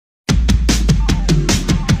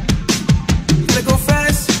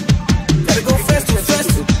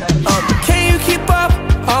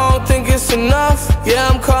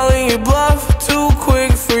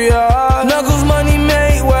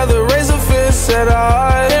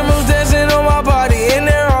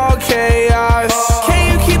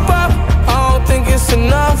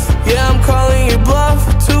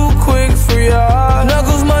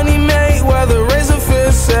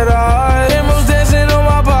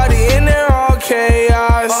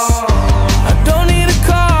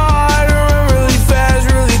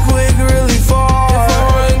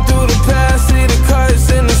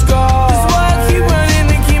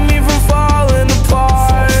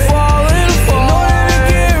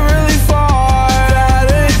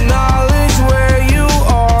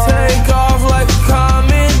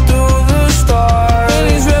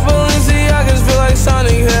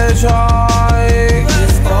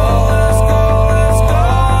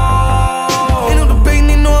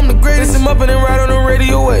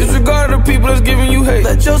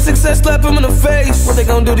With your success, slap him in the face. What they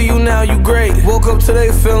gon' do to you now? You great. Woke up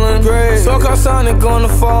today feeling great. So I called Sonic on the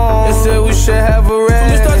phone and said we should have a race.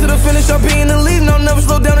 From the start to the finish, I'm being the lead. No, never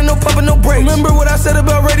slow down and no pumping, no brakes. Remember what I said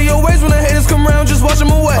about radio waves? When the haters come around, just watch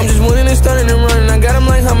them away. I'm just winning and stunning and running. I got them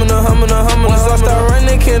like humming. Once I start running,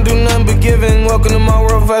 they can't do nothing but giving. Welcome to my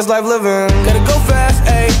world, fast life living. Gotta go fast,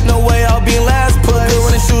 ayy. No way I'll be in last place.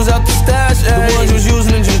 Running shoes out the stash, ayy. The ones you was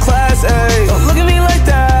using in gym class, ayy. Don't look at me like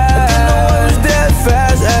that. I didn't know I was dead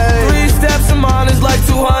fast, ayy. 3 steps in mine is like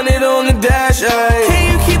 200 on the dash, ayy.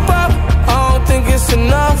 Can you keep up? I don't think it's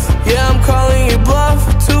enough. Yeah, I'm calling you bluff.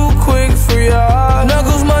 Too quick for y'all.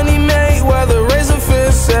 Knuckles, money made, whether razor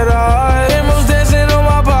fist set off. Emeralds dancing on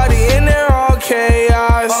my body and they're all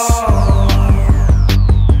chaos.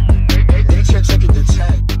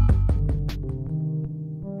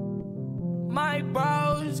 My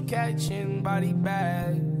bros catching body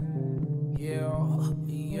bag.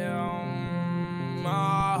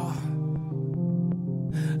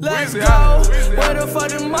 Let's go. Where the fuck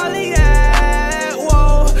the Molly at?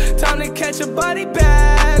 Whoa, time to catch a body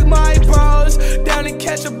bag. My bros down to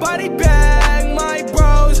catch a body bag. My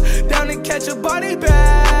bros down to catch a body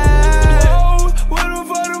bag. Whoa, where the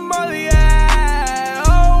fuck the Molly at?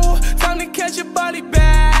 Oh, time to catch a body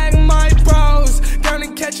bag. My bros down to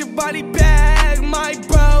catch a body bag. My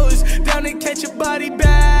bros down to catch a body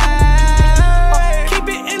bag. Keep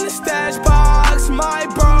it in the stash box. My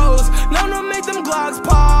bros known to make them Glocks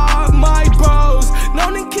pop. My bros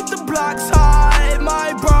known to keep the blocks hot.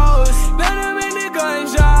 My bros known to make the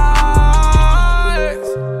gunshots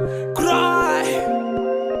cry.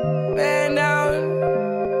 Man down,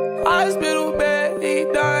 hospital bed, he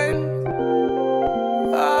done.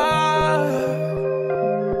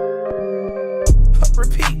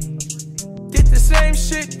 Repeat, did the same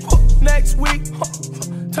shit next week.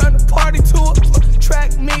 Turn the party to a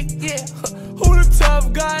track meet, yeah. Who the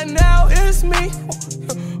tough guy now? It's me.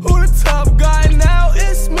 Who the tough guy now?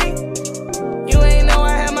 It's me. You ain't know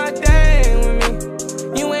I had my thing with me.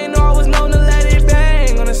 You ain't know I was known to let it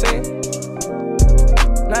bang on the scene.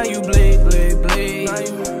 Now you bleed, bleed, bleed.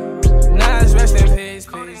 Now it's rest in peace, peace,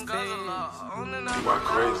 peace. You are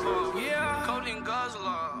crazy. Yeah, codeine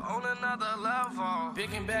guzzler on another level.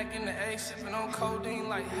 Picking back in the A, sipping on codeine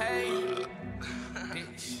like hey.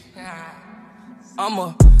 Bitch. I'm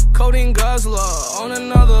a codeine guzzler on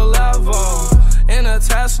another level. In a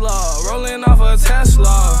Tesla, rolling off a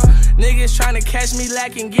Tesla. Niggas tryna catch me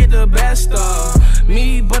lacking, get the best of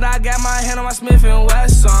me, but I got my hand on my Smith &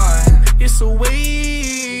 Wesson. It's a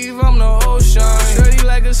wave, I'm the ocean. Shorty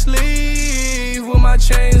like a sleeve with my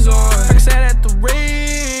chains on. I sat at the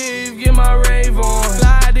rave, get my rave on.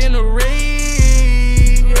 Slide in the rave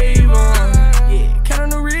on. Yeah,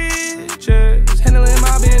 counting the riches, handling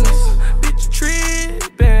my business. Bitch,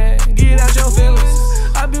 trippin', get out your feelings.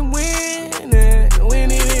 I've been winning,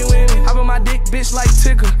 winning. Hop on my dick, bitch, like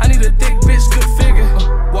ticker. I need a thick bitch, good figure.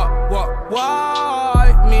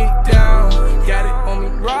 Wipe me down. Got it on me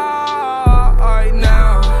right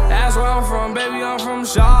now. That's where I'm from, baby, I'm from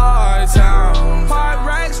Chi-Town. Hard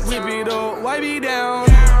racks, whip it up, wipe it down.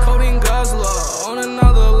 Codeine guzzler on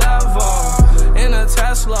another level. In a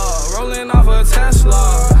Tesla, rolling off a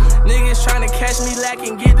Tesla. Niggas tryna catch me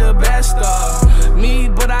lacking, get the best of me,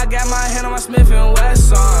 but I got my hand on my Smith &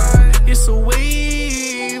 Wesson. It's a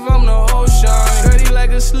wave, I'm the ocean. Shorty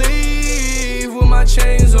like a sleeve with my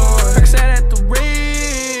chains on. I sat at the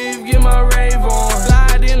rave, get my rave on.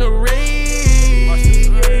 Slide in the rave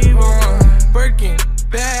on. Birkin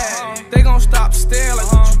bag, they gon' stop stare like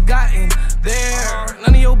what you got in there.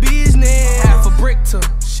 None of your business. Half a brick to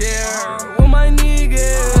share with my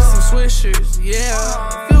niggas. Some swishers,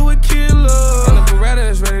 yeah. Filled with killers. And the Beretta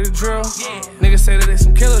is ready to drill. Niggas say that they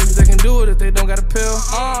some killers, they can do it if they don't got a pill.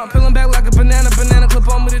 Peeling back like a banana clip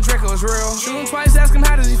on me, the Draco is real. Shoot him twice, ask him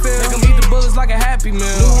how does he feel. Make him eat the bullets like a Happy Meal.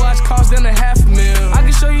 New watch cost them $500,000. I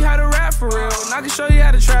can show you how to rap for real, and I can show you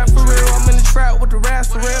how to trap for real. I'm in the trap with the raps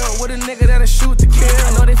for real, with a nigga that'll shoot to kill.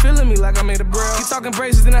 I know they feeling me like I made a brill. Keep talking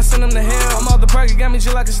braces, then I send them to hell. I'm off the perk, you got me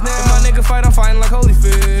chill like a snail. If my nigga fight, I'm fighting like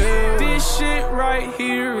Holyfield. This shit right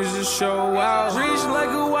here is a show out. Reach like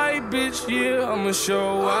a white bitch, yeah, I'ma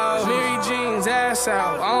show out. Mary Jeans, ass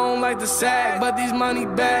out, I don't like the sack, but these money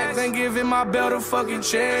bags ain't giving my belt a fucking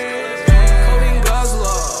chance. Codeine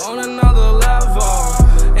guzzler on another level.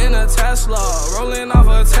 In a Tesla, rolling off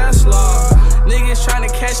a Tesla. Niggas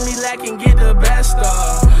tryna catch me lacking, get the best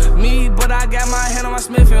of me, but I got my hand on my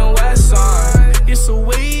Smith & Wesson. It's a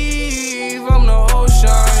wave, I'm the ocean.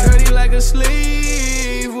 Shorty like a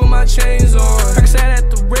sleeve with my chains on. I sat at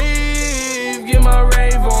the rave, get my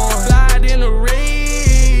rave on. Slide in the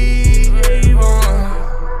rave on.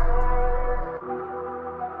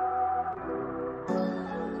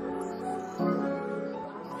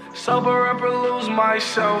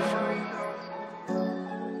 myself.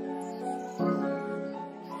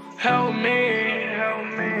 Help me, help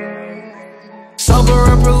me. Sober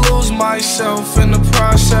up or lose myself in the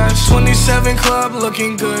process. 27 club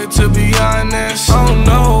looking good, to be honest. I don't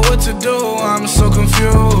know what to do, I'm so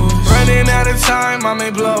confused. Running out of time, I may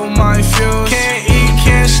blow my fuse. Can't eat,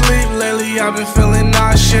 can't sleep, lately I've been feeling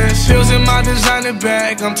nauseous. Pills in my designer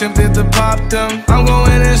bag, I'm tempted to pop them. I'm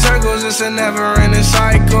going in circles, it's a never-ending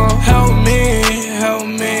cycle. Help me, help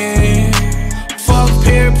me. Fuck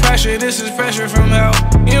peer pressure, this is pressure from hell.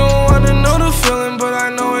 You don't wanna know the feeling, but I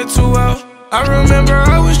know it too well. I remember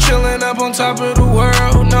I was chilling up on top of the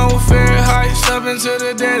world. No fear, heights up into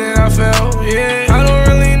the day that I fell, yeah. I don't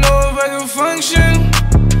really know if I can function.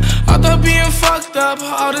 I thought being fucked up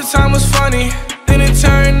all the time was funny. Then it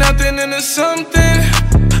turned nothing into something.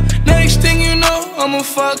 Next thing you know, I'm a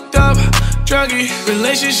fucked up druggie.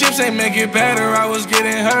 Relationships ain't make it better, I was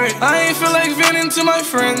getting hurt. I ain't feel like venting to my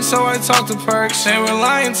friends, so I talked to perks. They were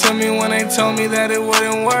lying to me when they told me that it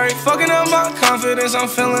wouldn't work. Fucking up my confidence, I'm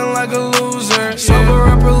feeling like a loser. Sober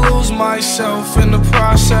up or lose myself in the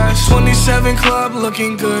process. 27 club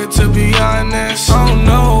looking good, to be honest. I don't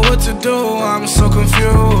know what to do, I'm so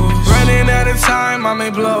confused. Running out of time, I may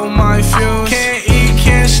blow my fuse. Can't eat,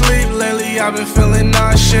 can't sleep, lately I've been feeling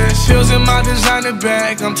nauseous. Pills in my designer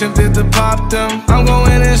bag, I'm tempted to pop them. I'm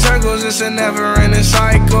going in circles, it's a never-ending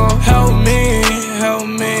cycle. Help me, help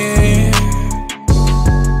me.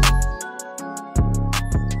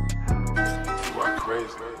 You are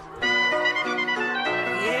crazy.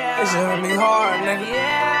 Yeah. This shit hurt me hard, nigga.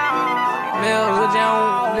 Yeah. Mills, what you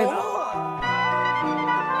on, nigga?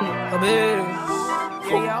 A bitch.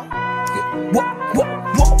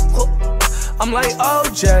 I'm like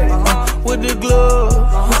OJ with the glove.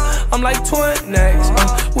 I'm like Twin X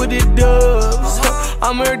with the dubs.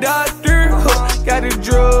 I'm her doctor, got the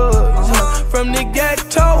drugs. From the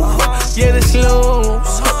ghetto, yeah, the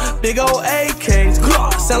slums. Big old AKs,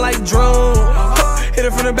 sound like drums. Hit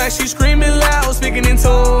her from the back, she screaming loud, speaking in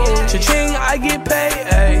tune. Cha-ching, I get paid,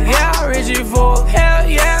 ayy. Yeah, Richie for hell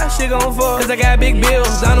yeah, she gon' fuck. Cause I got big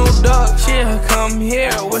bills, Donald Duck. She'll come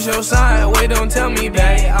here, what's your sign? Wait, don't tell me,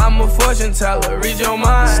 babe. I'm a fortune teller, read your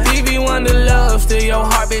mind. Stevie Wonder love, steal your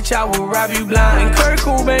heart, bitch, I will rob you blind. Kurt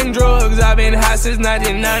Cobain drugs, I've been high since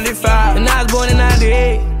 1995. And I was born in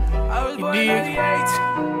 98. I was born in 98.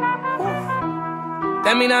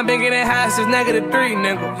 That mean I've been getting high since -3,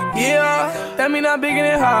 nigga. Yeah, that mean I've been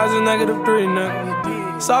getting high since -3,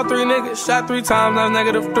 nigga. Saw 3 niggas, shot 3 times, now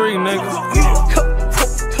it's -3, nigga.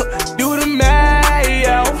 Do the math,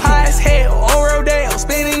 yo. High as hell, on Rodale,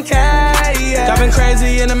 spinning cash. Driving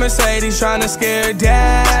crazy in a Mercedes, trying to scare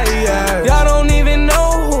dad. Y'all don't even know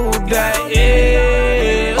who that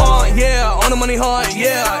is. Yeah, on the money hard,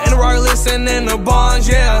 yeah. In the wireless and in the bonds,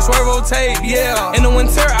 yeah. SuiceWRLD tape, yeah. In the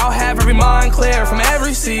winter, I'll have every mind clear from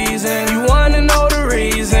every season. You wanna know the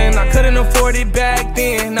reason? I couldn't afford it back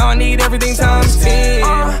then. Now I need everything times 10.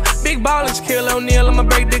 Big ballers, kill O'Neal, I'ma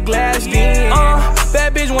break the glass in.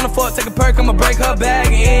 Bad bitch wanna fuck, take a perk, I'ma break her back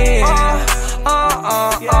in.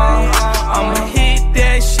 I'ma hit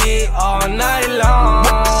that shit all night long.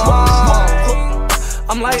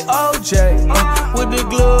 I'm like OJ with the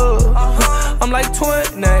glove. I'm like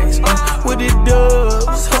Twin X with the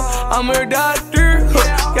dubs. I'm her doctor,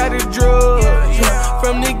 got the drugs.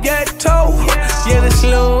 From the ghetto, yeah, the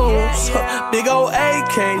slums. Big old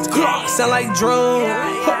AKs, sound like drums.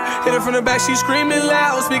 Hit her from the back, she screaming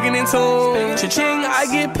loud, speaking in tune. Cha-ching, I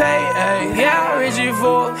get paid, ayy. Yeah, Richie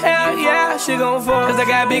for hell yeah, she gon' fuck. Cause I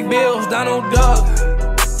got big bills, Donald Duck.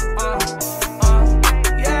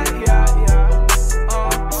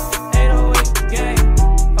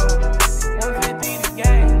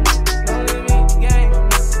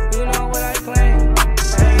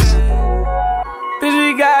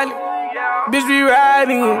 Bitch, we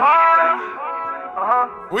riding.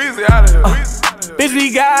 Weezy out of here. Bitch, we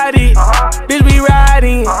got it. Bitch, we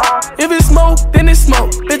riding. If it's smoke, then it's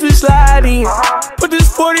smoke. Bitch, we sliding. Put this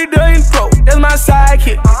 40 in throat. That's my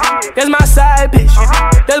sidekick. That's my side bitch.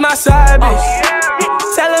 That's my side bitch.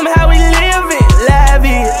 Tell them how we live it,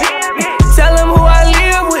 lavish. Tell them who I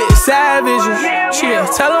live with, savage. Yeah,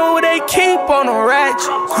 tell them what they keep on the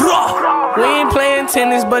ratchet. We ain't playing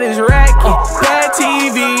tennis, but it's racket. Bad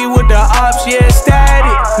TV with the ops, yeah,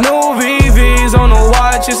 static. New VVs on the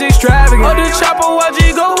watch, it's extravagant. Oh, the chopper, watch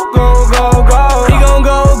it go, go, go, go. He gon'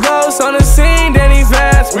 go ghost on the scene, then he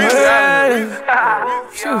fast.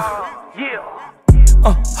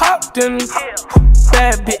 Hopped in,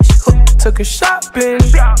 bad bitch, took her shopping.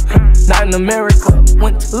 Not in America,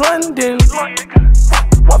 went to London.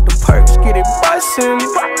 Off the perks, get it bussin'.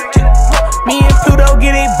 Me and Pluto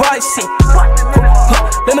get it bustin'.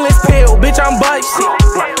 Limitless pill, bitch, I'm bustin'.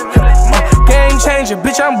 Game changer,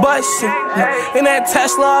 bitch, I'm bustin'. In that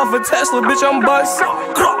Tesla off a Tesla, bitch, I'm bustin'.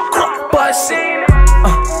 Bustin'.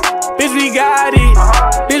 Bitch, we got it.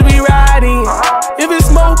 Bitch, we riding. If it's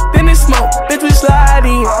smoke, then it's smoke. Bitch, we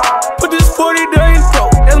sliding. Put this 40 down your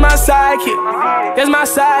throat. That's my sidekick. That's my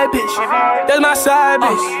side bitch. That's my side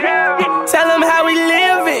bitch. Tell them how we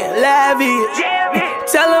livin', lavish.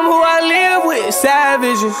 Tell them who I live with,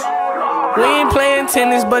 savages. We ain't playing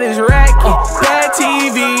tennis, but it's racket. Bad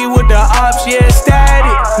TV with the ops, yeah,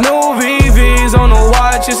 static. New VVs on the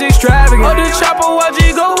watch, it's extravagant. Oh, the chopper, watch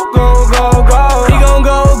it go, go, go, go. He gon'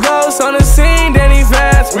 go ghost on the scene, then he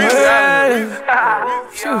fast.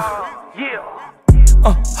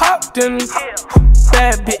 Hopped in,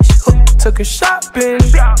 bad bitch, took her shopping.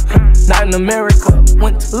 Not in America,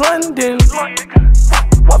 went to London.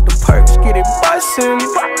 Off the perks, get it bustin'.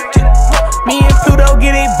 Me and Pluto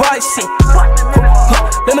get it bustin'.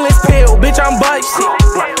 Limitless pill, bitch, I'm bustin'.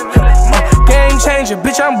 Game changer,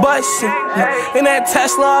 bitch, I'm bustin'. In that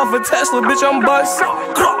Tesla off a Tesla, bitch, I'm bustin'.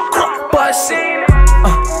 Bustin'.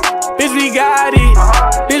 Bitch, we got it.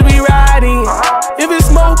 Bitch, we riding. If it's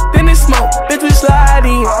smoke, then it's smoke. Bitch, we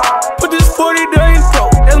sliding. Put this 40 down your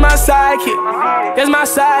throat. That's my sidekick. That's my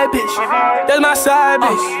side bitch. That's my side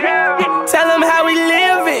bitch. Tell them how we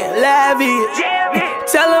livin', lavish.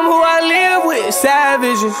 Tell them who I live with,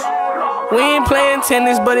 savages. We ain't playing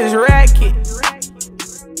tennis, but it's racket.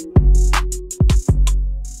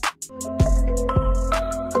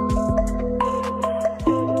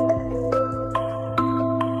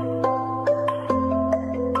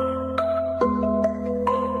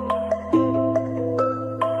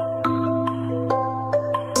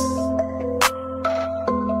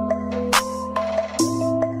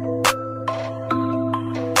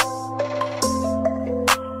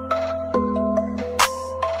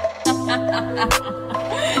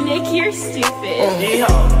 Nick, you're stupid. Yeah.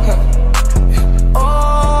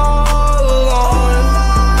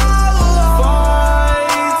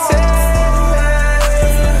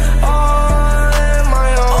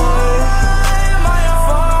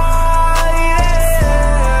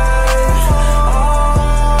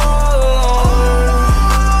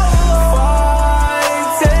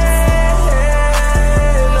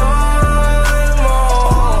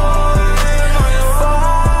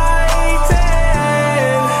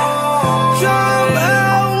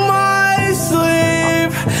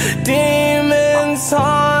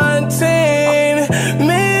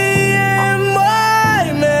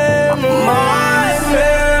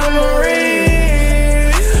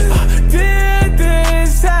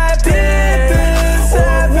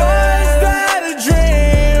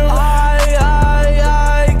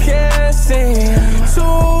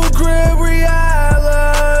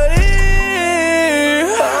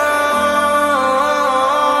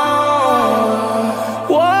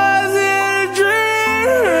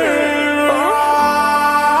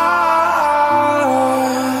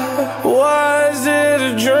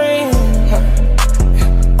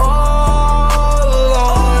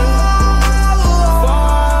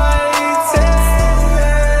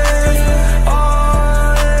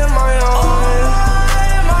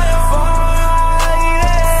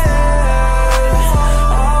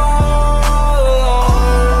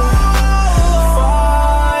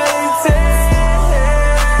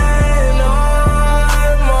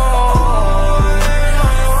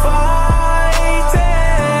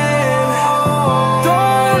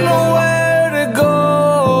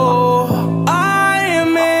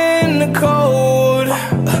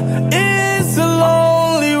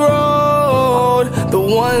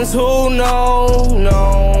 Who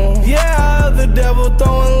know, yeah, the devil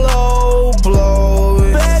throwing low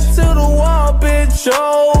blows. Back to the wall, bitch,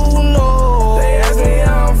 oh no. They ask me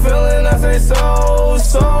how I'm feeling, I say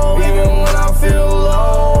so. Even when I feel low.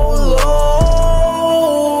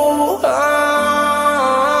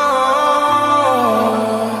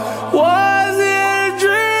 Was it a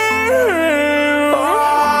dream?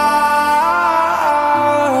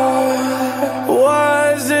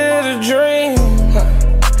 Was it a dream?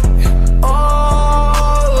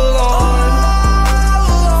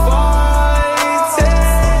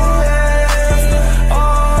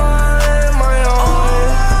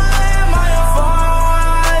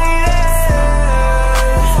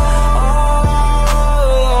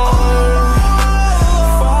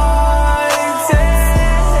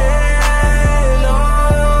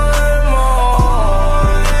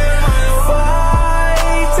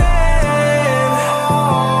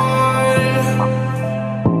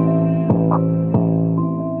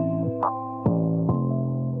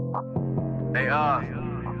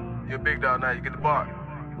 Now you get the bar.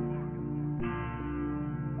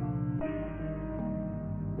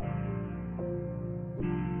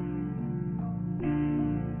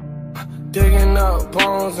 Digging up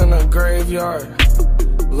bones in a graveyard.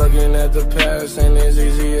 Looking at the past ain't as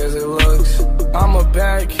easy as it looks. I'm a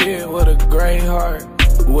bad kid with a gray heart,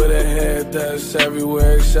 with a head that's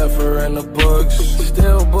everywhere except for in the books.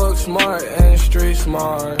 Still book smart and street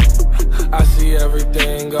smart. I see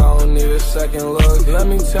everything, I don't need a second look. Let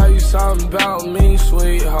me tell you something about me,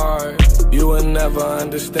 sweetheart. You would never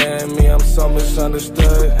understand me, I'm so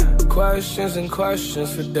misunderstood. Questions and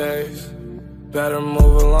questions for days. Better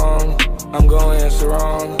move along, I'm gonna answer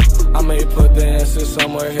wrong. I may put the answer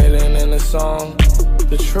somewhere hidden in the song.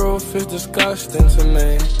 The truth is disgusting to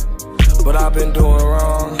me, but I've been doing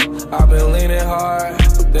wrong. I've been leaning hard,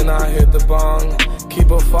 then I hit the bong.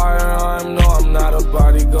 Keep a firearm, no I'm not a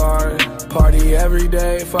bodyguard. Party every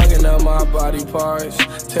day, fucking up my body parts.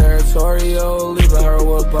 Territorial, leaving her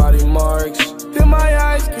with body marks. Then my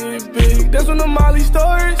eyes get big, that's when the Molly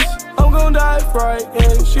starts. I'm gon' die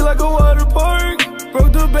frightened, she like a water park.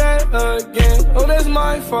 Broke the bed again, oh that's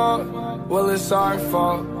my fault. Well it's our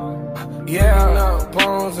fault. Yeah, no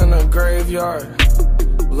bones in a graveyard.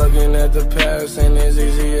 Looking at the past ain't as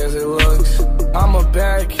easy as it looks. I'm a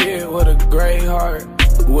bad kid with a gray heart,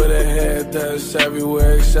 with a head that's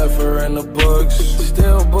everywhere except for in the books.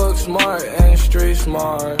 Still book smart and street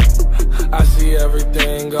smart. I see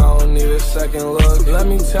everything, I don't need a second look. Let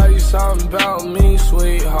me tell you something about me,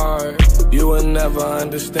 sweetheart. You would never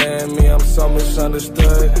understand me, I'm so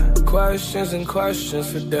misunderstood. Questions and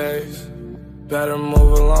questions for days. Better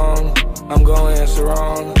move along, I'm gonna answer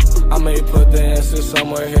wrong. I may put the answer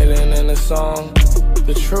somewhere hidden in the song.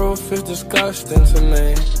 The truth is disgusting to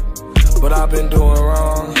me, but I've been doing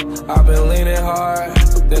wrong. I've been leaning hard,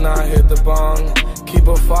 then I hit the bong. Keep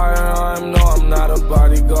a firearm, no I'm not a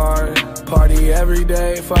bodyguard. Party every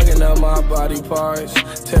day, fucking up my body parts.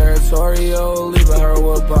 Territorial, leaving her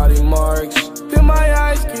with body marks. Then my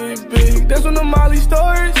eyes get big, that's when the Molly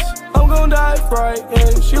starts. I'm gon' die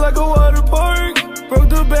frightened, she like a water park. Broke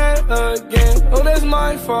the bed again, oh that's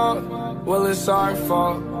my fault. Well it's our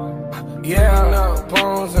fault. Yeah, no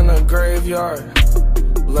bones in a graveyard.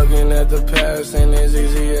 Looking at the past ain't as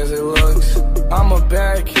easy as it looks. I'm a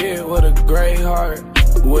bad kid with a gray heart,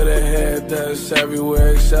 with a head that's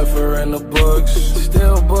everywhere except for in the books.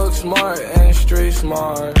 Still book smart and street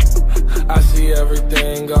smart. I see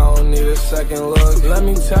everything, I don't need a second look. Let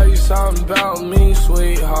me tell you something about me,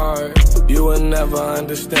 sweetheart. You would never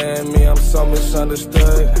understand me, I'm so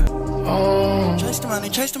misunderstood. Chase the money,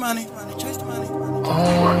 chase the money, chase the money. You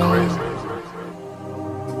are crazy.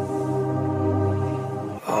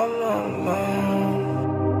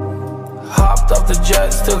 Hopped off the jet,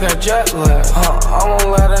 still got jet lag. I won't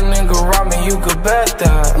let a nigga rob me, you could bet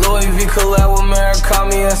that. Louis V collab with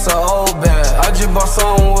Murakami, that's a old bag. I just bought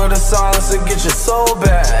something with a silence to get your soul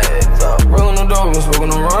back. Rolling the dog, I'm smoking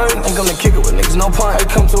the run. Ain't gonna kick it with niggas, no pun. I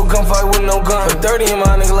come to a gunfight with no gun. For 30 in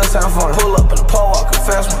my nigga, let's have fun. Pull up in the pole walker,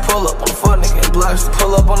 fast one. Pull up on the foot nigga and blast.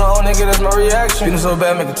 Pull up on the old nigga, that's my reaction. Feeling so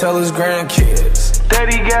bad, make it tell his grandkids.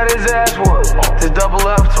 Daddy got his ass whooped. This double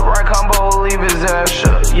up to right combo will leave his ass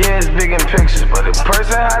shut. Yeah, it's big in pictures, but in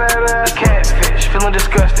person, how that ass catfish. Feeling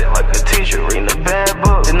disgusted like a teacher reading a bad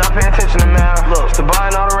book. Did not pay attention to math. Look, to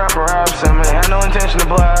buying all the rapper raps and man, had no intention to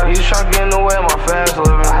blast. He's trying to get in the way of my fast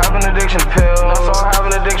living. I have an addiction to pills, also I have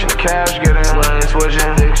an addiction to cash getting. Lane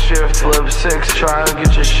switching, big shift, flip 6, try to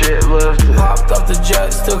get your shit lifted. Hopped off the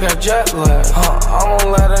jet, still got jet lag. I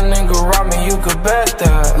won't let a nigga rob me, you could bet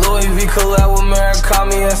that. Louis V collab with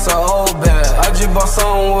Murakami, that's a old bag. I just bought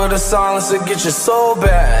something with a silence to get your soul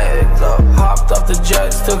back. Hopped off the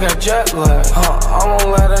jet, still got jet lag. I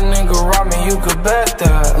won't let a nigga rob me, you could bet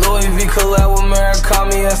that. Louis V collab with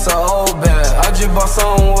Murakami, that's a old bag. I just bought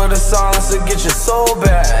something with a silence to get your soul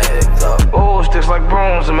back. Oh, sticks like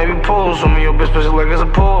brooms and maybe pools. Some of your bitch pussy like it's a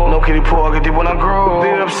pool. No kiddie pool, I get deep when I grew.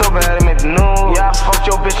 Beat it up so bad it made the news. Yeah, I fucked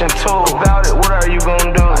your bitch in two. Without it, what are you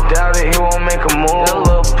gonna do? I doubt it, he won't make a move. That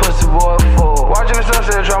little pussy boy fool. Watching the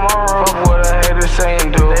sunset drop my room. Fuck what the haters say and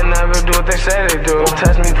do. They never do what they say they do. Don't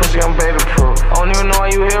test me, pussy, I'm beta proof. I don't even know why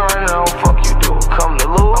you here right now. Fuck you do. Come to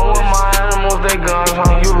lose. I'm with my animals, they guns,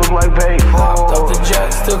 huh? You look like bait. Hopped off the jet,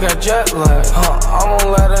 still got jet lag. I won't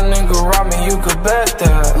let a nigga rob me, you could bet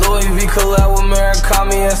that. Louis V collab with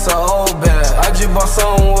Murakami, that's a old bag. I just bought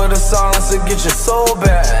something with a silence to get your soul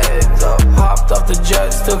back. Hopped off the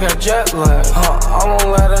jet, still got jet lag. I won't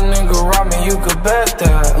let a nigga rob me, you could bet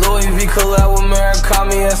that. Louis V collab with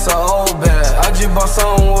Murakami, that's a old bag. I just bought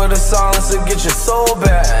something with a silence to get your soul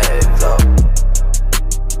back.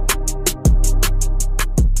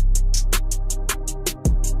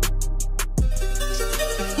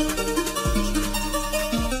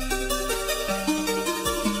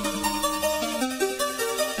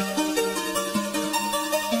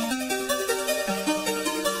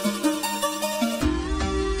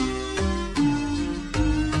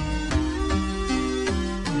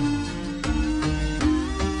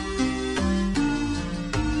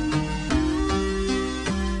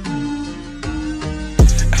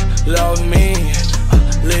 love me,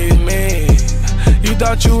 leave me. You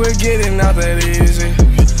thought you were getting out that easy.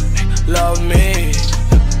 Love me,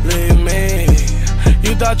 leave me.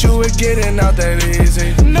 You thought you were getting out that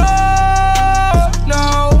easy. No,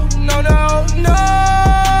 no, no, no, no,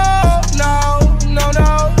 no, no,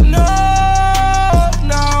 no, no,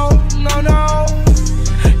 no, no, no.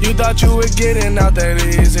 You thought you were getting out that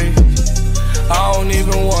easy. I don't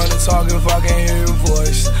even wanna talk if I can't hear your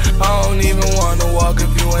voice. I don't even wanna walk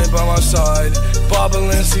if you ain't by my side. Bought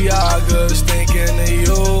Balenciagas thinking of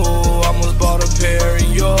you. Almost bought a pair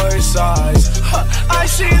in your size. I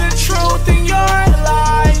see the truth in your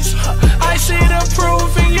lies. I see the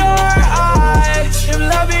proof in your eyes. If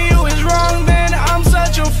loving you is wrong, then I'm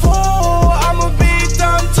such a fool. I'ma be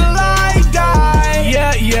dumb till I die.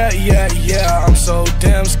 Yeah, yeah, yeah, yeah, I'm so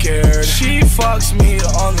damn scared. She fucks me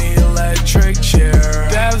on the electric chair.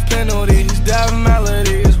 Death penalties, death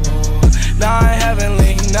melodies, whoa. Not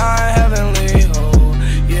heavenly, oh.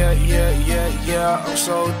 Yeah, yeah, yeah, yeah, I'm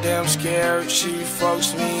so damn scared. She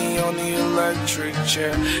fucks me on the electric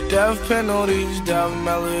chair. Death penalties, death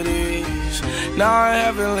melodies. Not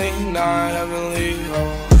heavenly,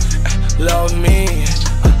 oh. Love me,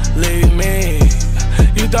 leave me.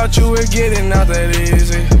 You thought you were getting out that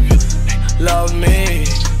easy. Love me,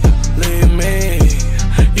 leave me.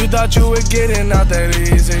 You thought you were getting out that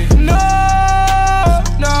easy. No,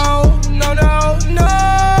 no, no, no, no,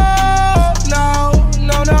 no,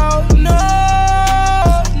 no, no, no,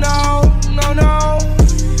 no, no, no.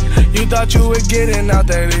 You thought you were getting out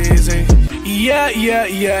that easy. Yeah, yeah,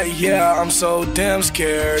 yeah, yeah, I'm so damn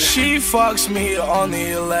scared. She fucks me on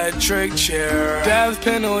the electric chair. Death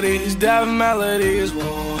penalties, death melodies,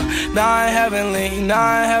 whoa. Not heavenly,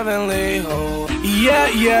 oh. Yeah,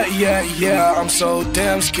 yeah, yeah, yeah, I'm so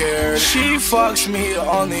damn scared. She fucks me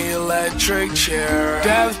on the electric chair.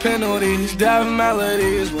 Death penalties, death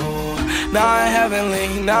melodies, whoa. Not heavenly,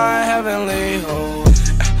 oh.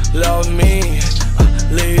 Love me,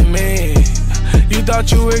 leave me. You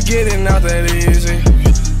thought you were getting out that easy.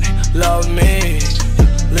 Love me,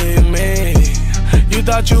 leave me. You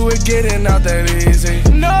thought you were getting out that easy.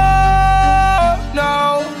 No,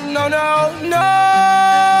 no, no, no, no,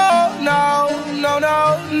 no, no,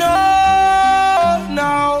 no,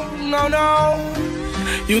 no, no, no.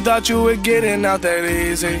 You thought you were getting out that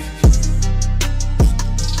easy.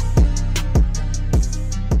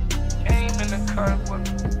 Came in the car with me.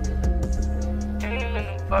 Came in the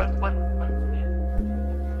butt with me.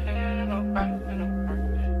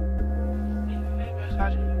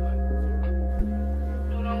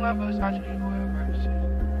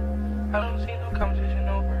 I don't see no competition,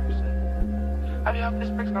 no person. I be off this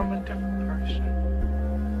bricks, I'm a different person.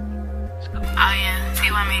 Cool. Oh yeah,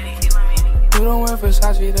 T1 You don't wear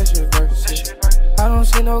Versace, that's your verse. I don't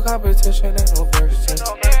see no competition, ain't no person.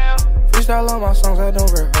 Freestyle on my songs, I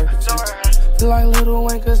don't rehearse it. Feel like Lil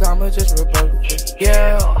Wayne, cause I'ma just revert it.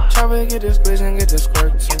 Yeah, try to get this quiz and get the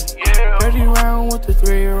squirts in. 30 round with the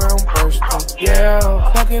 3-round person. Yeah,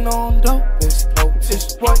 fucking on dope, it's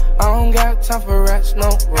potent. I don't got time for rats, no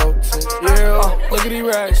roaches. Yeah, look at these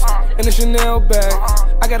racks in the Chanel bag.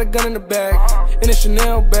 I got a gun in the bag, in the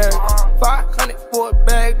Chanel bag. 500 for a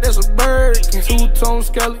bag, that's a bird. 2-tone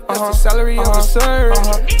Skelly, that's the salary of a sir.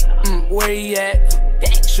 Where he at?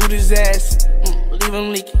 Shoot his ass, leave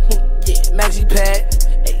him leaking. Yeah, maxi pad,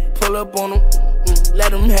 hey, pull up on him,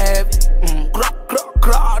 let him have it.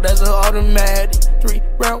 That's an automatic.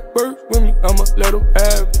 3-round bird with me, I'ma let him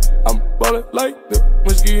have it. I'm ballin' like the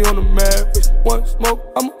whiskey on the map. One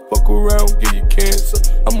smoke, I'ma fuck around, give you cancer.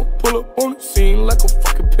 I'ma pull up on the scene like a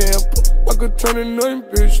fucking pamper. I could turn a nothing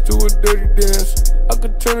bitch to a dirty dancer. I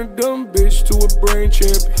could turn a dumb bitch to a brain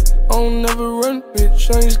champion. I don't never run, bitch,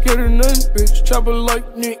 I ain't scared of nothing, bitch. Chopper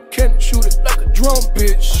like Nick Cannon, shoot it like a drum,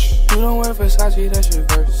 bitch. You don't wear Versace, that's your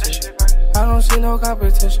verse. I don't see no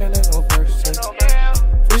competition, ain't no person.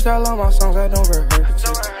 Freestyle on my songs, I don't rehearse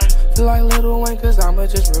it. Feel like Lil Wayne, cause I'ma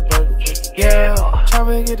just revert it. Yeah, try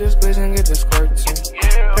to get this quiz and get the squirts in.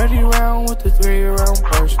 30 round with the 3-round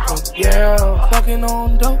person. Yeah, fucking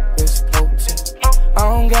on dope, it's potent. I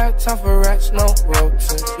don't got time for rats, no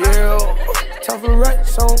roaches. Yeah, time for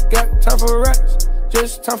rats, I don't got time for rats.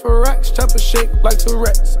 Just time for racks, chop a shake like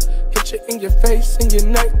Tourette's. Hit you in your face, in your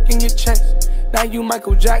neck, in your chest. Now you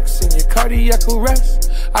Michael Jackson, your cardiac arrest.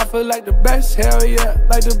 I feel like the best, hell yeah,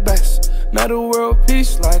 like the best. Metal world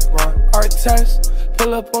peace like Ron Artest.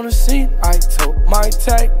 Pull up on the scene, I told my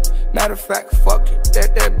tag. Matter of fact, fuck it,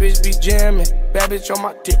 that bitch be jamming. Bad bitch on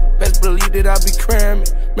my dick, best believe that I be cramming.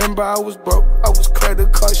 Remember I was broke, I was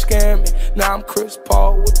credit card scamming. Now I'm Chris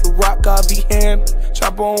Paul with the rock, I be handling.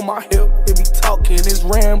 Chopper on my hip, they be talking, it's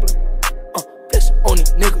rambling. This only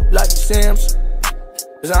nigga like Sims.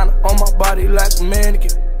 Designer on my body like a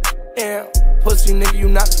mannequin. Yeah, pussy nigga, you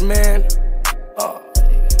not the man.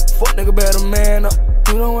 Fuck nigga, better man up.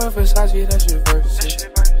 You don't wear Versace, that's your verse.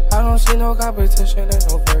 I don't see no competition, there's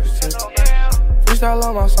no verse. Freestyle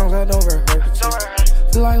all my songs, I don't rehearse.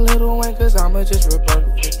 Feel like Lil Wayne, cause I'ma just rebut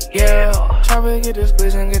it. Yeah, try to get this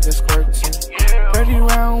glitch and get this squirt. 30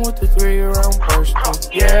 round with the 3-round burst.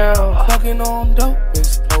 Yeah, fucking on dope,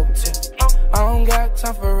 it's potent. I don't got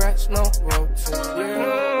time for rats, no roaches. Yeah.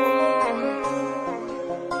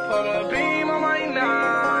 Put a beam on my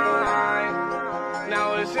nine.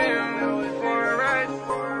 Now it's in for a ride.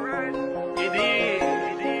 It did.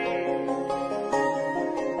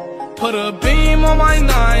 Put a beam on my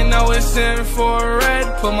 9, now it's in for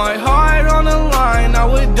red. Put my heart on the line, I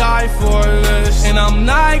would die for this. And I'm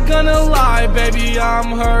not gonna lie, baby,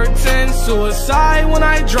 I'm hurting. Suicide when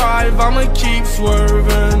I drive, I'ma keep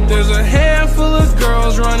swerving. There's a handful of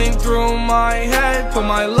girls running through my head. Put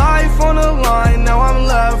my life on the line, now I'm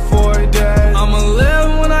left for dead. I'ma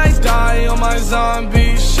live when I die on my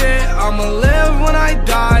zombie shit. I'ma live when I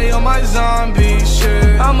die on my zombie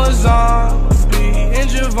shit. I'm a zombie in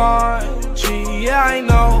Givenchy, yeah I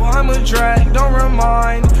know I'm a drag, don't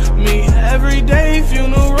remind me. Everyday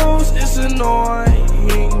funerals, it's annoying.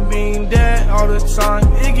 Being dead all the time,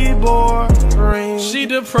 it get boring. She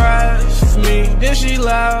depressed me, then she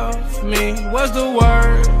left me. What's the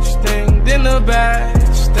worst thing, then the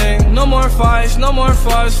best thing? No more fights, no more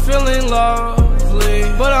fuss, feeling lovely.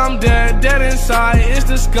 But I'm dead, dead inside, it's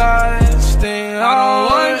disgusting. I don't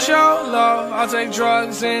want your love, I'll take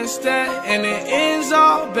drugs instead. And it ends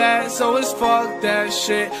all bad, so it's fuck that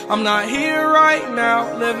shit. I'm not here right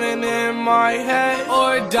now, living in my head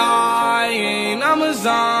or dying, I'm a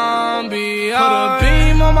zombie. Put a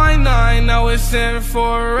beam on my 9, now it's in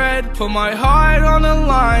for red. Put my heart on the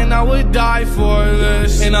line, I would die for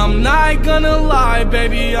this. And I'm not gonna lie,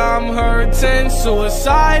 baby, I'm hurting.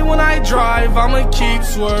 Suicide when I drive, I'ma keep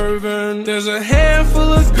swerving. There's a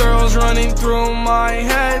handful of girls running through my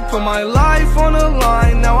head. Put my life on the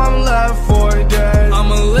line, now I'm left for dead.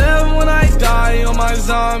 I'ma live when I die on my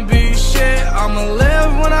zombie shit. I'ma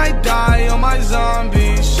live when I die on my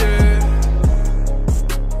zombie shit.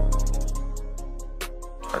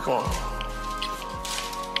 Right, come on.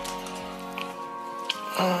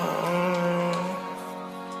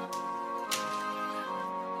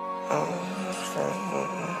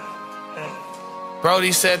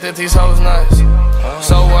 Brody said that these hoes nuts.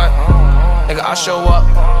 So what? Nigga, I show up.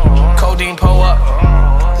 Codeine pull up.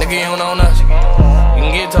 Nigga, you don't know nothing. You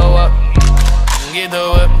can get toe up. You can get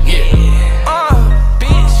toe up. Yeah.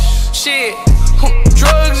 Bitch. Shit.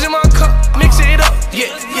 Drugs in my cup. Mix it up.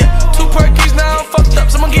 Yeah, yeah. 2 perkies now I'm fucked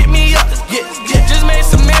up. Someone get me up. Yeah, yeah. Just made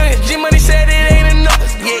some millions. G-Money said it ain't enough.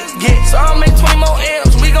 Yeah, yeah. So I'll make 20 more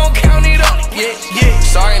M's. We gon' count it up. Yeah, yeah.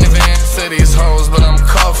 Sorry in advance to these hoes, but I'm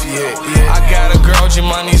cuffed. Yeah, yeah. I got a girl,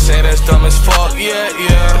 G-Money say that's dumb as fuck. Yeah,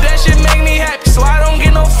 yeah. But that shit make me happy, so I don't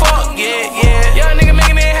get no fuck. Yeah, yeah. Young nigga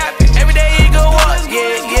making it happy. Every day he go up.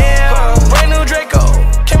 Yeah, yeah. Brand new Draco.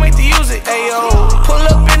 Can't wait to use it. Ayo. Pull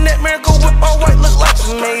up in that miracle whip all white, look like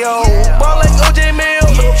some mayo. Ball like OJ Mayo.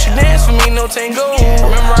 She dance for me, no tango.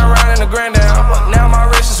 Remember I ride in the Grand Down, but now my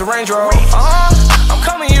wrist is a Range Rover. I'm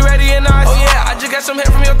coming, you ready and nice? Oh yeah, I just got some hit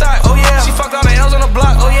from your thigh. Oh yeah, she fucked all the L's on the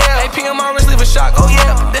block. Oh yeah, AP on my wrist, leave a shock. Oh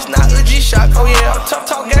yeah, but that's not a G shock. Oh yeah, tough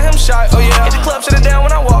talk got him shot. Oh yeah, hit the club, shut it down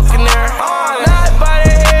when I walk in there. Not by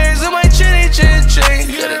the hairs in my chinny chin chin.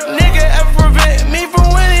 Could a nigga ever prevent me from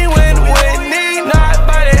winning? Not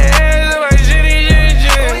by the hairs in my chinny chin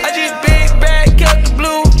chin. I just big back, kept the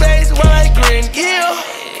blue face while I grin. Yeah.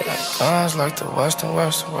 Guns like the Western.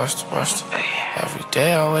 Every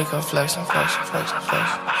day I wake up flexing. Spend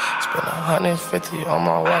 150 on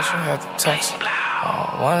my watch and have to text it. I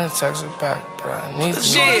don't wanna text it back, but I need to.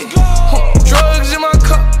 Shit. Drugs in my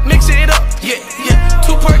cup, mix it up. Yeah, yeah.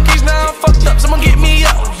 2 perkies now I'm fucked up. Someone get me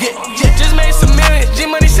up. Yeah, yeah. Just made some millions.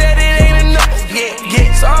 G-Money said it ain't enough. Yeah,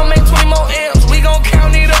 yeah. So I'll make 20 more M's. We gon'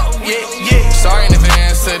 count it up. Yeah, yeah. Sorry in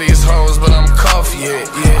advance to these hoes, but I'm cuffed. Yeah,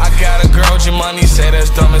 yeah. I got a girl, G-Money say that's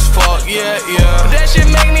dumb as fuck. Yeah, yeah. But that shit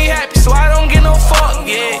make me happy, so I don't get no fuck.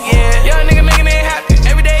 Yeah, yeah. Young nigga making it happy.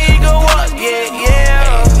 Every day he go up. Yeah,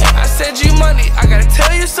 yeah. I said G-Money, I gotta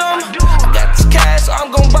tell you something. I got this cash, so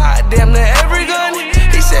I'm gon' buy damn near every gun.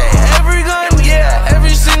 He said every gun, yeah,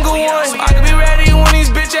 every single one. So I can be ready when these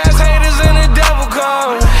bitch ass haters and the devil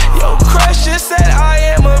come. Yo, Crush just said I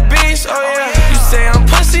am a beast. Oh yeah. You say I'm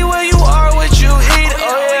pussy where you are, what you eat.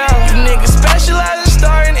 Oh yeah. You niggas specialize in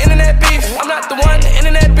starting internet beef. I'm not the one, the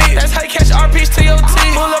internet beef. That's how you catch RPs to your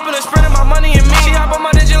teeth. Pull up in a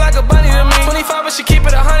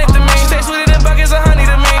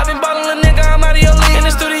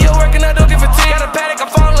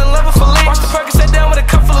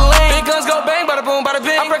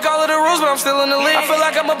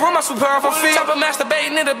on my super powerful feet. Chopper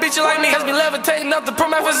masturbating in a bitch like me. Has me levitating up the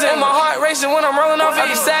promethazine. My heart racing when I'm rolling off.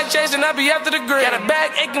 I be sad chasing, I be after the grid. Got a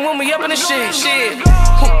back aching when we up in the shit.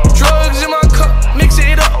 Drugs in my cup, mix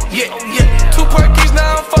it up. Yeah. 2 perkies,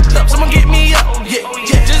 now I'm fucked up. Someone get me up. Yeah.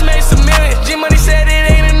 Just made some millions. G-Money said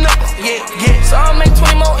it ain't enough. Yeah. So I'll make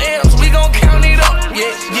 20 more M's. We gon' count it up.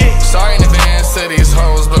 Yeah. Sorry in advance to these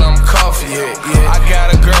hoes, but I'm coffee. Yeah. I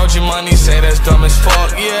got a girl, G-Money say that's dumb as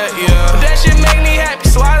fuck. Yeah. But that shit make me happy,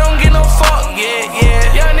 so I don't get no fuck.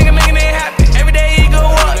 Yeah. Young nigga making it happy. Every day he go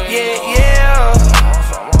up. Yeah.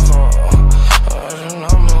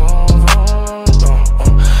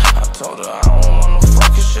 I told her I don't wanna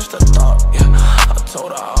fuck, it's just a thought. Yeah. I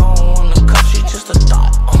told her I don't wanna cuff, she just a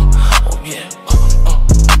thought. Oh yeah.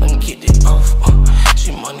 Let me get it off.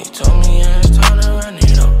 She money told me yeah, it's time to run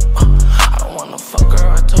it up. I don't wanna fuck her,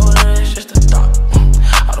 I told her it's just a thought.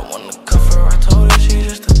 I don't wanna cuff her, I told her she's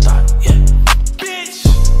just a thought. Yeah. Bitch.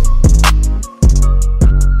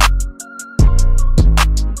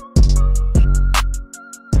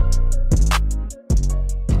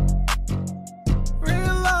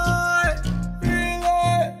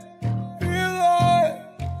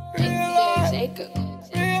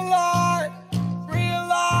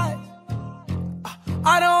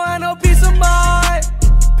 I don't want no peace of mind,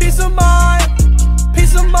 peace of mind,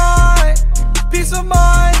 peace of mind, peace of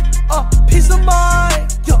mind, peace of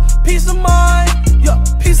mind, yeah, peace of mind, yeah,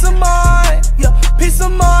 peace of mind, yeah, peace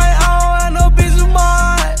of mind. I don't want no peace of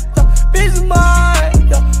mind, yeah, peace of mind,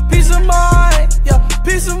 yeah, peace of mind, yeah,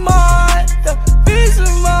 peace of mind, yeah, peace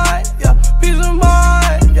of mind, yeah, peace of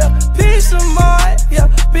mind, yeah, peace of mind, yeah,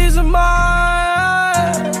 peace of mind.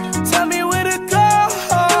 Tell me where to go.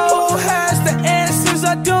 Who has the answers?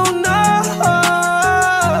 I don't know.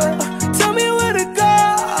 Tell me where to go.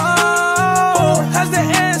 Who has the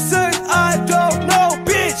answers? I don't know,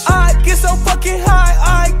 bitch. I get so fucking high,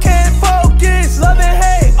 I can't focus. Love and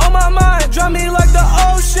hate on my mind, drown me like the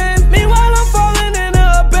ocean. Meanwhile, I'm falling in the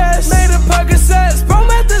abyss. Made of Percocets,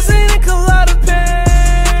 promethazine and Klonopin.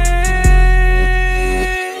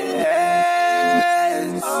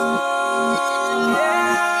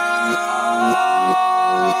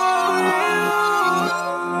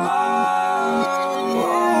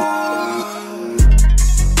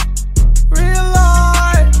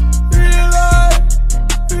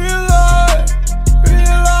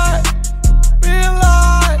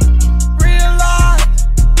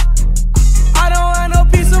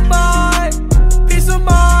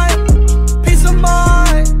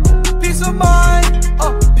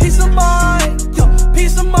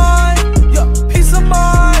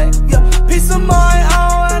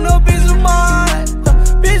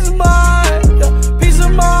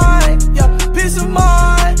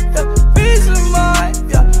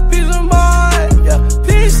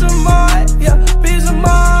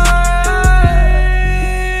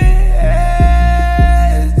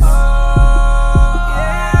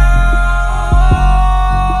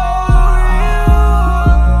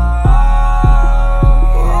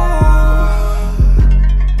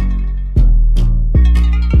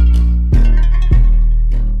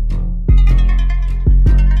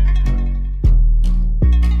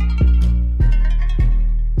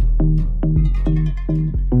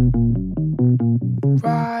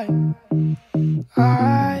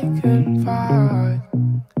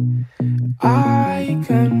 I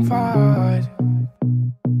can fight.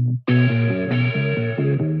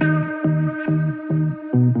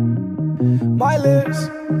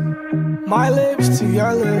 My lips to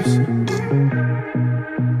your lips.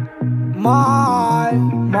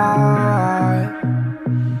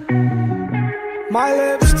 My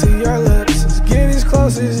lips to your lips. Let's get as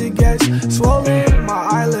close as it gets. Swollen my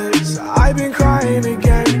eyelids, I've been crying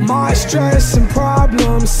again. My stress and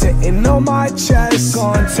problems sitting on my chest.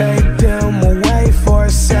 Gonna take them away for a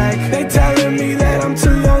sec. They telling me that I'm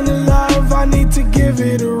too young to love, I need to give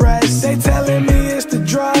it a rest. They telling me it's the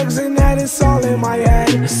drugs and that it's all in my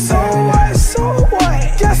head. So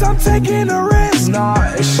what? Guess I'm taking a risk.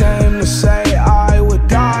 Not ashamed to say I would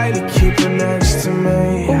die to keep her next to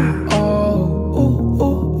me.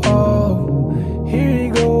 Here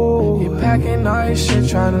you go. You're packing nice shit,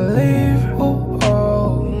 trying to leave.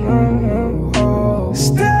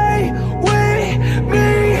 Stay with me,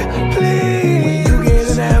 please. You get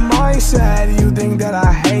in that mindset, you think that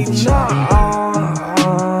I hate you.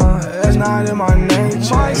 That's not in my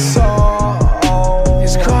nature. My soul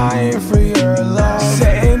is crying for your love.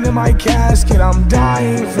 Sitting in my casket, I'm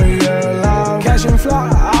dying for your love. Catching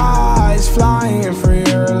flies, flying for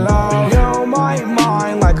your love. You're on my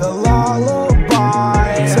mind like a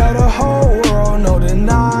lullaby. Tell the whole world no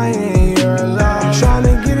denying your love. I'm trying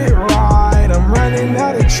to get it right, I'm running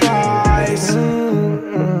out of try.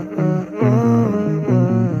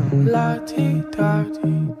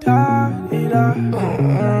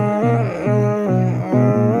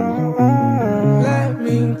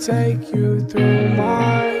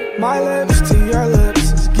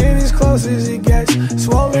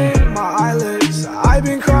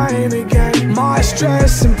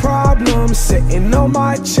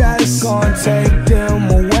 my chest. Gonna take them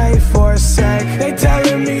away for a sec. They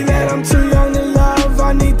telling me that I'm too young to love,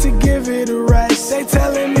 I need to give it a rest. They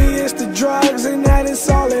telling me it's the drugs and that it's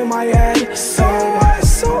all in my head. So what,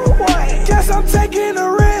 so what? Guess I'm taking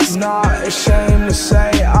a risk. Not ashamed to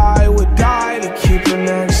say I would die to keep her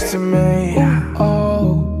next to me.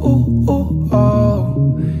 Oh, ooh, ooh,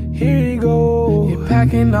 oh, here you go. You're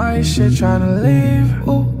packing nice shit, trying to leave.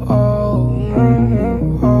 Ooh, oh,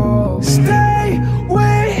 oh. Stay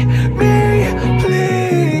with me,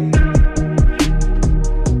 please.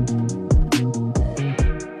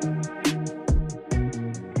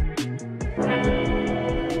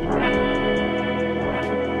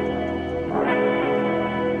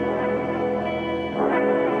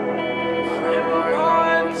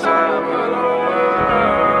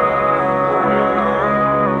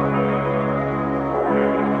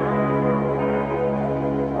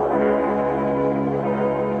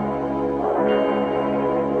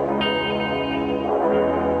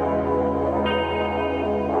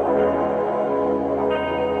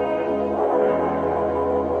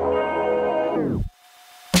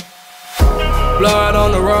 Blood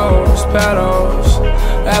on the roads, pedals.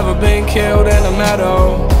 Ever been killed in a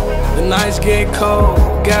meadow? The nights get cold,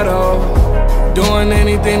 ghetto. Doing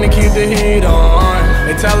anything to keep the heat on.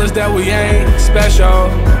 They tell us that we ain't special.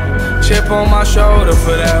 Chip on my shoulder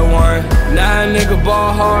for that one. Now a nigga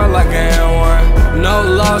ball hard like I ain't one. No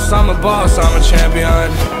loss, I'm a boss, I'm a champion.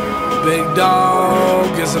 Big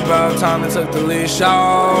dog, it's about time to take the leash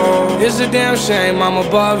off. It's a damn shame I'm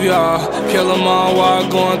above y'all. Kill them all while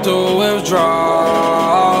going through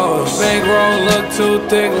withdrawals. Big roll look too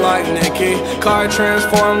thick like Nicky. Car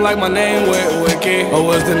transformed like my name with Wiki. Or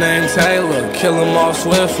was the name Taylor? Kill them all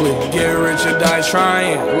swiftly. Get rich or die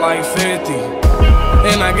trying like 50.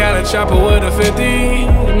 And I got a chopper with a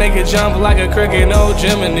 50. Make it jump like a cricket, no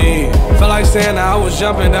Jiminy. Felt like saying I was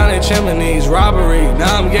jumping down the chimneys. Robbery,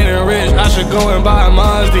 now I'm getting rich, I should go and buy a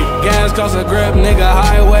Mazda. Gas cost a grip, nigga,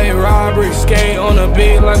 highway robbery. Skate on the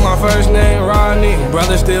beat like my first name, Rodney.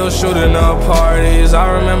 Brother still shooting up parties.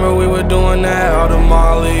 I remember we were doing that out of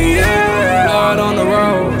Molly, yeah. Blood on the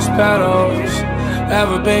roads, pedals.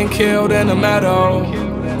 Ever been killed in the meadow?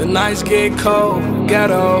 The nights get cold,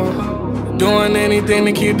 ghetto. Doing anything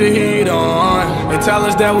to keep the heat on. They tell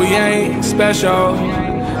us that we ain't special.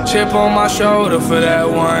 Chip on my shoulder for that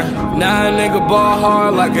one. Now a nigga ball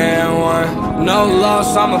hard like I ain't one. No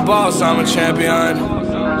loss, I'm a boss, I'm a champion.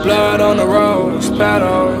 Blood on the roads,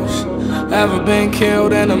 pedals. Ever been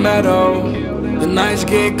killed in the meadow? The nights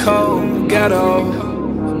get cold,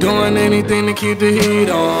 ghetto. Doing anything to keep the heat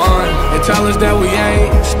on. They tell us that we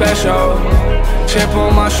ain't special. Chip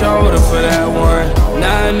on my shoulder for that one.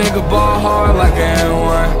 Now a nigga ball hard like I ain't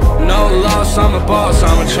one. No loss, I'm a boss,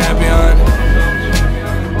 I'm a champion.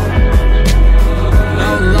 No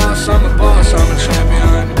loss, I'm a boss, I'm a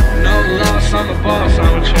champion. No loss, I'm a boss,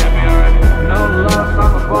 I'm a champion. No loss,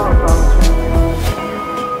 I'm a boss, I'm a champion.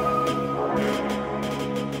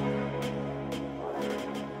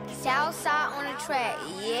 Southside on the track,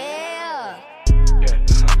 yeah. Yeah,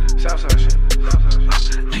 Southside shit.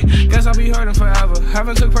 Guess I'll be hurting forever.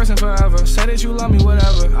 Haven't took person forever. Say that you love me,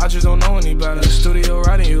 whatever. I just don't know any better. Studio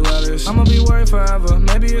writing you letters. I'ma be worried forever.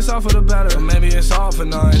 Maybe it's all for the better, or maybe it's all for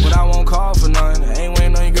none. But I won't call for none. Ain't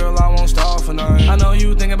waiting on you, girl. I won't stall for none. I know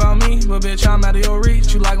you think about me, but bitch, I'm out of your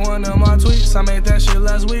reach. You like one of my tweets. I made that shit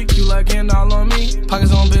last week. You like it all on me.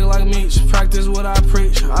 Pockets on big like meats. Practice what I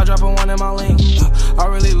preach. I drop a one in my link. I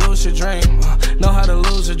really lose your dream. Know how to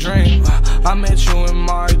lose a dream. I met you in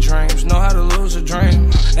my dreams. Know how to lose a dream.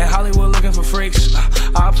 And Hollywood looking for freaks.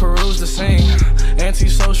 I peruse the scene.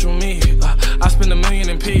 Anti-social media. I spend $1 million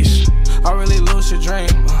in peace. I really lose your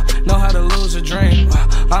dream. Know how to lose a dream.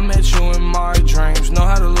 I met you in my dreams. Know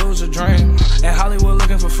how to lose a dream. And Hollywood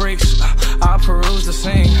looking for freaks. I peruse the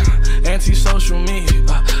scene. Anti-social media.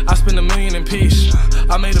 I spend $1 million in peace.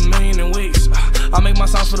 I made $1 million in weeks. I make my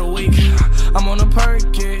songs for the week. I'm on the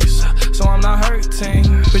Perkins, so I'm not hurting.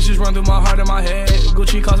 Bitches run through my heart and my head.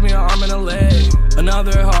 Gucci cost me an arm and a leg.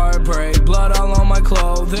 Another heartbreak, blood all on my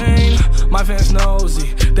clothing. My fans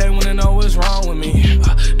nosy, they wanna know what's wrong with me.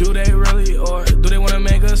 Do they really, or do they wanna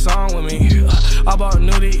make a song with me? I bought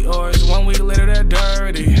new Dior's, 1 week later they're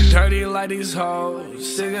dirty. Dirty like these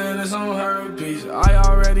hoes, sicker than some herpes. I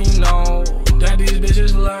already know that these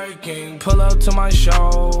bitches lurking. Pull up to my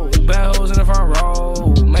show, bad hoes in the front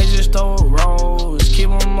row. Major store rolls, keep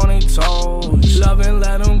them on their toes. Love and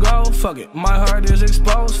let them go, fuck it. My heart is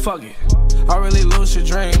exposed, fuck it. I really lose a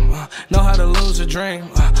dream, know how to lose a dream.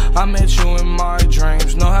 I met you in my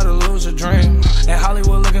dreams, know how to lose a dream. And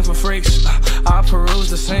Hollywood looking for freaks, I peruse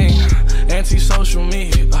the scene. Anti-social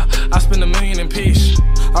media, I spend $1 million in peace.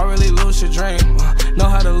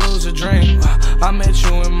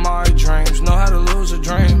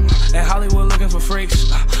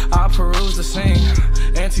 freaks. I peruse the scene.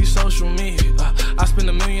 Anti-social media. I spend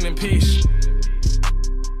 $1 million in peace.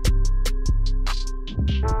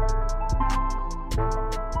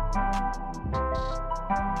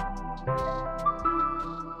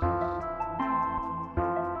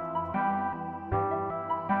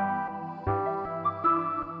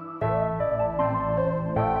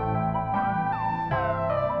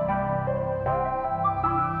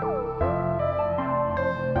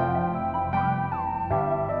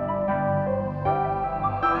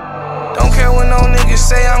 When no niggas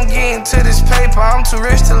say I'm getting to this paper, I'm too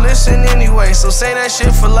rich to listen anyway, so say that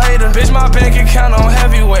shit for later. Bitch, my bank account on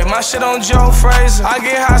heavyweight, my shit on Joe Frazier. I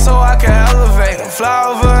get high so I can elevate, fly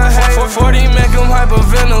over a hater. 40 make him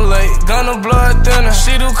hyperventilate, gunna blood thinner.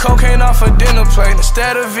 She do cocaine off a dinner plate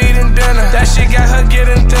instead of eating dinner. That shit got her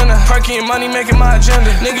getting thinner, perky and money making my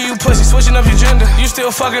agenda. Nigga, you pussy, switching up your gender. You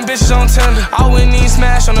still fucking bitches on Tinder. I wouldn't even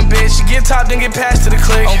smash on a bitch, she get top then get passed to the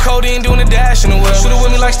click. On codeine doing a dash in the whip, shoot've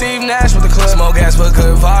with me like Steve Nash with the clip. Smoke gas, put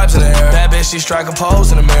good vibes in the air. That bitch, she strike a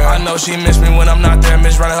pose in the mirror. I know she miss me when I'm not there.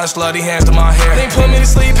 Miss running her slutty hands to my hair. They put me to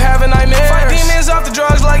sleep having nightmares. Fight demons off the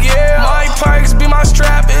drugs like yeah. My perks be my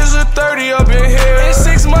strap, is a 30 up in here. In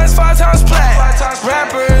 6 months, 5 times plat.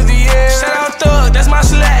 Rapper of the year. Shout out Thug, that's my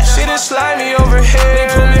slash. Shit is slimy over here.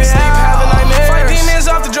 They put me to sleep having nightmares. Fight demons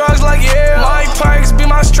off the drugs like yeah. My perks be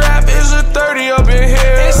my strap, is a 30 up in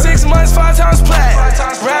here. In 6 months, 5 times plat.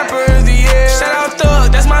 Rapper of the year. Shout out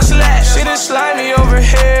Thug, that's my slash. Shit is slimy over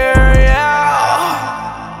here, yeah.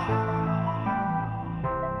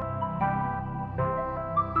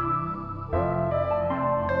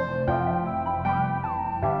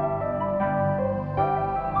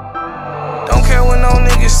 Don't care when no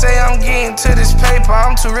niggas say I'm getting to this paper,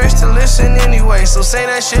 I'm too rich to listen anyway, so say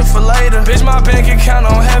that shit for later. Bitch, my bank account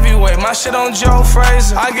on heavyweight, my shit on Joe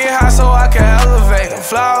Frazier. I get high so I can elevate,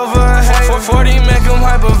 fly over a hater. 40 make him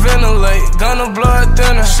hyperventilate, gunna blood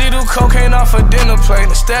thinner. She do cocaine off a dinner plate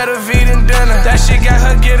instead of eating dinner. That shit got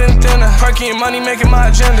her getting thinner, perky and money making my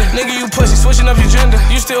agenda. Nigga, you pussy, switching up your gender.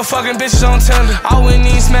 You still fucking bitches on Tinder. I wouldn't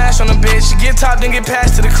even smash on a bitch, she get top then get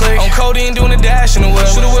passed to the click. On codeine doing a dash in the whip,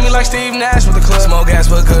 shoot've with me like Steve Nash with the clip. Smoke gas,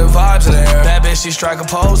 put good vibes in the air. That bitch, she strike a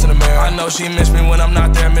pose in the mirror. I know she miss me when I'm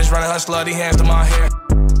not there. Miss running her slutty hands to my hair.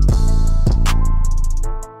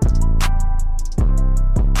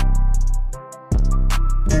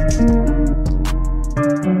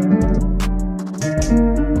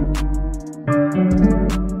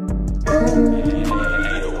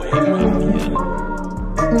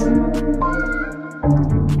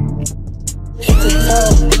 Hit the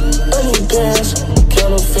top, I need bands,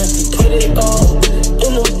 count on 50, put it all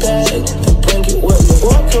in the bag, then bring it with me.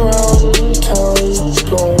 Walk around town,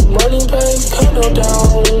 blowing money back, condo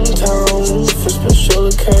downtown, for special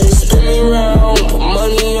occasions. Spin me round, put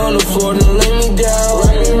money on the floor, then lay me down.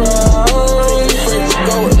 Run me round, break to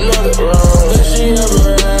go another round. Bet she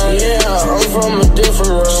ever had, yeah, I'm from a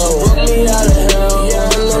different realm. She broke me out of hell, yeah,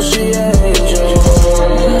 I know she an angel.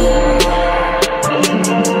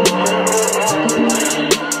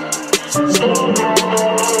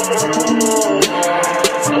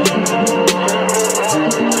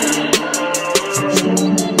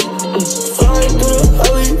 Flying through the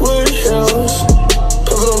Hollywood hills,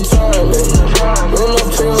 put on timing, run up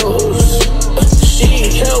pills. She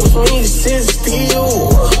helps me sit still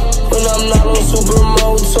when I'm not on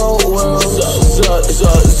supermoto. Well,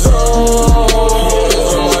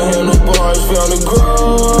 on my handlebars, found a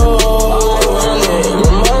grow. And it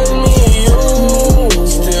reminds me of you.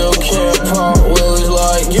 Still can't pop wheelies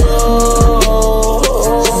like you.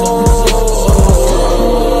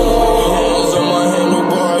 On my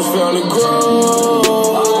handlebars, found a grow.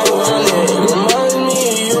 And it reminds me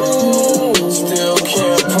of you. Still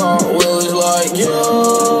can't pop wheelies like you.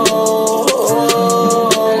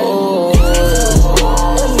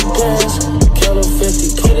 Count on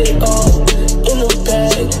 50, put it all in the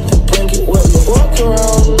bag, then bring it with me. Walk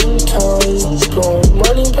around town, blowing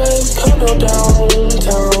money back, condo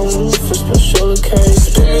downtown, for special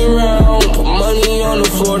occasions. Spin me round, put money on the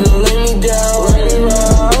floor, then lay me down. Run me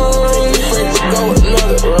round, break to go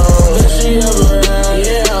another round. Bet she ever had,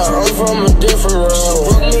 yeah, I'm from a different realm. She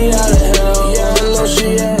broke me out of hell, yeah, I know she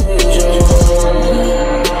an angel.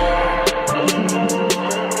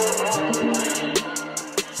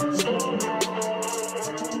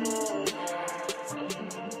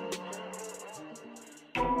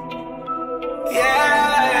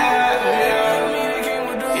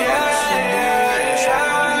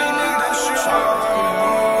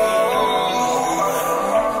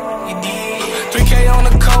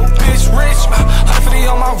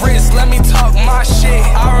 Let me talk my shit.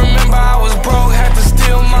 I remember I was broke, had to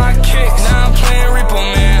steal my kicks. Now I'm playing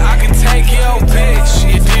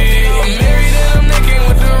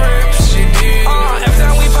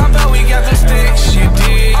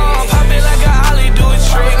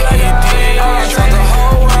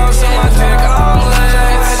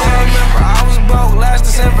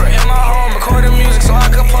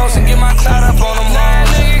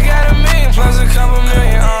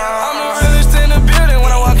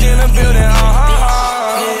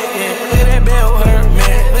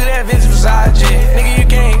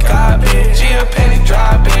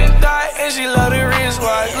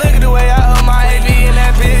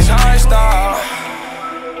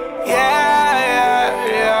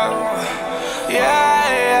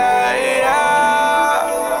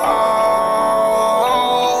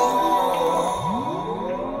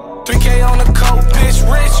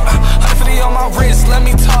on my wrist, let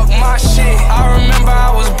me talk my shit. I remember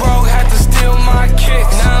I was broke, had to steal my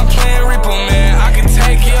kicks. Now I'm playing Reaper, man, I can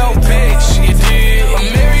take your bitch. You did.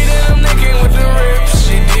 I'm married and I'm naked with the rips.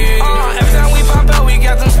 She did. Every time we pop out, we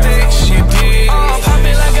got them sticks. She did. Pop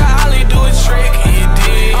it like a Ollie, do a trick. You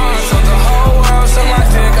did. Told the whole world, suck my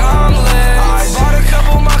dick, I'm lit. I bought a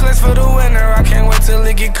couple Mocklets for the winter, I can't wait till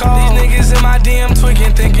it get cold. These niggas in my DM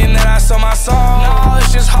tweaking, thinking that I sold my soul. No,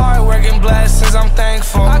 it's just hard work and blessings, I'm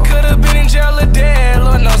thankful. I could've been in jail or dead,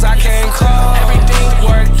 Lord knows I came close. Everything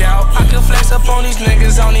worked out, I could flex up on these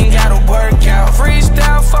niggas, don't even gotta work out.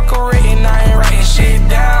 Freestyle, fuck a written, I ain't writing shit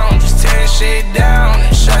down. Just tearing shit down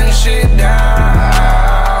and shutting shit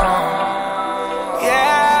down.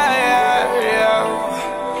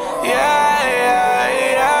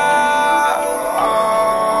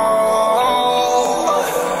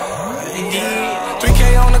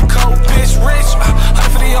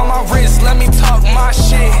 Let me talk my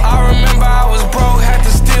shit. I remember I was broke, had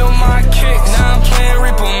to steal my kicks. Now I'm playing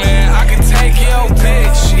Reaper, man, I can take your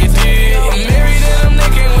bitch. She did. I'm married and I'm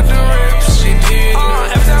naked with the rips. She did.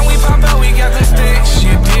 Every time we pop out, we got them sticks. She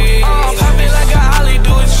did. Pop it like a Ollie,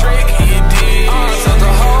 do a trick. He did. Told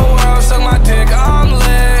the whole world, suck my dick, I'm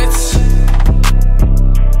lit.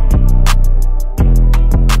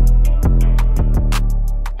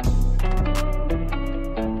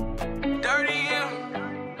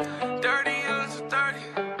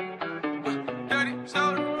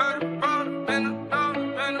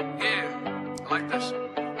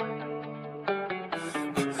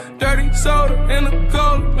 Dirty soda in a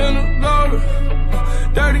cola, in a roller.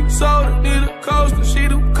 Dirty soda, need a coaster. She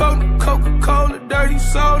do coke, no Coca-Cola. Dirty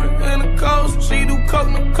soda in a coaster. She do coke,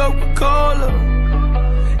 no Coca-Cola.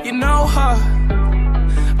 You know her.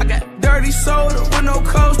 I got dirty soda with no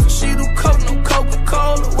coaster. She do coke, no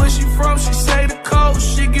Coca-Cola. Where she from? She say the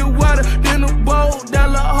coast. She get wetter than a boat.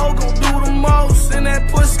 That little hoe gon' do the most. In that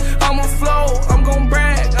pussy, I'ma flow. I'm gon'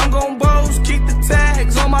 brag, I'm gon' boast. Keep the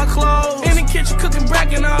tags on my clothes. In the kitchen cooking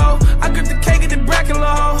bracken, ho. I grip the cake at the bracken,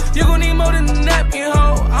 low. You gon' need more than a napkin,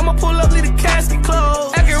 ho. I'ma pull up, leave the casket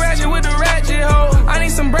closed. Acting ratchet with the ratchet, ho. I need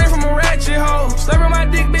some brain from a ratchet, ho. Slurping my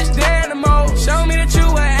dick, bitch, dynamo. Show me that you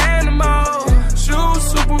an animal. Shoes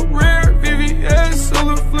super rare, VVS,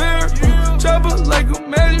 solar flare. Chopper like a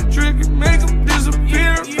magic trick and make them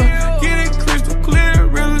disappear. Get it crystal clear,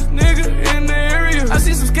 realest nigga in the area. I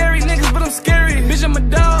see some scary niggas, but I'm scary. Bitch, I'm a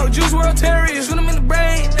dog, JuiceWRLD terrier. Shoot him in the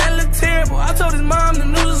brain, that look terrible. I told his mom the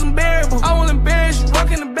news is unbearable. I won't embarrass you,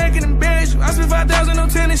 walk in the bank and embarrass you. I spent 5,000 on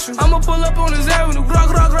tennis shoes. I'ma pull up on his avenue, grah,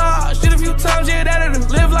 grah, grah. Shit a few times, yeah, that'll do.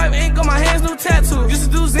 Live life, ink on my hands, no tattoo. Used to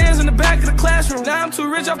do Zans in the back of the classroom. Now I'm too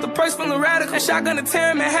rich off the perks from the radical. That shotgun to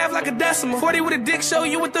tear him in half like a decimal. 40 with a dick, show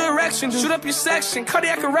you what the erection do. Shoot up your section,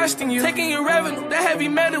 cardiac arresting you. Taking your revenue, that heavy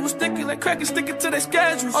metal was sticky like crack and stick it to their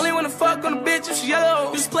schedules. Only wanna fuck on a bitch if she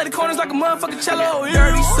yellow. Just play the corners like a motherfucking cello.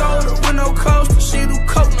 Dirty soda with no coaster. She do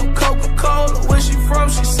coke, no Coca-Cola. Where she from?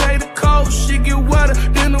 She say the coast. She get wetter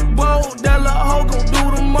than a boat. That little hoe gon'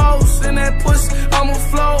 do the most. In that pussy, I'ma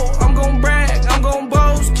flow. I'm gon' brag, I'm gon'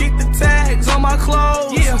 boast. Keep the tags on my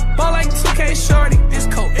clothes. Yeah, ball like 2K shorty. This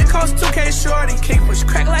coat, it costs 2K shorty. Kick push,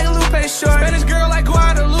 crack like a Lupe shorty. Spanish girl like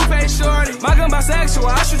Guadalupe shorty. My gun bisexual,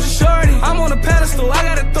 I shoot your shorty. I'm on a pedestal, I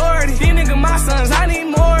got authority. These niggas my sons, I need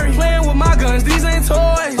more. Playing with my guns, these ain't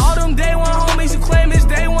toys. All them day one homies you claim it's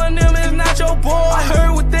day one, them is not your boy. I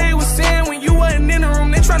heard what they was saying when you wasn't in the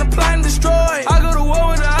room. They tryna plot and destroy. I go to war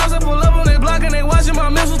with the house, I pull up on they block and they watching my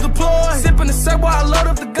missiles deploy. Sipping the syrup while I load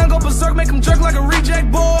up the gun, go berserk, make them jerk like a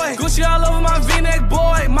reject boy. Gucci all over my V-neck,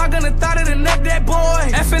 boy. My gun a thought of the neck, that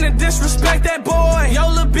boy. Effing and disrespect that boy. Yo,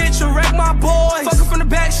 little bitch, you wreck my boy. Fuck her from the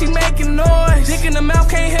back, she making noise. Dick in the mouth,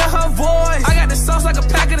 can't hear her voice. I got the sauce like a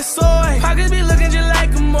packet of soy. Pockets be looking just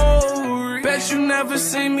like a mole. Bet you never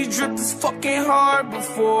seen me drip this fucking hard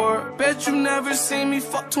before. Bet you never seen me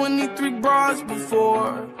fuck 23 bras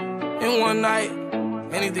before. In one night,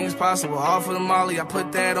 anything's possible. All for the molly, I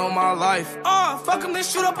put that on my life. Fuck them, then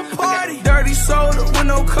shoot up a party. Dirty soda with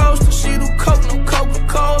no coaster. She do coke, no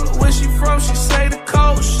Coca-Cola. Where she from? She say the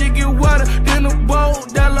coast. She get wetter than a boat.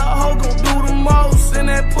 That little hoe gon' do the most. In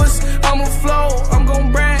that pussy, I'ma flow. I'm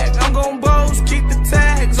gon' brag, I'm gon' boast. Keep the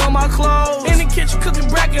tags on my clothes. In the kitchen cooking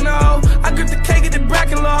bracken, ho. I grip the cake at the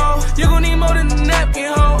bracken, low. You gon' need more than a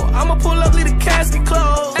napkin, ho. I'ma pull up, leave the casket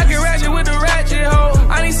closed. Acting ratchet with the ratchet, ho.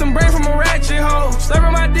 I need some brain from a ratchet, ho.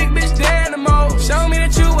 Slurping my dick, bitch, dynamo. Show me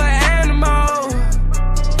that you an animal.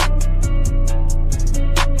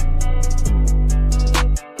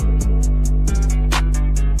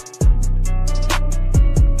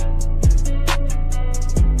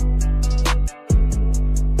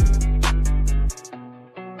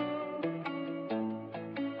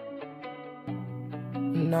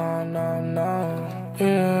 In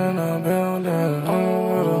the building,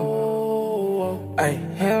 hey,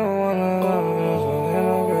 he don't wanna.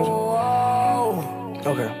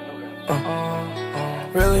 Okay.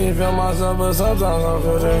 Really feel myself, but sometimes I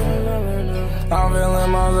feel different. I'm feeling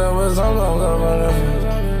myself, but sometimes I feel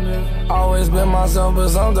different. Always been myself, but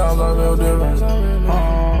sometimes I feel different.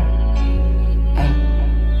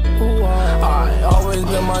 I always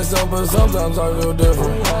been myself, but sometimes I feel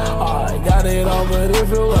different. I got it all, but it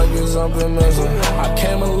feel like it's something missing. I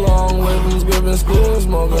came a long way from skipping school and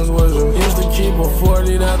smoking swishing. Used to keep a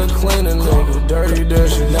 40 that'll clean a nigga, dirty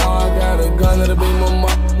dishes. Now I got a gun that'll beat my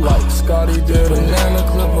mom like Scotty did. Banana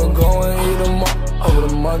clipper, go and eat them up over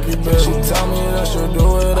the monkey bitch. She tell me that she'll do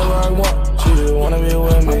whatever I want. She just wanna be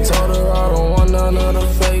with me. I told her I don't want none of the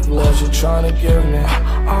fake love she tryna give me.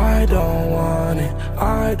 I don't want it,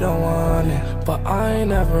 I don't want it, but I ain't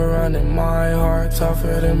never running. My heart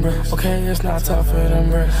tougher than bricks. Okay, it's not tougher than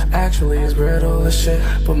bricks. Actually, it's brittle as shit.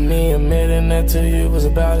 But me admitting that to you was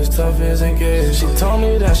about as tough as it gets. She told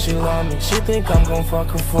me that she love me. She think I'm gon'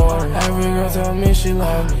 fuck her for it. Every girl tell me she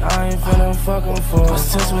love me. I ain't finna fuck her for it. But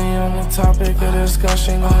since we on the topic of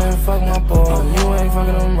discussion, go ahead and fuck my boy. You ain't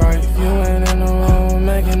fucking them right. You ain't in the room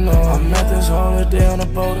making noise. I met this holiday on the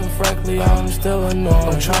boat and frankly I'm still annoyed.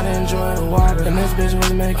 I'm trying to enjoy the water and this bitch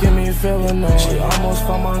was making me feel annoyed. She almost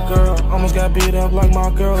found my girl, almost got beat up like my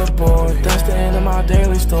girl a boy. That's the end of my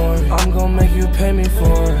daily story. I'm gon' make you pay me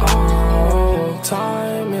for it. Oh,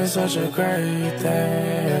 time is such a great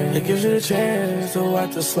thing. It gives you the chance to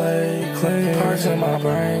wipe the slate clean. Parts in my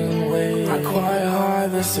brain bleed. I quite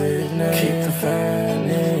hard this evening. Keep the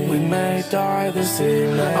fanny. We may die this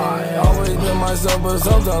evening. I always been myself, but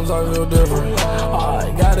sometimes I feel different.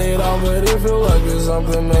 I got it all, but it feel like it's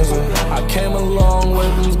something missing. I came a long way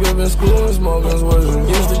from skipping school and smoking swishing.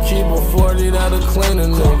 Used to keep a 40 that'll clean a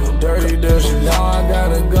nigga, dirty dishes. Now I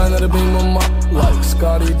got a gun that'll beat my mom like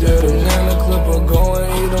Scotty did. Banana clipper, go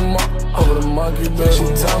and eat them up over the monkey bitch. She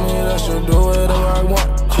tell me that she'll do whatever I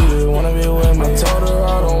want. She just wanna be with me. I told her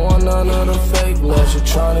I don't want none of the fake love she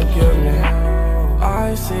tryna give me.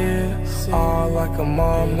 I see it all like I'm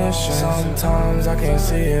omniscient. Sometimes I can't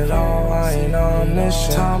see it all, I ain't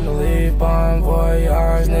omniscient. Time to leave, bon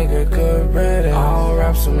voyage, nigga, good riddance. I'll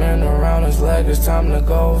wrap some men around his leg, it's time to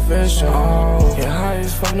go fishing. Oh, get high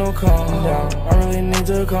as fuck, no calm down. I really need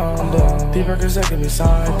to calm down. Deep records that can be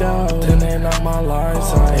side out. Then they knock my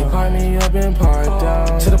lights out. They pipe me up and pipe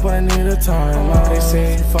down. To the point I need a timeout. They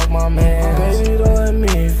say, fuck my man, baby, don't let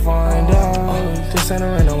me find out. This ain't a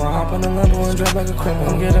rental, I hop on the Lambo and drive like a criminal.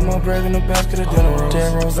 I'm getting my bread in the basket of dinner rolls.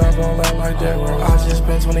 Dead rolls, I gon' act like dead rolls. I just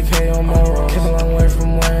spent 20K on more rolls. Came a long way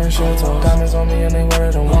from wearing shit toes. Diamonds on me and they wear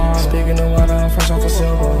it on water. Speaking of water, I'm fresh off a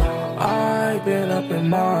silver. I've been up in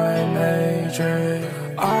my matrix.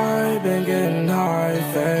 I've been getting high,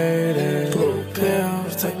 faded. Blue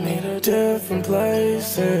pills take me to different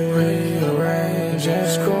places. Rearranging,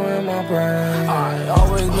 screwing my brain. I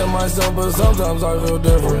always been myself, but sometimes I feel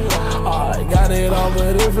different. I got it all,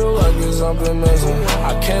 but it feel like it's something missing.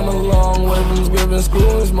 I came a long way from skipping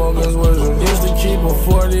school and smoking swishing. Used to keep a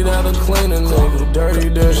 40 that'll clean a nigga, dirty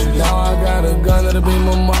dishes. Now I got a gun that'll beat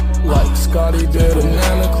my mom like Scotty did.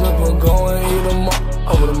 Banana clipper, go and eat them up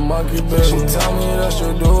over the monkey bitch. She tell me that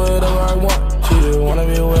she'll do whatever I want. She just wanna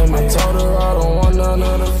be with me. I told her I don't want none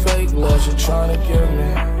of the fake love she tryna give me.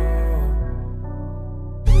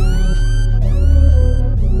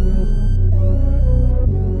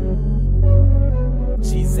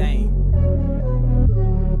 G-Zane.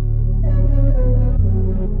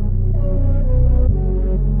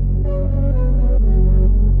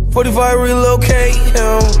 45 relocate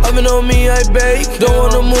him. Oven on me, I bake. Don't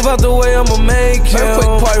wanna move out the way, I'ma make him.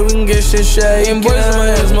 Quick party, we can get shit shaking. Boys in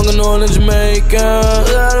my head, smoking on in Jamaica.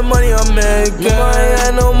 A lot of money I'm making. I ain't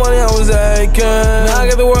had no money, I was aching. Now I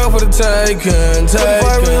get the world for the taking.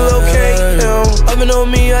 45 relocate him. Oven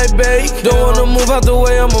on me, I bake. Don't wanna move out the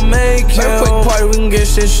way, I'ma make him. Quick party, we can get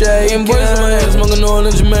shit shaking. Boys in my head, smoking on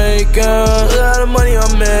in Jamaica. A lot of money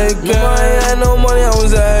I'm making. I ain't had no money, I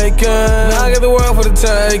was aching. Now I get the world for the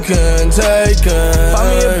taking. Find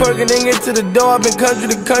me a perk and then get to the door. I've been country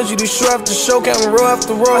to country, the show after show, camera roll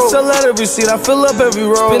after roll. I sell out every seat, I fill up every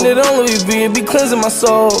roll. Spend it on Louis V, it be cleansing my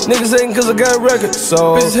soul. Niggas hating cause I got records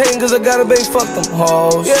sold. Bitches hating cause I got a base, fuck them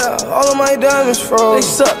hoes. Yeah, all of my diamonds froze.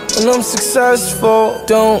 They suck and I'm successful.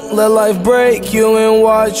 Don't let life break you and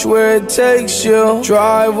watch where it takes you.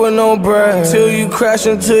 Drive with no brakes till you crash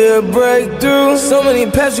into your breakthrough. So many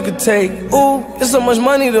paths you could take. Ooh, there's so much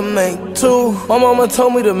money to make too. My mama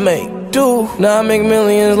told me to make do. Now I make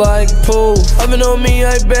millions like Pooh. Oven on me,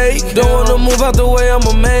 I bake. Don't wanna move out the way,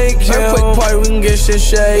 I'ma make him. Quick party, we can get shit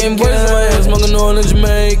shaking. Boys in my head, smoking on the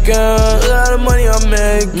Jamaican. Look how the money I'm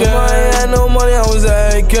making. Before I ain't had no money, I was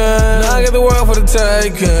aching. Now I got the world for the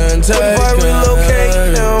taking. Before I relocate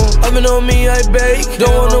him. Oven on me, I bake.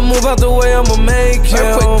 Don't wanna move out the way, I'ma make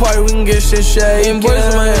him. Quick party, we can get shit shaking. Boys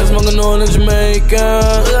in my head, smoking on the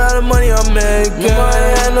Jamaican. Look how the money I'm making. Before I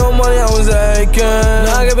ain't had no money, I was aching.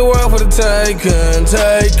 Now I got the world for the taking,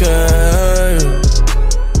 taking.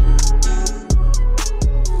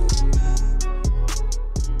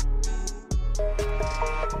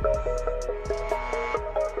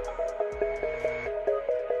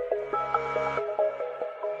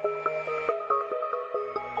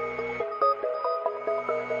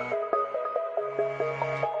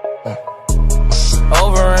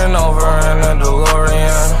 Over and over in a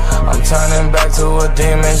DeLorean, I'm turning back to a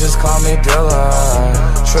demon, just call me Dylan.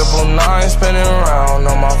 999 spinning around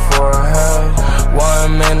on my forehead.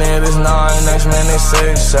 1 minute is 9, next minute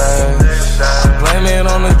 6 I blame it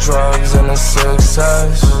on the drugs and the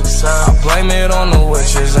success. I blame it on the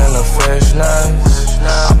witches and the fishnets.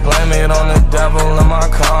 I blame it on the devil in my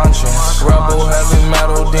conscience. Rebel heavy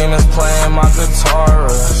metal demons playing my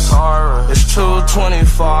guitarist. It's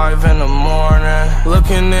 2:25 in the morning.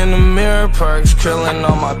 Looking in the mirror, perks killing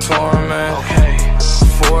all my torment.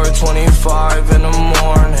 4:25 in the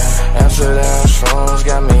morning. Amsterdam shrooms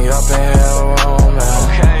got me up in here roaming.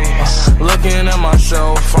 Looking at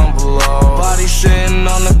myself from below. Body sitting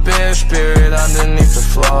on the bed, spirit underneath the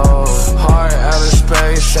floor. Heart out of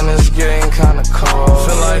space and it's getting kinda cold.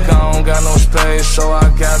 Feel like I don't got no space, so I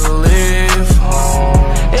gotta leave home.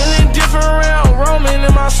 In a different realm, roaming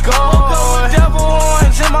in my skull. With devil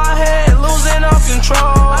horns in my head, losing all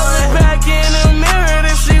control. I look back in the mirror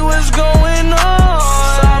to see what's going on.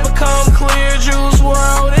 I become clear,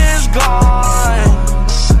 JuiceWRLD is gone.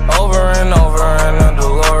 Over and over in a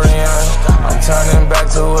DeLorean, I'm turning back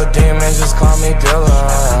to a demon, just call me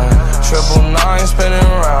Dylan. 999 spinning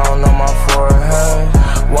around on my forehead.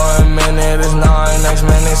 1 minute is 9, next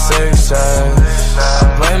minute 6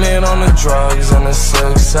 I blame it on the drugs and the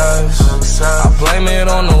success. I blame it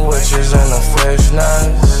on the witches and the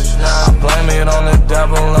fishnets. I blame it on the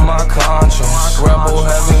devil in my conscience. Rebel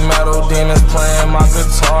heavy metal demons playing my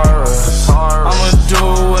guitarist. I'ma do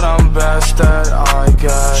what I'm best at, I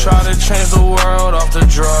guess. Try to change the world off the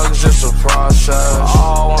drugs, it's a process.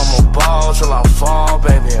 Oh, I'm a ball till I fall,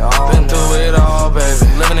 baby. Been through it all, baby.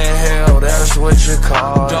 Living in hell, that's what you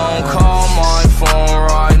call. Don't call my phone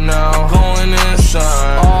right now. Going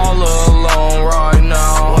insane, all alone right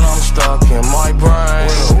now. When I'm stuck in my brain,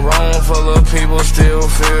 with a room full of people still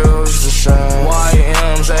feels the same.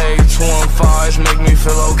 YMs, A215s make me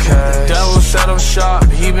feel okay. Devil set up shop,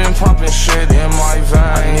 he been pumping shit in my vein.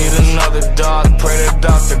 I need another doc, pray that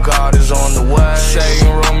Dr. God is on the way. Satan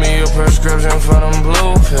wrote me a prescription for them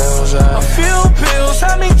blue pills. A few pills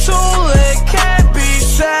had me too lit, can't be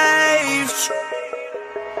saved.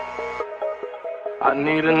 I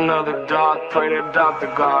need another doc, pray that Dr.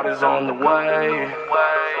 God is on the way.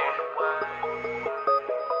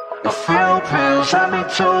 A few pills had me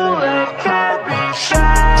too lit, can't be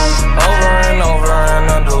saved. Over and over in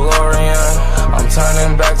a DeLorean, I'm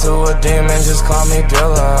turning back to a demon, just call me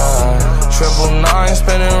Dylan. 999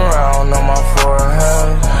 spinning around on my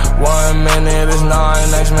forehead. 1 minute is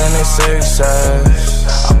 9, next minute 6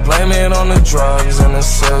 I blame it on the drugs and the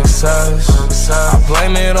success. I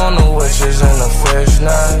blame it on the witches and the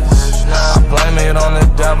fishnets. I blame it on the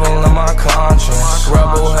devil in my conscience.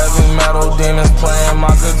 Rebel heavy metal demons playing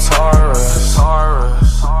my guitarist.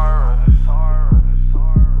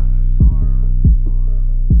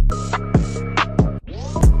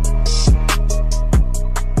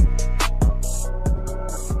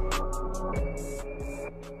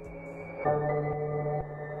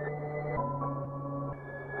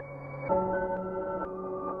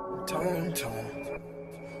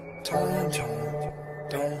 Time,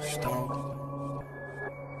 don't stop.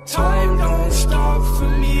 Time don't stop for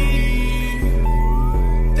me.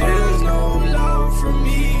 There's no love for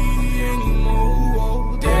me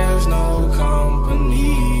anymore. There's no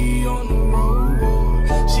company on the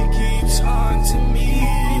road. She keeps haunting me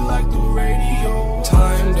like the radio.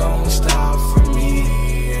 Time don't stop for me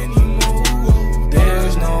anymore.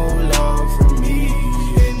 There's no love for me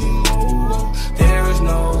anymore. There's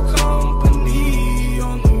no company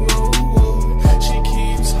on the road. She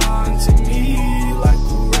keeps haunting me like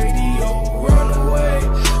the radio. Run away.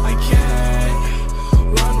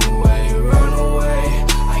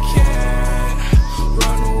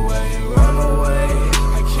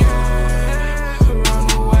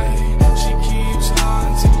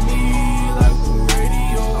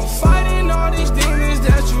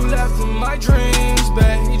 dreams,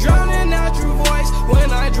 babe. Drowning out your voice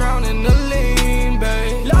when I drown in the lean,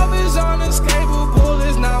 babe. Love is unescapable,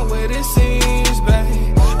 it's not what it seems,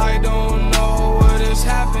 babe. I don't know what has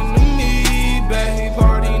happened to me, babe.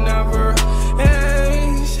 Party never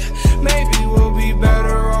ends. Maybe we'll be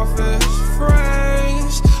better off as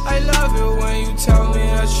friends. I love it when you tell me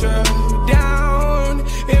that you're down.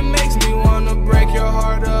 It makes me wanna break your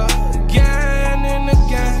heart again and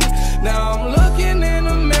again. Now I'm looking in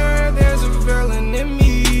the mirror, there's a villain in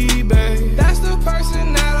me, babe. That's the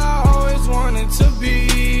person that I always wanted to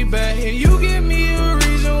be, babe. You give me a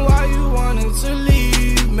reason why you wanted to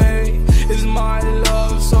leave me. It's my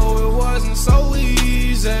love, so it wasn't so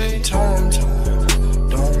easy. Time,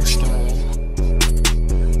 don't stop.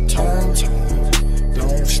 Time,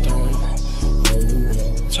 don't stop.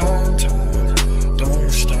 Time, don't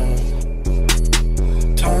stop.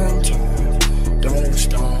 Time, don't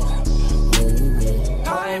stop.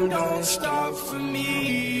 Time don't stop for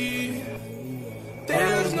me.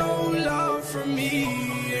 There's no love for me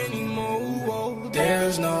anymore.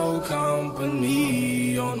 There's no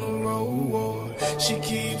company on the road. She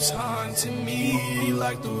keeps haunting me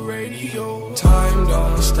like the radio. Time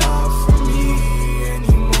don't stop for me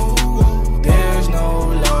anymore. There's no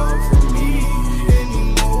love for me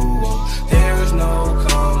anymore. There's no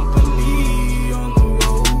company on the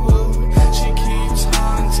road. She keeps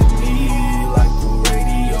haunting me like the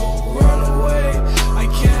radio. Run away, I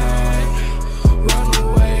can't. Run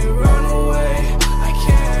away, run away, I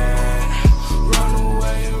can't. Run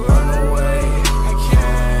away, I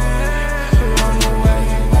can't. Run away,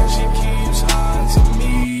 she keeps haunting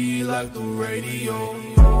me like the radio.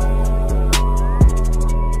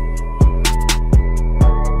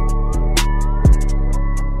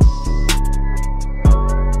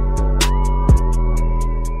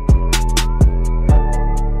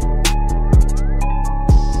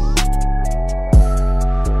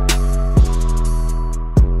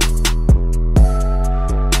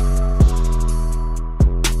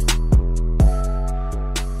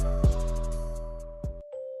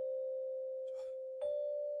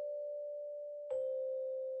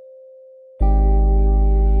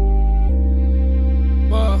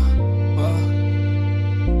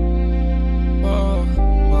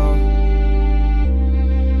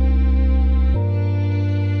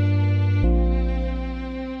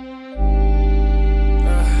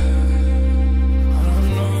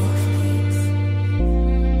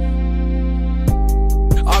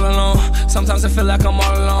 Sometimes I feel like I'm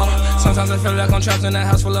all alone. Sometimes I feel like I'm trapped in a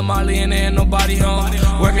house full of Molly and there ain't nobody home.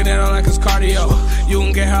 Working it on like it's cardio. You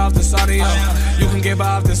can get high off this audio. You can get by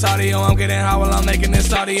off this audio. I'm getting high while I'm making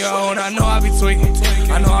this audio. And I know I be tweaking.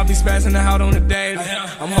 I know I be spazzing out on the daily.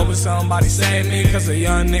 I'm hoping somebody save me, cause a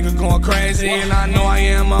young nigga going crazy. And I know I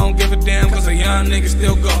am, I don't give a damn, cause a young nigga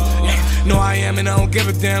still go. Know I am and I don't give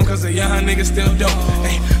a damn, cause a young nigga still dope.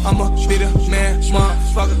 I'ma be the man,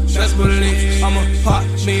 motherfucker, just believe. I'ma pop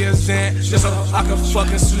me a Zan, just so I can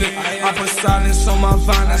fucking sleep. I put silence on my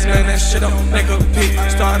vine, I spend that shit up, make a peep.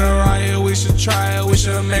 Start a riot, we should try it, we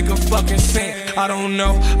should make a fucking scene. I don't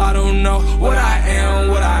know what I am,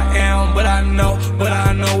 but I know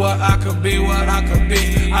what I could be, what I could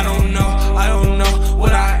be. I don't know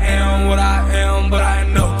what I am, but I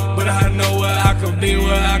know what I could be,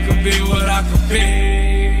 what I could be, what I could be.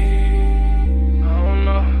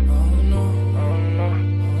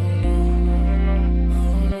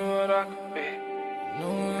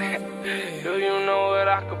 Do you know what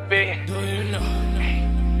I could be? Do you know?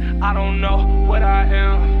 I don't know what I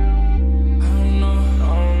am.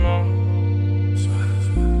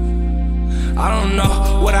 I don't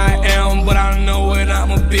know what I am, but I know what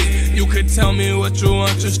I'ma be. You could tell me what you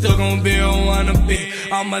want, you're still gonna be a wannabe.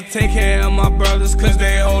 I'ma take care of my brothers, cause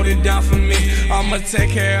they hold it down for me. I'ma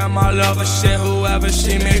take care of my lover, shit, whoever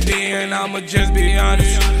she may be. And I'ma just be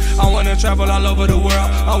honest, I wanna travel all over the world.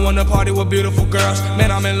 I wanna party with beautiful girls.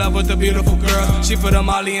 Man, I'm in love with a beautiful girl. She put a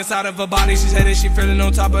Molly inside of her body. She said that she feeling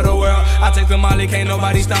on top of the world. I take the Molly, can't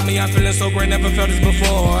nobody stop me. I'm feeling so great, never felt this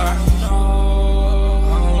before.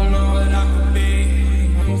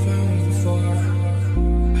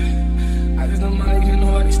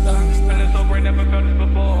 Never felt this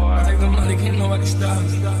before. I take the money, can't nobody stop.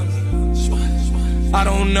 I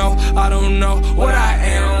don't know what I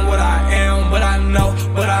am, but I know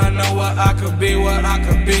what I could be, what I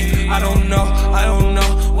could be. I don't know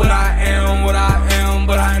what I am,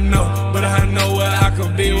 but I know what I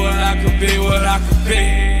could be, what I could be, what I could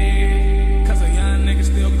be. Cause a young nigga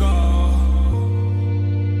still go.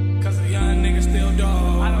 Cause a young nigga still do.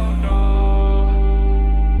 I don't know.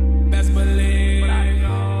 Best believe, but I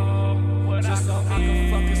know. Just so I can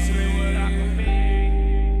fucking see what I could be.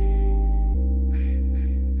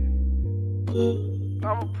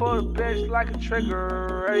 pull a bitch like a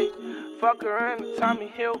trigger, right? Fuck her in the Tommy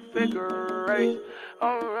Hill figure, right?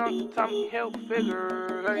 Around the Tommy Hill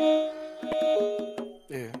figure, right?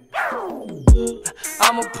 Yeah.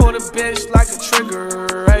 I'ma pull the bitch like a trigger,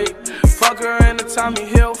 right? Fuck her in the Tommy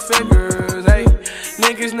Hill figures, ayy.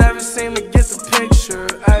 Niggas never seem to get the picture,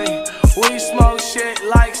 ayy. We smoke shit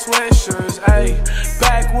like swishers, ayy.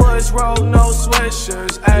 Backwoods road, no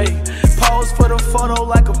swishers, ayy. Pose for the photo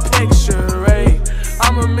like a picture, ayy.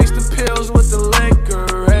 I'ma mix the pills with the liquor,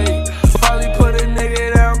 ayy. Probably put a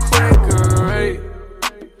nigga down quicker, ayy.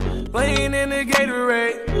 Lean in the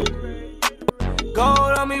Gatorade.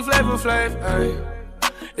 Gold on me, Flavor Flav, ayy.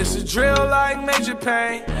 It's a drill like Major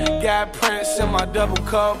Pain. Got Prince in my double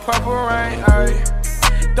cup, Purple Rain, ayy.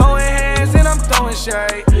 Throwing hands and I'm throwing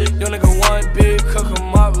shade. Yo nigga one big, cook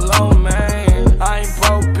 'em up low, man. I ain't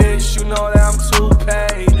broke, bitch, you know that I'm too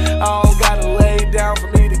paid. I don't gotta lay down for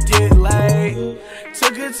me to get laid.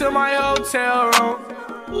 Took her to my hotel room.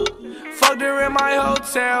 Fucked her in my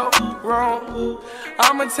hotel room.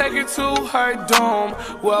 I'ma take her to her dorm.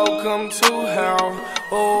 Welcome to hell,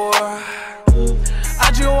 or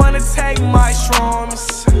I just wanna take my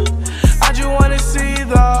shrooms. I just wanna see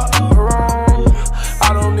the room.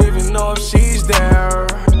 I don't even know if she's there.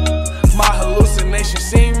 My hallucinations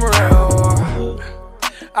seem real.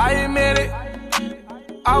 I admit it,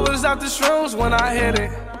 I was out the shrooms when I hit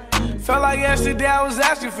it. Felt like yesterday I was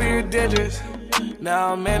asking for your digits.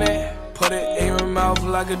 Now I'm in it. Put it in your mouth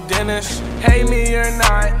like a dentist. Hate me or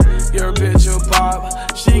not, you're a bitch or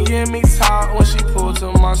pop. She give me top when she pulled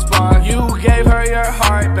to my spot. You gave her your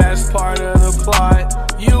heart, best part of the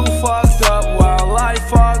plot. You fucked up while I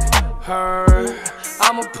fucked her.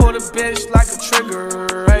 I'ma pull the bitch like a trigger,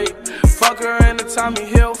 right? Fuck her in the Tommy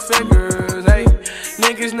Hill figures, ayy.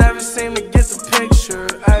 Niggas never seem to get the picture,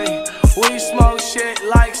 ayy. We smoke shit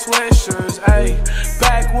like swishers, ayy.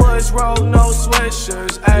 Backwoods road, no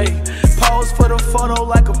swishers, ayy. Pose for the photo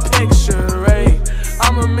like a picture, ayy.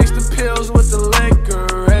 I'ma mix the pills with the liquor,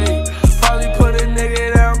 ayy. Probably put a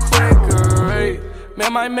nigga down quicker, ayy.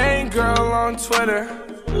 Met my main girl on Twitter.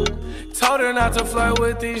 Told her not to flirt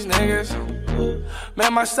with these niggas.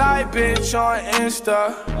 Met my side bitch on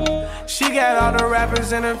Insta. She got all the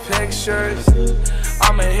rappers in her pictures.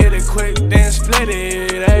 I'ma hit it quick, then split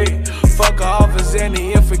it, ayy. Fuck her off as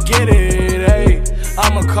any and forget it, ayy.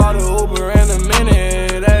 I'ma call the Uber in a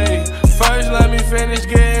minute, ayy. First let me finish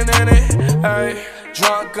getting in it, ayy.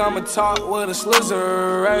 Drunk, I'ma talk with a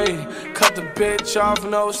slizzer, ayy. Cut the bitch off,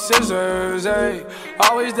 no scissors, ayy.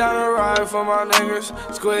 Always down to ride for my niggas.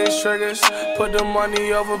 Squeeze triggers, put the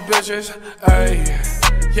money over bitches, ayy.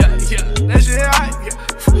 Yeah, that shit hot, yeah.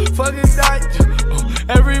 Fuck it, die,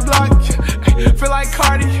 every block, yeah. Feel like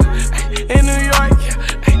Cardi, in New York,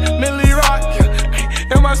 Millie Rock,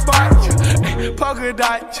 in my spot, polka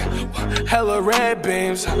dot, hella red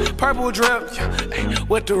beams, purple drip,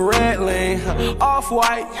 with the red lean,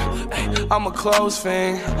 off-white, I'm a clothes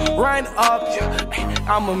fiend, run up,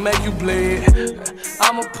 I'ma make you bleed,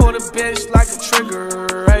 I'ma pull the bitch like a trigger,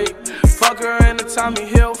 right? Fuck her in the Tommy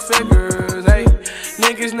Hill figures, ayy.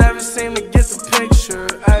 Niggas never seem to get the picture,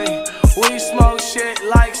 ayy. We smoke shit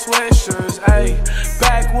like swishers, ayy.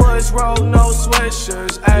 Backwoods road, no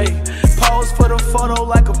swishers, ayy. Pose for the photo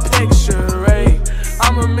like a picture, ayy.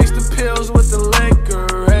 I'ma mix the pills with the liquor,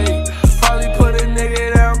 ayy. Probably put a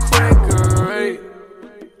nigga down quicker, ayy.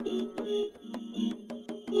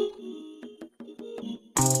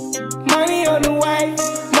 Money on the way,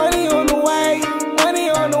 money on the way, money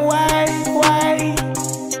on the way, way.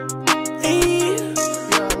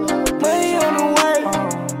 Money on the way.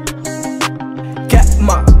 Got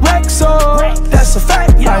my racks on, that's a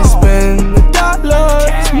fact. I spend the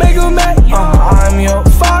dollars, make 'em back. I'm your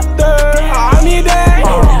father, I'm your dad.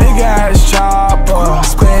 Big ass chopper,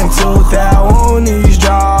 spend 2,000 on these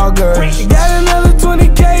joggers. Got another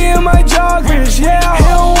 20K in my joggers, yeah. He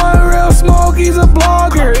don't want real smoke, he's a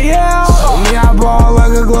blogger, yeah. Me, I ball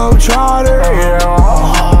like a globetrotter,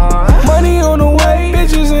 yeah. Money on the way,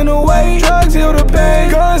 bitches in the way. Drugs heal the pain,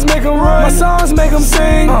 guns make 'em run, my songs make 'em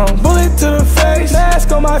sing. Bullet to the face,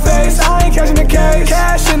 mask on my face. I ain't catching the case,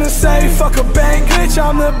 cash in the safe. Fuck a bank, bitch,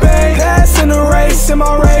 I'm the bank. Pass in the race, in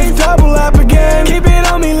my rave, double up again. Keep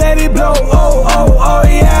it on me, let it blow, oh, oh, oh,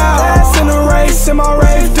 yeah. Pass in the race, in my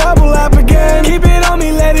rave, double up again. Keep it on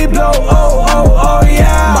me, let it blow, oh, oh, oh,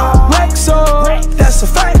 yeah. My Rex on, that's a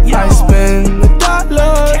fact. I spend the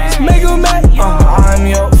dollars, make 'em back. I'm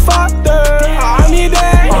your father, I'm your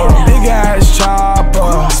dad. Big ass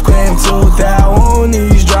chopper, spend 2,000 on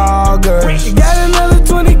these joggers. Got another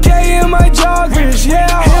 20K in my joggers,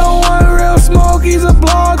 yeah. He don't want real smoke, he's a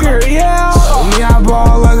blogger, yeah. Me, I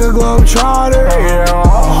ball like a globetrotter,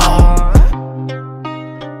 yeah.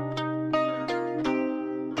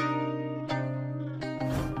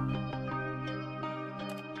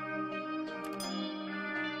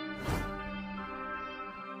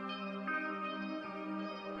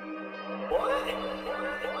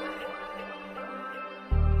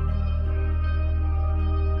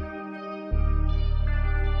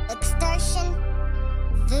 Extortion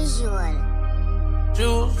visual.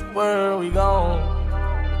 JuiceWRLD, we gone.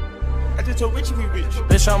 I just told Richie we rich.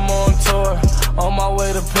 Bitch, I'm on tour. On my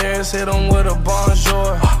way to Paris, hit him with a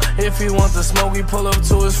bonjour. If he want the smoke, we pull up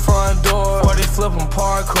to his front door. 40 flip him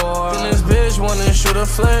parkour. Then this bitch wanna shoot a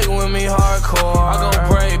flick with me hardcore. I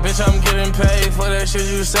go pray, bitch, I'm getting paid for that shit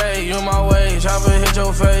you say. You my wage, chopper hit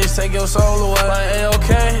your face, take your soul away. Like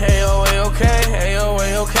A-OK, A-O, A-OK, A-O,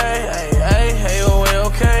 A-OK, A-A, A-O,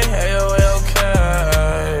 A-OK, A-O, A-OK.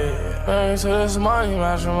 Married to this money,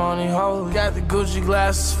 matrimony, holy. Got the Gucci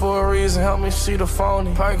glasses for a reason, help me see the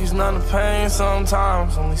phony. Perky's none of pain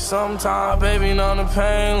sometimes, only sometimes. Baby, none of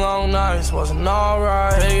pain, long nights wasn't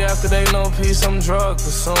alright. Day after day, no peace, I'm drug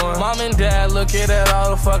pursuing. Mom and dad, look at all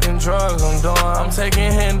the fucking drugs I'm doing. I'm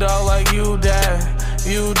taking hand dog like you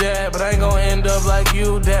dad, but I ain't gon' end up like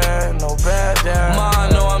you dad. No bad dad. Ma, I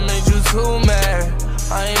know I made you too mad.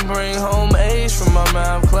 I ain't bring home A's from my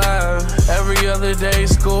math class. Every other day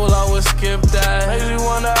school, I would skip that. Makes me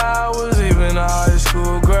wonder how I was even a high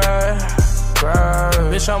school grad.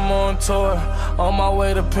 Bitch, I'm on tour. On my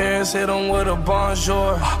way to Paris, hit him with a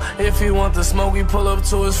bonjour. If he want the smoke, we pull up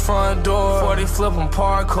to his front door. 40 flip him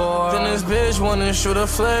parkour. Then this bitch wanna shoot a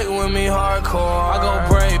flick with me hardcore. I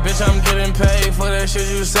go pray, bitch, I'm getting paid for that shit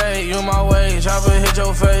you say. You my wage, chopper hit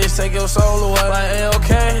your face, take your soul away. Like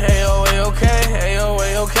A-OK, A-O, A-OK, A-O,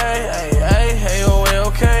 A-OK, A-A, A-O,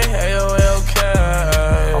 A-OK, A-O, A-OK.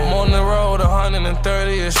 I'm on the road,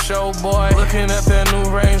 130 is show boy. Looking at that new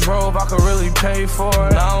Range Rover, I could really pay for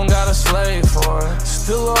it. Now I don't got a slave for it.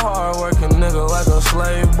 Still a hard working nigga like a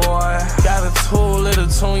slave boy. Got a tool, it'll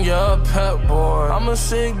tune you up, pep boy. I'm a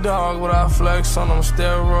sick dog, but I flex on them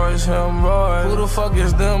steroids, hemorrhoids. Who the fuck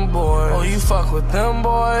is them boys? Oh, you fuck with them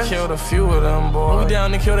boys? Killed a few of them boys. We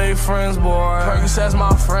down to kill they friends, boy. Percocets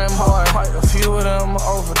my friend, boy. Quite a few of them,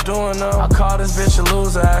 overdoing them. I call this bitch a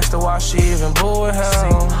loser, asked her why she even boo with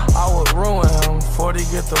him. I would ruin him. 40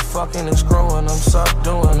 get the fucking and screwing, I'm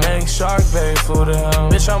subdoing. Make shark bait food to him.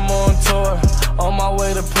 Bitch, I'm on tour. On my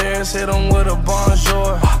way to Paris, hit him with a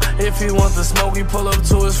bonjour. If he want the smoke, we pull up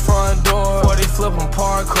to his front door. 40 flip him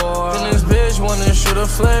parkour. Then this bitch wanna shoot a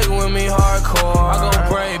flick with me hardcore. I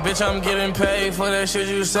go pray, bitch, I'm getting paid for that shit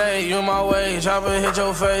you say. You my wage, chopper hit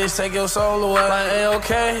your face, take your soul away. Like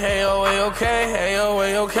A-OK, A-O, A-OK, A-O,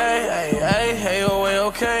 A-OK, A-A, A-O,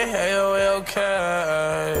 A-OK, A-O,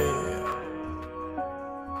 A-OK.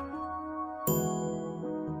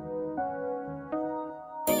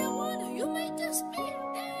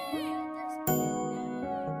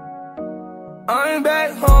 I'm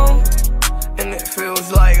back home, and it feels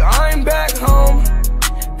like I'm back home.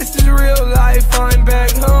 This is real life, I'm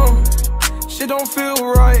back home. Shit don't feel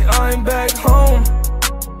right, I'm back home.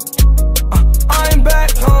 I'm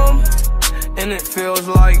back home, and it feels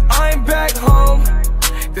like I'm back home.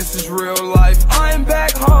 This is real life, I'm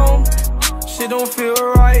back home. Shit don't feel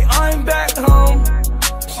right, I'm back home.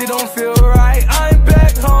 Shit don't feel right, I'm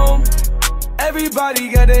back home. Everybody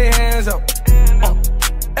got their hands up.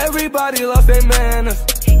 Everybody lost their manners.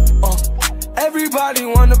 Everybody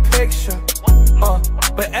want a picture.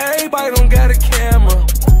 But everybody don't got a camera.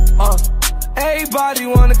 Everybody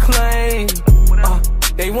wanna claim.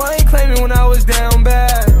 They ain't claiming when I was down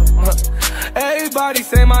bad. Everybody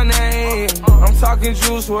say my name. I'm talking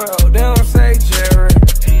JuiceWRLD, they don't say Jerry.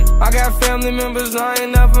 I got family members I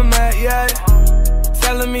ain't never met yet,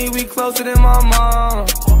 telling me we closer than my mom.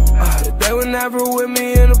 They were never with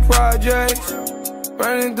me in the projects,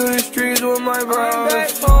 running through the streets with my bros. I'm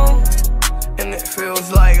back home, and it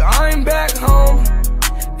feels like I'm back home.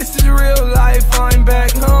 This is real life, I'm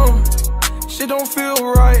back home. Shit don't feel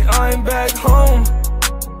right, I'm back home.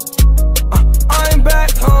 I'm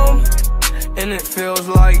back home, and it feels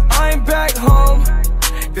like I'm back home.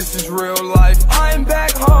 This is real life, I'm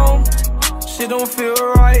back home. Shit don't feel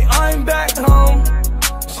right, I'm back home.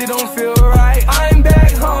 Shit don't feel right, I'm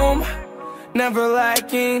back home. Never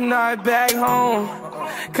lacking, not back home.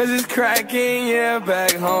 Cause it's cracking, yeah,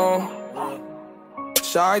 back home.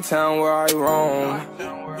 Chi-Town where I roam.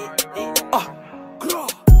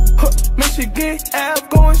 Michigan Ave,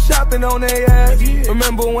 going shopping on they ass.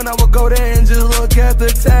 Remember when I would go there and just look at the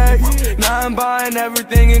tags? Now I'm buying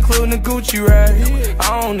everything, including the Gucci rag.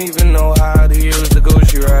 I don't even know how to use the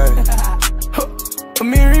Gucci rag.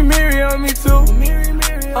 Miri on me too.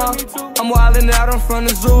 I'm wildin' out in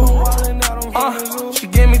front of zoo. She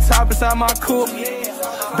gave me top inside my coupe.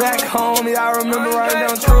 Back home, yeah, I remember right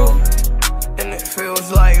down true. And it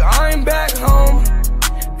feels like I'm back home.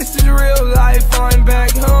 This is real life, I'm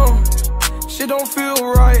back home. Shit don't feel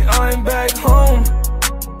right, I'm back home.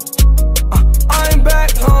 I'm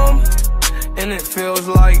back home. And it feels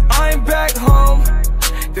like I'm back home.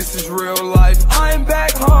 This is real life, I'm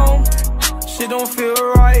back home. Shit don't feel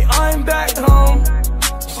right, I'm back home.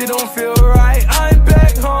 Shit don't feel right, I'm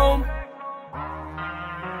back home.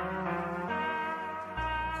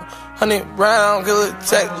 100 round, kill it,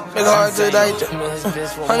 tech, make it hard to digest.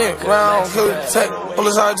 100 round, kill it, tech,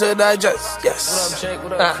 bullets hard to digest. Yes.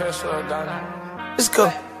 Let's go.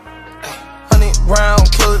 100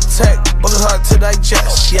 round, kill it, tech, bullets hard to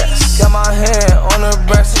digest. Yes. Got my hand on her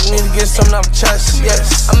breast, need to get something off chest.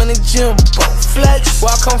 Yes. I'm in the gym, both flex. Where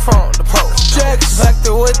I come from, the projects. Back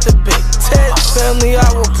there with the big tits. Family, I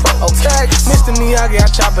will protect. Mr. Miyagi, I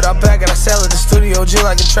chop it, I bag it, I sell it. The studio, G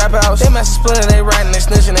like a trap house. They master splitting, they writing, they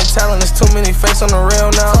snitching, they telling. There's too many fakes on the real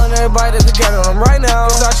now. Telling everybody that they got on them right now.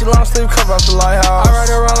 Versace long sleeve, cover up the lighthouse. I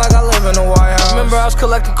ride around like I live in the White House. Remember, I was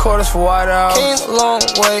collecting quarters for White House. Came a long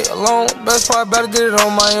way alone. Best part, better did it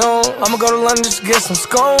on my own. I'ma go to London just to get some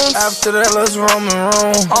scones. After that, let's roam and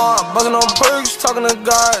roam. Buzzing on perks, talking to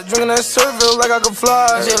God, drinking that Serville like I could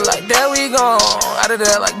fly. Shit like that, we gone. Out of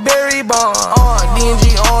that, like Barry Bond.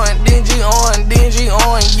 DNG on, DNG on, DNG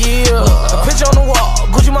on, yeah. A picture on the wall,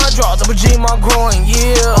 Gucci my draw, double G my groin,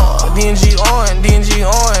 yeah. DNG on, DNG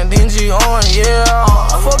on, DNG on, yeah.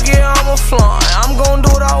 Fuck yeah, I'm a fly, I'm gon'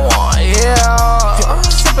 do what I want, yeah.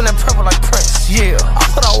 Sippin' that purple like Prince, yeah. I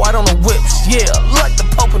put out white on the whips, yeah. Look like the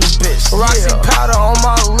Pope in this bitch, Roxy powder on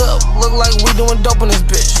my lip, look like we doing dope in this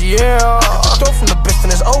bitch, yeah. Throw from the bitch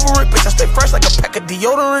and it's over it, bitch. I stay fresh like a pack of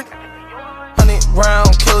deodorant. 100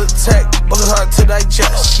 round, kill it, tech, bullets hard to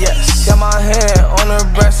digest. Yes. Got my hand on her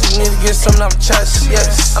breast, need to get something off chest.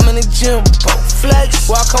 Yes. I'm in the gym, both flex.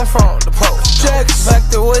 Where I come from, the projects. Back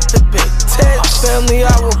there with the big tits. Family,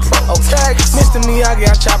 I will protect. Mr. Miyagi,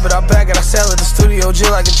 I chop it, I bag it, I sell it. The studio, G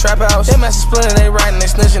like a trap house. They master splitting, they writing,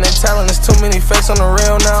 they snitching, they telling. There's too many fakes on the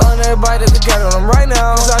real now. Telling everybody that they got on them right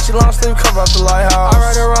now. Versace long sleeve, cover up the lighthouse. I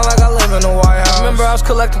ride around like I live in the White House. Remember, I was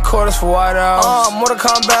collecting quarters for White House. Mortal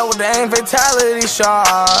Kombat with the aim fatality shot.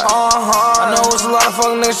 I know it's a lot of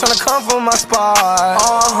fuck niggas tryna come from my spot.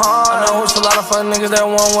 I know it's a lot of fuck niggas that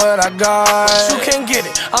want what I got. But you can't get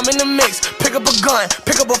it, I'm in the mix. Pick up a gun,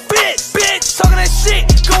 pick up a bitch. Talking that shit,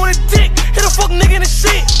 go with a dick. Hit a fuck nigga in the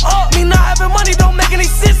shit. Me not having money don't make any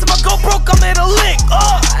sense. If I go broke, I'm at a lick.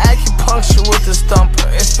 Acupuncture with the stumper.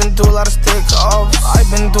 It's been through a lot of stick-offs. I've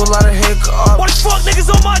been through a lot of hiccups. Why the fuck niggas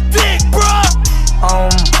on my dick, bruh?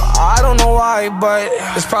 I don't know why, but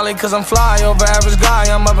it's probably cause I'm fly over average guy,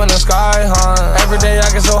 I'm up in the sky, Every day I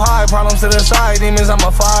get so high, problems to the side, demons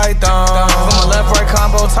I'ma fight them. From a left, right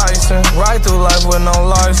combo Tyson, right through life with no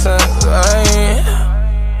license,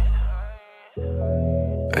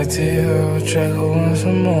 ATL, check it once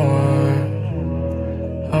more.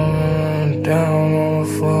 I'm down on the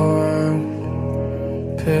floor.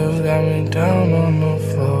 Pills got me down on the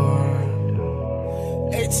floor.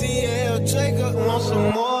 ATL, Jacob, want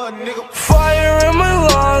some more, nigga. Fire in my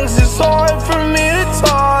lungs, it's hard for me to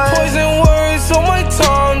talk. Poison words on my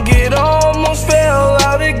tongue, it almost fell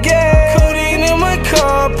out again. Codeine in my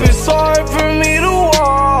cup, it's hard for me to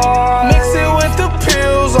walk. Mix it with the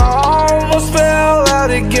pills, I almost fell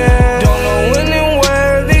out again. Don't know when and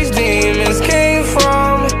where these demons came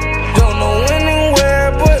from. Don't know when and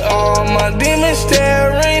where, but all my demons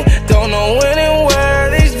staring. Don't know when and where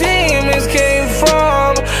these demons came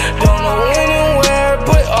from. Don't know when and where,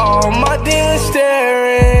 but all my demons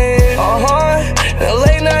staring. The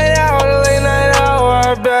late night hour,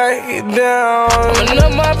 I back it down. I'ma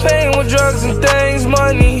numb my pain with drugs and things,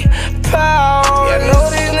 money, power. Yeah, I know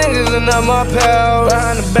these niggas are not my pals.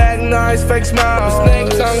 Behind the back, nice fake smiles. Snake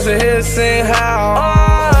tongues are hissing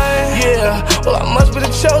how. Yeah, well I must be the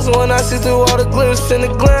chosen one. I see through all the glitz and the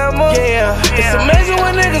glamour. Yeah, it's amazing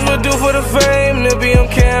what niggas would do for the fame to be on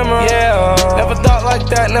camera. Yeah, never thought like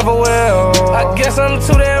that, never will. I guess I'm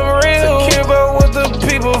too damn real to care about what the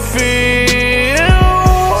people feel.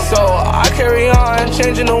 So I carry on,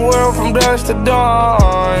 changing the world from dusk to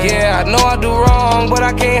dawn. Yeah, I know I do wrong, but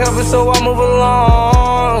I can't help it, so I move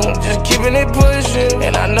along. Just keeping it pushing,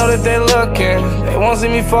 and I know that they looking. They won't see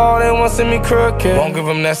me fall, they won't see me crooked. Won't give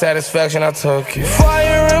them that satisfaction, I took it.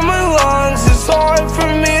 Fire in my lungs, it's hard for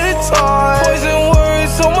me to talk. Poison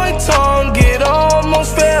words on my tongue, it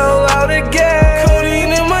almost fell out again.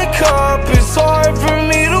 Codeine in my cup, it's hard for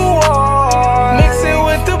me to walk. Mix it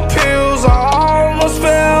with the pills, I almost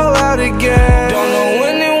fell out again. Don't know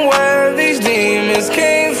when and where these demons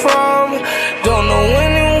came from. Don't know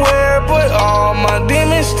when and where, but all my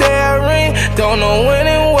demons staring. Don't know when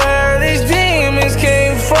and where these demons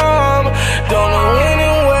came from. Don't know when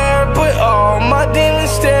and where, but all my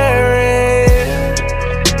demons staring.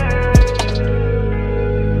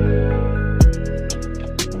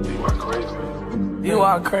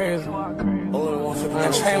 crazy.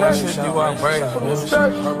 And chain that shit, you are crazy.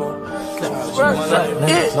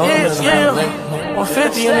 Yeah.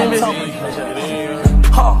 150 in it.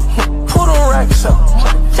 Put them racks up.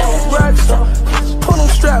 Put them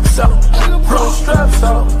straps up.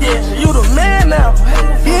 Yeah, you the man now.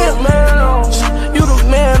 Yeah, man. You the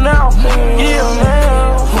man now. Yeah,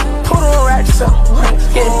 man. Put them racks up.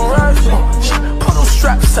 Yeah. Put them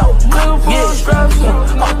straps up. Yeah.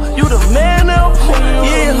 You the man now.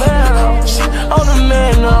 Yeah, man. I'm the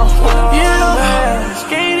man now. Yeah, man.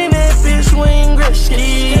 Skating that bitch, Wayne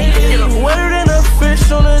Gretzky. Wetter than a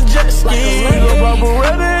fish on a jet ski. Rubber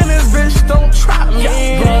rubber in this bitch, don't try me.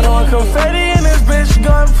 Blood on confetti in this bitch,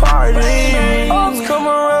 gun party. Ops come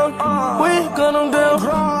around, we gun them down.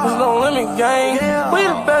 There's no limit, gang. We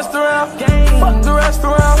the best around. Fuck the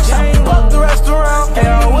restaurant. Fuck the restaurant.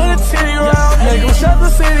 Yeah, with a titty round. Make them shut the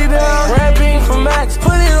city down. Red bean for Max,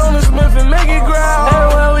 put it on the Smith and make it ground.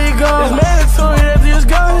 Everywhere we go, it's mandatory that these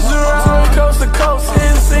guns around. From coast to coast,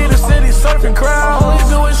 hidden sea to city, surfing crowd. All you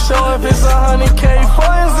do is show if it's 100K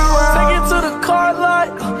foils around. Take it to the car lot,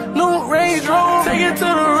 new Range Rover. Take it to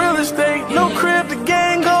the real estate, new crib, the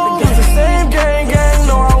gang goes. It's the same gang,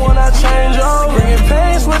 no, I will not change over. Bringing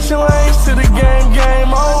pain, switching lanes to the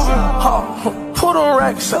game over. Put them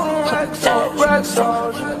racks up,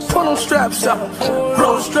 put them straps up,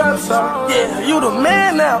 yeah, you the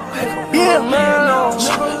man now, yeah, man,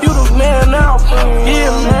 you the man now,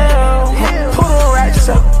 yeah, man, put them racks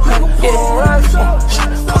up, yeah,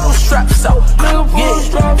 put them straps up, yeah,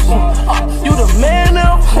 you the man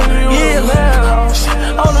now, yeah, man,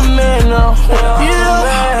 I'm the man now, yeah,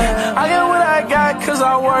 man, I get what I got cause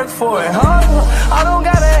I work for it, I don't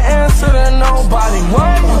gotta answer to nobody,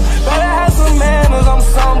 better have some manners, I'm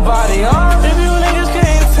somebody, if you niggas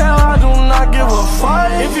can't tell, I do not give a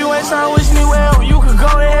fuck. If you ain't tryna wish me well, you could go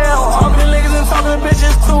to hell. Talking niggas and talking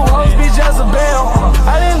bitches too, hoes be Jezebel.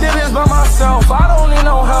 I didn't do this by myself, I don't need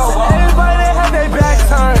no help. Everybody that had their back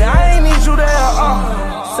turned, I ain't need you there.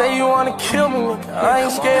 Say you wanna kill me, nigga, I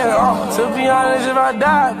ain't scared. To be honest, if I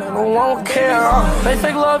die, they won't care. They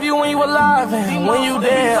fake love you when you alive and when you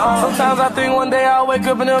dead. Sometimes I think one day I'll wake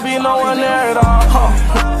up and there'll be no one there at all.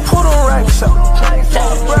 Put them racks up,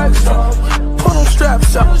 put them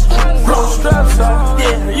straps up,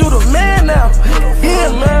 yeah, you the man now, yeah,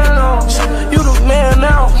 man, you the man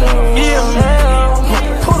now, yeah,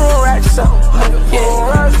 man, put them racks up, yeah,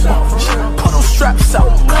 put them straps up,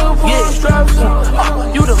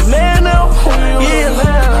 yeah, you the man now, yeah,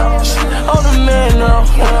 man, I'm the man now,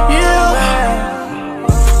 yeah, man.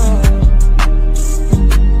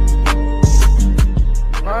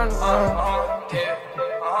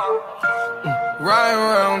 Ride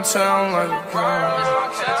around town like a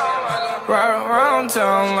cowboy. Ride around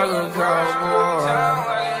town like a cowboy.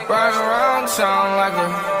 Ride around town like a.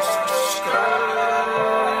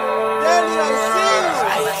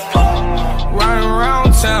 Ride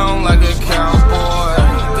around town like a cowboy.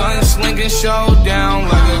 Gun slinging showdown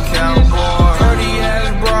like a cowboy. Dirty ass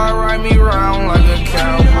broad ride me round like a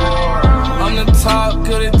cowboy. I'm the talk of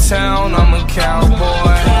the town, I'm a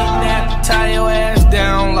cowboy. Kidnap, tie your ass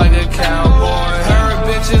down like a cowboy.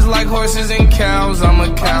 Bitches like horses and cows, I'm a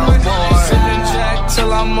cowboy. Sipping Jack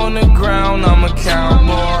till I'm on the ground, I'm a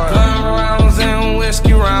cowboy. Gun rounds and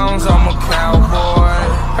whiskey rounds, I'm a cowboy.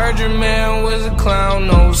 Heard your man was a clown,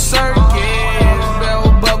 no circus.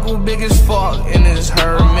 Belt buckle big as fuck in his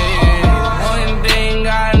Hermes. One thing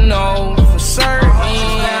I know for certain,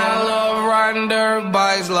 I love riding dirt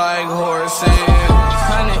bikes like horses.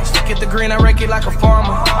 Get the green, I rake it like a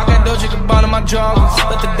farmer. I got Doja Cabana in my joggers.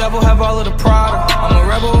 Let the devil have all of the Prada. I'm a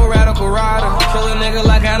rebel, a radical rider. Kill a nigga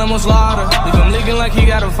like animal slaughter. Leave him leaking like he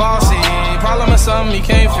got a faucet. Problem is something he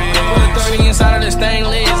can't fit. Put a 30 inside of this thing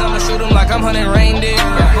lids. I'ma shoot him like I'm hunting reindeer.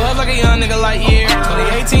 Blood like a young nigga like year.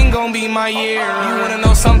 2018 gon' be my year. You wanna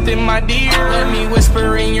know something, my dear? Let me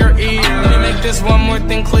whisper in your ear. Let me make this one more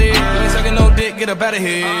thing clear. Let me suckin' no dick, get up out of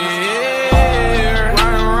here.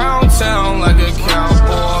 Riding around town like a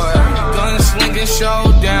cowboy. Slinging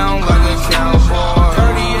showdown like a cowboy.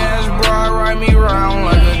 Dirty ass broad ride me round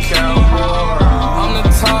like a cowboy. I'm the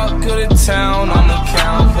talk of the town, I'm a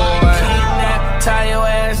cowboy. Kidnap, tie your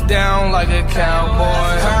ass down like a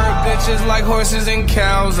cowboy. Heard bitches like horses and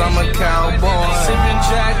cows, I'm a cowboy. Sipping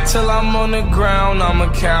Jack till I'm on the ground, I'm a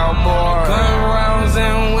cowboy. Gun rounds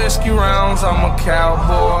and whiskey rounds, I'm a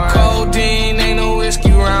cowboy. Codeine ain't no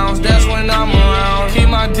whiskey rounds, that's when I'm around. Keep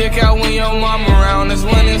my dick out when your mom around, that's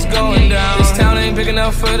when it's going down. This town ain't big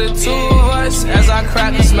enough for the two of us. As I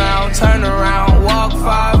crack a smile, turn around, walk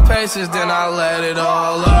 5 paces, then I let it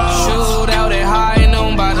all out. Shoot out at high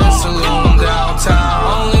noon by the saloon downtown.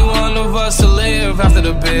 Only one to of us to live after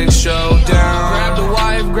the big showdown. Grab the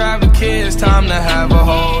wife, grab the kids, time to have a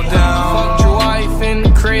hold down. Fucked your wife in the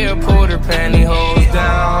crib, pulled her pantyhose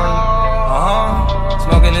down.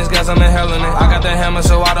 Smoking this gas, I'm inhaling it. I got the hammer,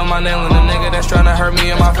 so I don't mind nailing the nigga that's tryna hurt me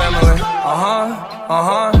and my family.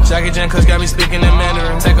 Jackie Chan Kush got me speaking in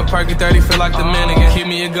Mandarin. Take a perky 30, feel like the Dominican. Keep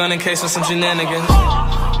me a gun in case of some shenanigans.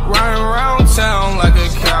 Riding around town like a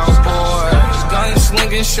cowboy. Gun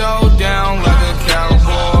slinging showdown like a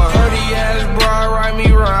cowboy. Dirty ass broad, ride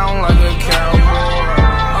me round like a cowboy.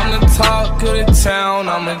 I'm the talk of the town,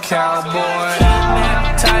 I'm a cowboy.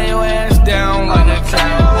 Tie your ass down like a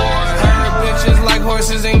cowboy. Herd bitches like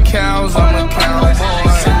horses and cows, I'm a cowboy.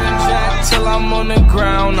 Sipping Jack till I'm on the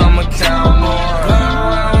ground, I'm a cowboy. Gun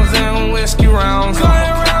rounds and whiskey rounds, I'm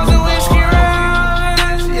a cowboy.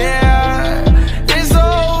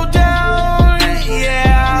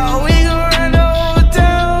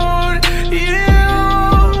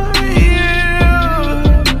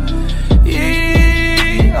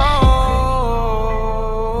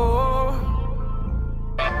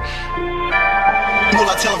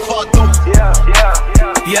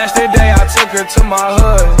 Yesterday I took her to my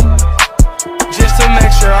hood, just to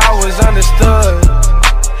make sure I was understood.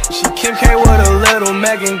 She Kim K with a little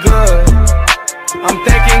Megan Good. I'm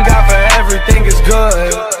thanking God for everything is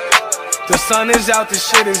good. The sun is out, the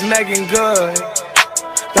shit is Megan Good.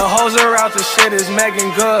 The hoes are out, the shit is Megan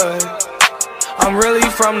Good. I'm really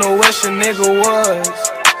from the wish a nigga was,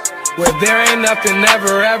 where there ain't nothing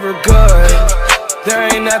ever ever good. There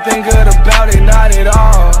ain't nothing good about it, not at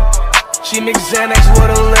all. She mixed Xanax with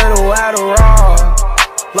a little Adderall.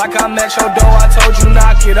 Like I'm Metro Doe, I told you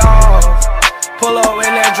knock it off. Pull up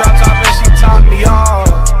in that drop top and she top me off.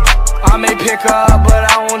 I may pick her up, but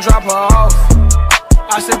I won't drop her off.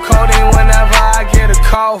 I sip codeine whenever I get a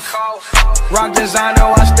cough. Rock designer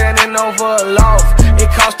while standing over a loft. It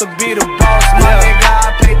costs to be the boss, my nigga,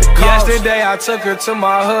 I paid the cost. Yesterday I took her to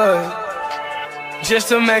my hood, just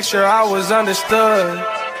to make sure I was understood.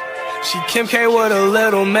 She Kim K with a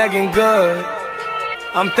little Megan Good.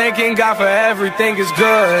 I'm thanking God for everything is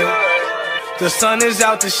good. The sun is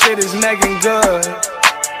out, the shit is Megan Good.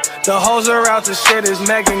 The hoes are out, the shit is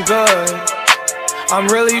Megan Good. I'm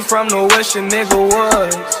really from the wish a nigga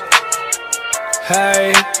was.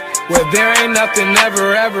 Hey, where there ain't nothing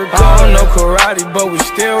ever ever good. I don't know karate, but we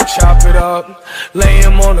still chop it up. Lay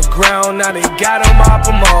him on the ground, now they got him, mop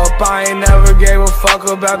him up. I ain't never gave a fuck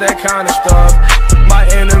about that kind of stuff. My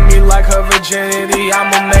enemy like her virginity,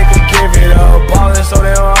 I'ma make her give it up. Ballin' so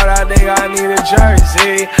damn hard, I think I need a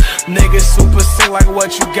jersey. Niggas super sick like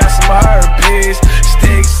what, you got some herpes.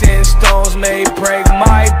 Sticks and stones may break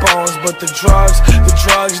my bones, but the drugs,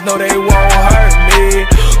 no they won't hurt me.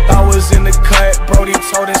 I was in the cut, Brody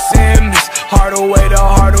told us in this. Harder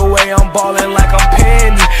way, I'm ballin' like I'm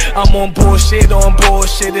Penny. I'm on bullshit,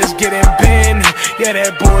 it's getting Benny. Yeah,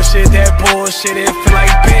 that bullshit, it feel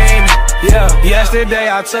like Benny. Yeah,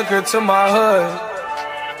 yesterday I took her to my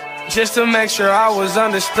hood, just to make sure I was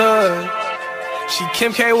understood. She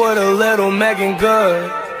Kim K with a little Megan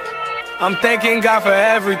Good. I'm thanking God for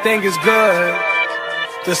everything is good.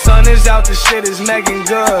 The sun is out, the shit is Megan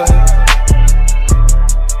Good.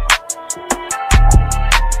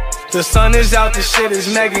 The sun is out, the shit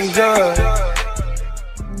is Megan Good.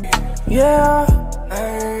 Yeah,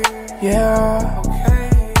 yeah,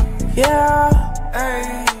 yeah,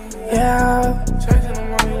 yeah,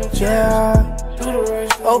 yeah.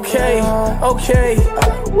 Okay.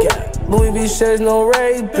 Louis V shades, no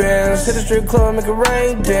Ray-Bans. Hit the strip club, make it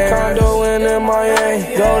rain dance. Condo in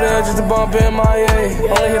MIA, go there just to bump MIA.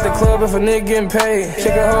 Only hit the club if a nigga getting paid.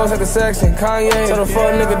 Chicken hoes at the section, Kanye. Tell the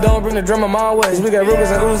fuck nigga don't bring the drama my way. We got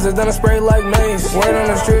Rugers and oozes, done a spray like mace. Word on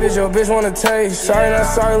the street is your bitch wanna taste. Sorry, not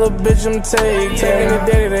sorry, little bitch, I'm taking it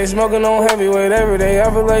day to day. Smoking on heavyweight every day.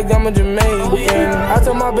 I feel like I'm a Jamaican. I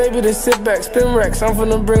told my baby to sit back, spin racks. I'm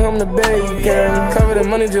finna bring home the bacon. Cover the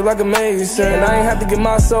money just like a mason. And I ain't have to get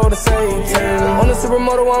my soul to save. On the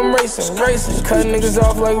supermoto, I'm racing, cutting niggas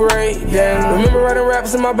off like Ray. Remember writing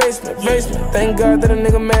raps in my basement. Thank God that a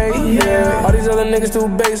nigga made. All these other niggas too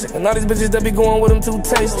basic, and all these bitches that be going with them too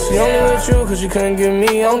tasty. She only with you cause you couldn't get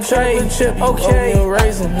me on trade. Okay,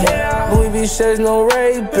 raisin. Louis V shades, no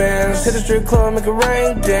Ray-Bans. Hit the strip club, make it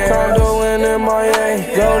rain dance. Condo in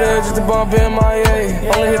MIA, go there just to bump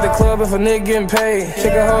MIA. Only hit the club if a nigga getting paid.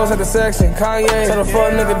 Chicken hoes at the section, Kanye. Tell the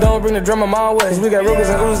fuck nigga don't bring the drama my way. Cause we got Rugers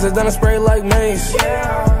and oozes, done a spray like mace.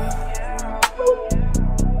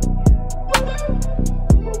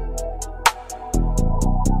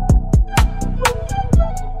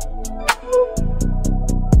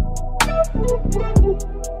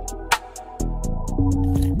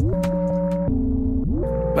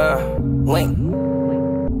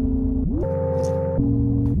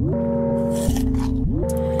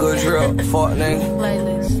 real, fuck nigga.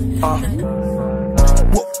 Playlist.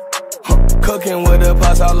 Cooking with the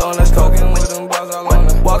pots all on us, cooking with them balls all on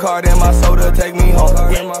us. Walk hard in my soda, take me home.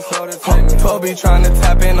 12 be trying to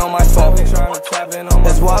tap in on my phone.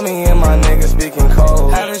 That's why me and my niggas speaking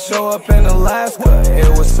cold. Had to show up in Alaska, it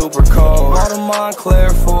was super cold. Bought a Montclair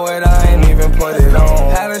for it, I ain't even put it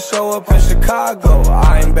on. Had to show up in Chicago,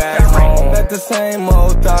 I ain't back home. At the same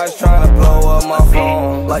old Dodge trying to blow up my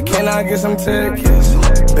phone. Like, can I get some tickets?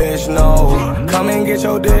 Bitch, no. Come and get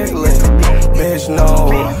your dick licked. Bitch, no.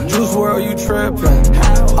 JuiceWRLD, you trippin',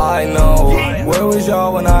 I know. Where was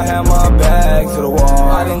y'all when I had my bag to the wall?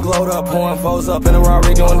 I done glowed up, pouring foes up in a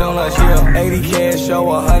Rari doing donuts, yeah. 80K a show,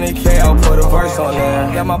 100K, I'll put a verse on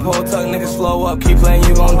there. Got my pole tuck, niggas slow up, keep playing,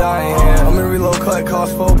 you gon' die in here. I'm in reload cut,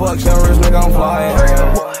 cost $4, young rich nigga, I'm flying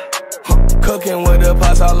here. Cooking with the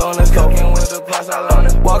pots all on us, cooking with the pots all on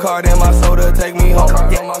us. Walk hard in my soda, take me home.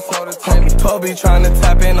 12 be trying to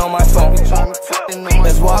tap in on my phone.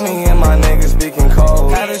 That's why me and my niggas speaking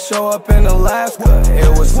cold. Had to show up in Alaska, it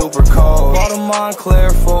was super cold. Bought a Montclair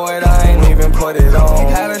for it, I ain't even put it on.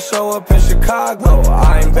 Had to show up in Chicago,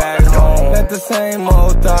 I ain't back home. At the same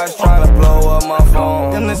old Dodge trying to blow up my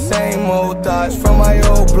phone. In the same old Dodge from my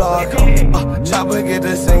old block. Chopper get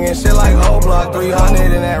to singing shit like old block,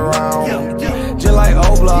 300 in that round. Just like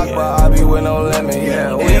old block, but I be with no limit,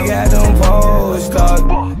 yeah. We got them poles stuck,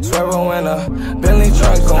 swervo in a Bentley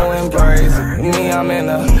truck going crazy. Me, I'm in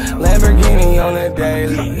a Lamborghini on the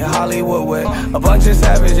daily. Hollywood with a bunch of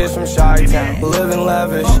savages from Chi-Town. Living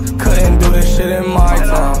lavish, couldn't do this shit in my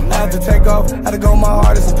town. I had to take off, had to go my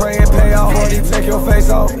hardest and pray it pay off. Already take your face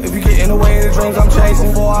off if you get in the way of the dreams I'm chasing.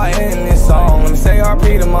 Before I end this song, let me say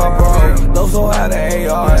RP to my bro. Loso had an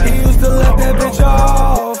AR, he used to let that bitch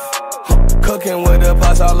off. Cooking with the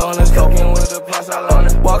pots all on us, cooking with the pots all on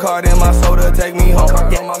us. Walk hard in my soda, take me home.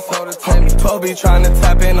 12 be trying to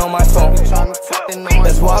tap in on my phone.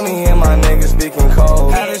 That's why me and my niggas speaking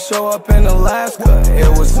cold. Had to show up in Alaska, it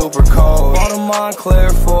was super cold. Bought a Montclair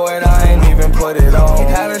for it, I ain't even put it on.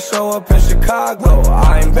 Had to show up in Chicago,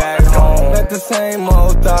 I ain't back home. At the same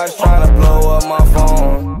old Dodge trying to blow up my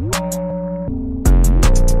phone.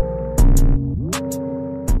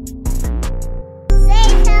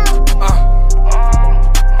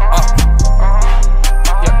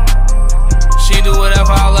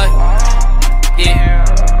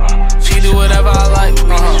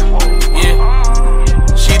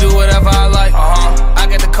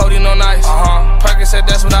 Said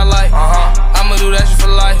that's what I like. I'ma do that shit for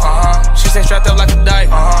life. She said strapped up like a dyke.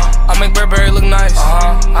 I make Burberry look nice.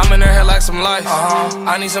 I'm in her hair like some life.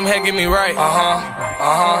 I need some hair, get me right.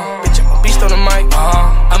 Bitch, I'm a beast on the mic.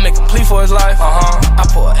 I make a plea for his life. I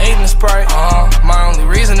pour 8 in the Sprite. My only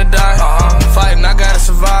reason to die. Fighting, I gotta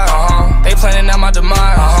survive. They planning out my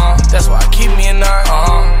demise. That's why I keep me a 9.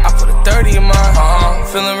 I put a 30 in mine.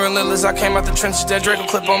 Feeling relentless, I came out the trenches. That Draco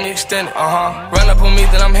clip on me extended. Run up on me,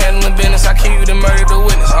 then I'm handling business. I kill you, then murder the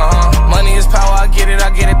witness. Money is power, I get it.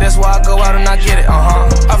 That's why I go out and I get it.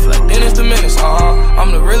 I feel like Dennis the Menace.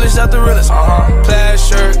 I'm the realest out the realest. Plaid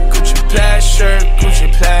shirt, Gucci plaid.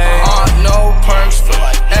 No perks, feel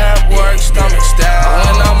like ab work, stomach stab.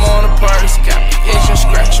 When I'm on the perks, got me itching,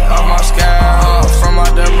 scratching off my scalp. From my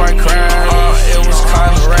dirt bike crash, it was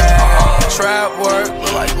kinda rad. Trap work,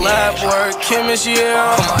 look like lab work, chemist,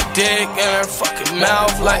 yeah. Put my dick in her fucking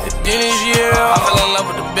mouth like a Dennis, yeah. I fell in love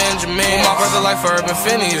with the Benjamin. My brother like for Urban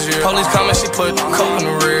Phineas, yeah. Police coming, she put the coke in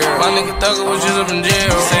the rear. My nigga Thugger was just up in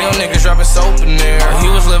jail. Say your niggas dropping soap in there. He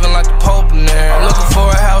was living like the Pope in there. I'm looking for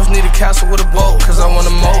a house, need a castle with a boat, cause I want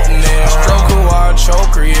a moat in there. Stroke her wild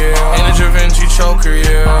choker, yeah. And a Da Vinci choker,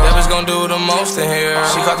 yeah. That bitch gon' do the most in here.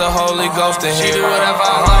 She caught the Holy Ghost in here. She do whatever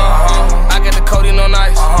I like. I get the codeine on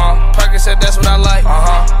ice. Said that's what I like.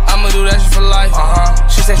 I'ma do that shit for life.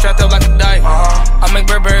 She said strapped up like a dyke. I make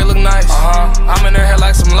Burberry look nice. I'm in her hair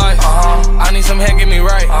like some life. I need some hair, get me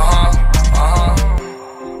right.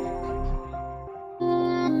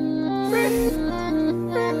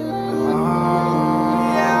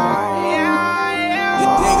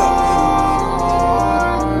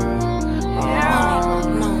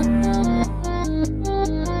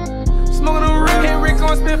 Smoking on real, hit Rick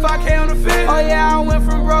on spit 5K on the fit. Oh yeah, I went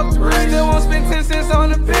from broke to rich. Still won't spend 10 cents on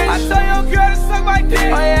the bitch. I told your girl to suck my dick.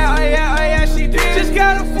 Oh yeah, she did. Just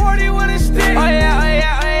got a 40 with a stick. Oh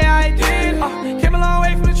yeah, I did. Came a long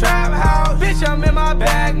way from the trap house. Bitch, I'm in my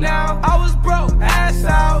bag now. I was broke, ass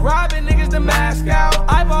out. Robbing niggas the mask out.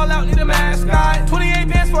 I ball out, need a mascot. 28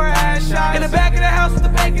 bands for a ass shot. In the back of the house with the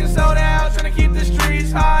baking soda out. Trying to keep the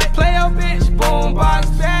streets high. Play your bitch, boom box,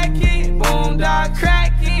 back in, boom dog,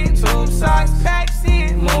 crack in, tube socks, packs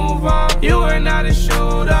in, move on. You were not a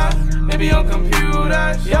shooter, maybe on computer.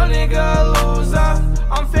 Judas. Young nigga a loser.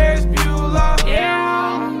 I'm Ferris Bueller.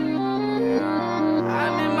 Yeah.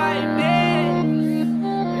 I'm in my bed.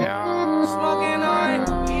 Yeah. Smoking on.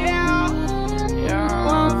 Yeah. Yeah.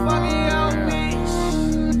 One fucking young bitch.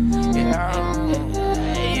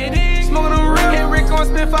 Yeah. You dig? Smoking on real. Hit Rick on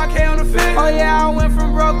spend 5K on the fence. Oh yeah, I went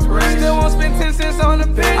from broke to rich. Still won't spend 10 cents on the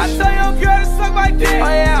bitch. I tell your girl to suck my dick. Oh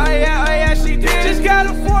yeah, oh yeah, oh yeah, she did. Just got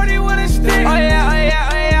a 40 with a stick. Oh yeah, oh yeah,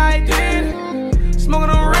 oh yeah, I did. Smoking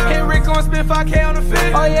on real. Hit Rick on spend 5K on the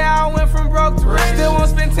fence. Oh yeah, I went from broke to rich. Still won't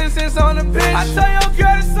spend 10 cents on the bitch. I tell your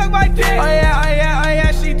girl to suck my dick. Oh yeah, oh yeah, oh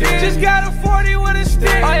yeah, she did. Just got a 40 with a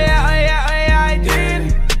stick. Oh yeah, oh yeah, oh yeah, I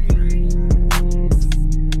did.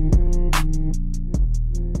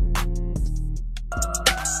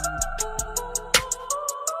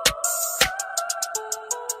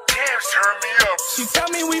 Turn me up. She tell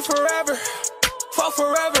me we forever, fuck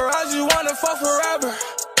forever. I just wanna fuck forever.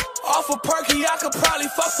 Off a perky, I could probably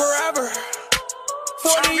fuck forever.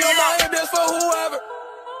 40 on my hip, that's for whoever.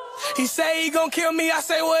 He say he gon' kill me, I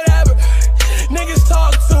say whatever. Niggas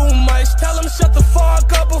talk too much, tell him shut the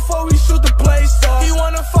fuck up before we shoot the place up. He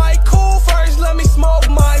wanna fight cool first, let me smoke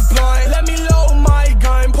my blunt. Let me load my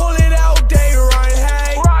gun, pull it out, day run,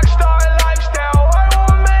 hey. Rockstar lifestyle, I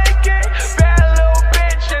won't make it. Bad little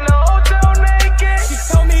bitch in the hotel naked. She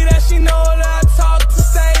told me that she know that I talk to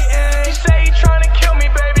Satan. She say he tryna kill me,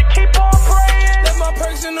 baby, keep on praying. Left my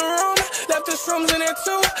purse in the room, left the shrooms in there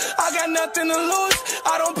too. I got nothing to lose,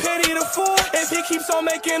 I don't pity the fool. If he keeps on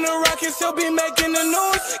making the rockets, he'll be making the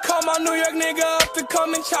news. Call my New York nigga up to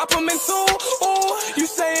come and chop him in two. Ooh, you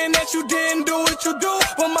saying that you didn't do what you do,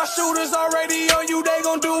 but my shooters already on you, they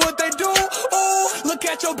gon' do what they do. Ooh, look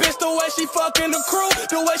at your bitch, the way she fucking the crew.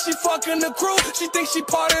 The way she fucking the crew, she thinks she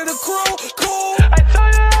part of the crew. Cool, I tell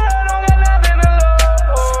you that I don't got nothing to lose.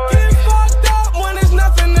 Get fucked up when there's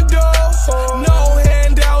nothing to do. No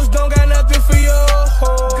handouts, don't got nothing for you.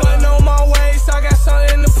 Gun on my waist, I got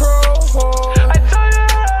something to prove. I tell you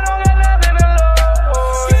that I don't got nothing to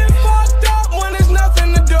lose. Get fucked up when there's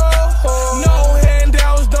nothing to do. No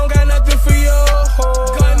handouts, don't got nothing for you.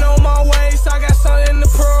 Gun on my waist, I got something to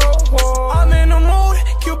prove. I'm in the mood,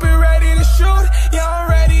 Cupid ready to shoot. Yeah, I'm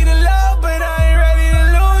ready to love, but I ain't ready to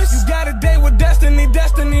lose. You got a date with destiny,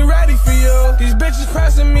 destiny ready for you. These bitches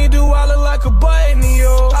pressing me, do I look like a button to you?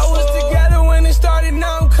 I was together when it started,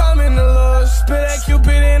 now I'm coming to lose. Spit that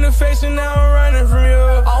Cupid in the face and now I'm running from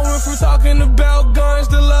you. I went from talking about guns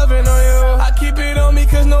to loving on you. I keep it on me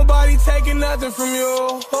cause nobody taking nothing from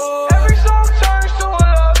you. Every song turns to a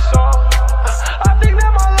love song. I think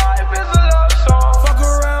that my life is a love song. Fuck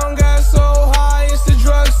around, got so high, it's a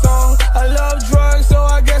drug song. I love drugs, so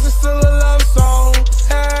I guess it's still a love song.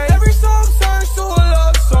 Hey, every song turns to a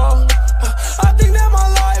love song. I think that my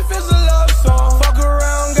life is a love song. Fuck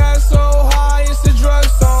around, got so high, it's a drug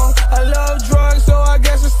song. I love drugs, so I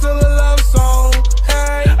guess it's still a love song.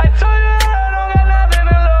 Hey, I tell you that I don't got nothing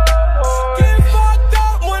to lose. Get fucked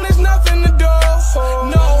up when there's nothing to do.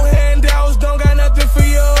 No handouts, don't got nothing for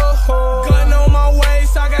you. Gun on my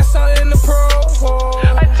waist, I got something to prove.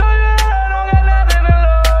 I tell you that I don't got nothing to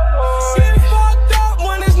lose. Get fucked up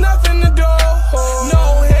when there's nothing to do. No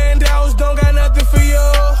handouts, don't got nothing for you.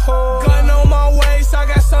 Gun on my waist, I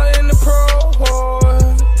got something to prove.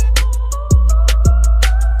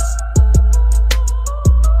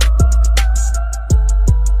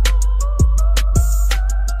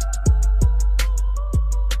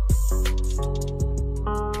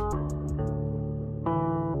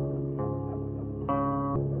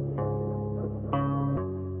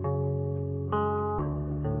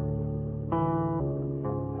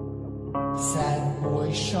 Sad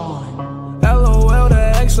boy Sean. LOL,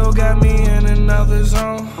 the XO got me in another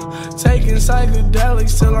zone. Taking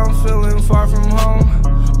psychedelics till I'm feeling far from home.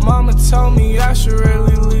 Mama told me I should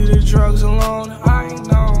really leave the drugs alone. I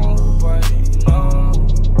know, but no.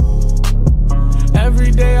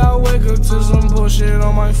 Every day I wake up to some bullshit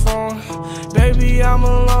on my phone. Baby, I'm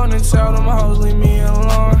alone and tell them hoes leave me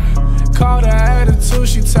alone. Call the attitude,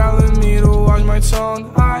 she telling me to watch my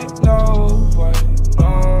tone. I know, but no.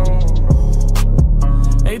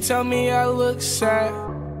 They tell me I look sad,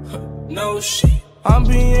 no shit. I'm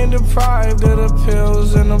being deprived of the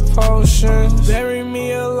pills and the potions. Bury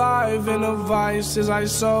me alive in the vices I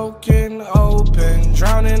soak in open.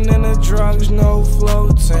 Drowning in the drugs, no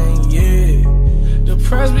floating, yeah.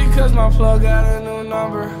 Depressed because my plug got a new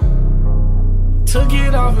number. Took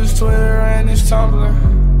it off his Twitter and his Tumblr.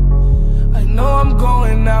 I know I'm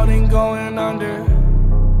going out and going under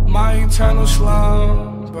my eternal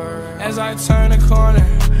slumber. As I turn the corner,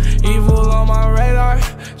 evil on my radar,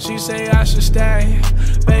 she say I should stay.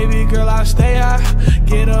 Baby girl, I stay high,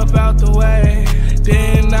 get up out the way.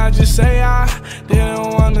 say I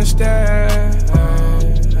didn't understand.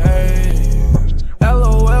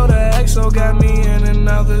 LOL, the XO got me in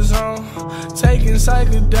another zone. Taking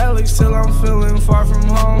psychedelics till I'm feeling far from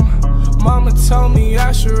home. Mama told me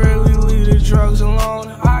I should really leave the drugs alone.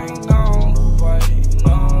 I know, but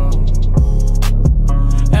no.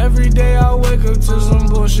 Every day I wake up to some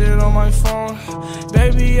bullshit on my phone.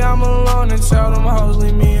 Baby, I'm alone and tell them hoes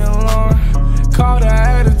leave me alone. Call the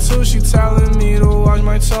attitude, she telling me to watch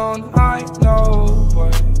my tone. I know,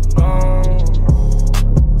 but no.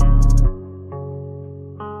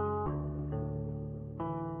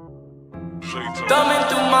 Thumbing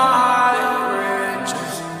through my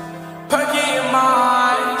riches, perky in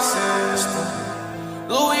my system,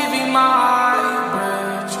 Louis V my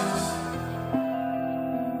bridges.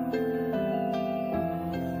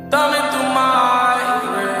 Thumbing through my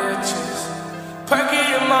riches, perky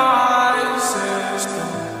in my system.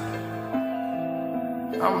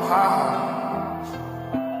 I'm high.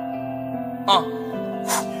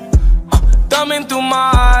 Thumbing through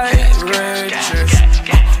my riches,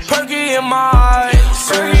 perky in my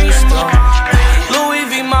system, Louis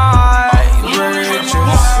V my bridges,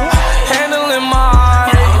 handling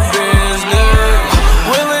my business,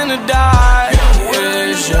 willing to die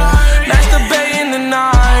with ya. That's the bay in the 9, I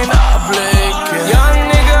blink it. Young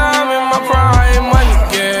nigga, I'm in my prime, money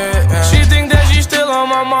get. She think that she still on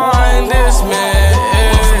my mind, this man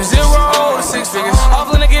is 0 to 6 figures.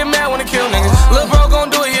 Offline to get mad when I kill niggas. Lil' bro gon'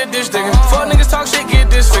 do it, yeah, dish digger. Fuck niggas talk shit, get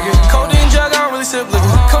disfigured. Codeine jug, I don't really sip liquor.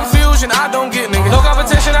 Confusion, I don't get nigga. No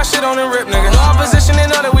competition, I shit on and rip nigga. No opposition, they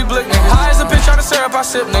know that we blick nigga. High as a bitch, try to syrup, I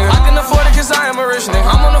sip nigga. I can afford it cause I am a rich nigga.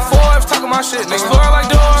 I'm on the Forbes, talking my shit nigga. Explorer like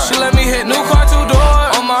doors, she let me hit. New car, 2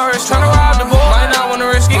 doors, on my wrist, tryna rob the boy. Might not wanna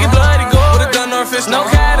risk, get bloody gore. With a gun or a fist, no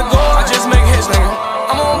category. I just make hits nigga.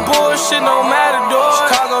 I'm on bullshit, no matador.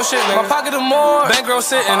 Chicago shit nigga. My pocket of more, bankroll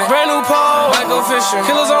sitting it. Brand new pole, might go fishing.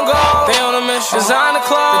 Killers on gold, they on a mission. Design the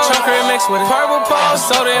clothes, the chunker mixed with it. Purple pose,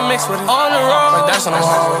 soda and mixed with it. On the road, like that's on the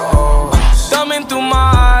wall. Thumbing through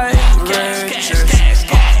my riches,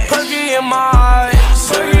 perky in my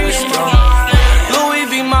system, Louis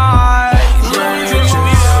V my bridges,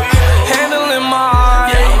 handling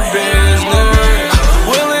my business,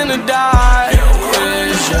 willing to die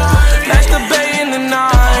with ya. That's the bay in the 9, I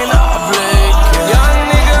blink it. Young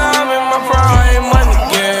nigga, I'm in my prime, money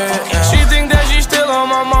get. She think that she still on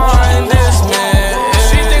my mind, this man.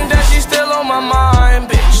 She think that she still on my mind,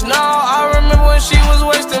 bitch. No, I remember when she was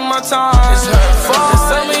wasting my time. It's her fault.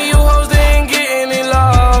 Some of you hoes didn't get any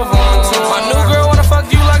love on tour. My new girl wanna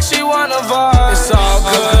fuck you like she wanna vibe. It's all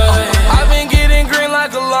good. I've been getting green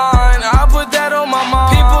like a line. I put that on my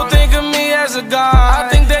mind. People think of me as a god. I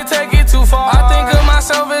think they take it too far. I think of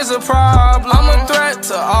myself as a problem. I'm a threat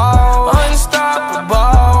to all.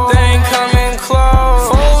 Unstoppable. They ain't coming close.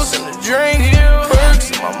 Foes in the drink. Perks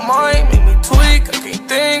in my mind make me tweak. I can't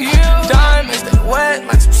think. Diamonds they wet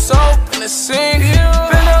like some soap in the sink.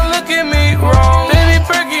 Then don't look at me wrong. Baby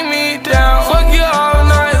perking me down. Fuck you all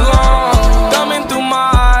night long. Thumbing through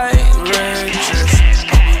my riches,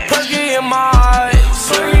 perky in my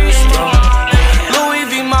system, Louis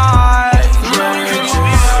V my bridges,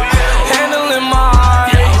 handling my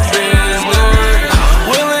business,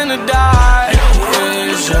 willing to die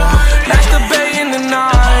with ya. That's the bay in the 9, I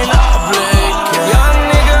blink it. Young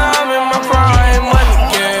nigga, I'm in my prime, money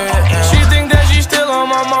get. She think that she still on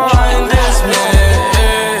my mind, this man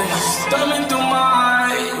is. Thumbing through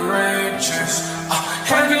my riches,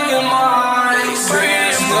 handling my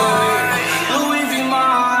business, Louis V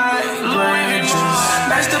my bridges.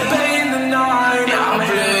 That's the bay in the 9, I'm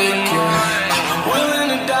blinking, willing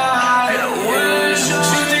to die with ya.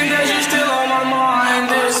 She think that she still on my mind,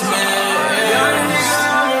 this man. Young nigga,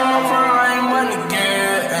 I'm in my prime, money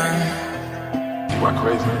getting. You are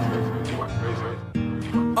crazy. You are crazy.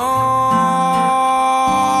 Oh,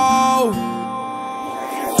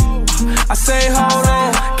 I say hold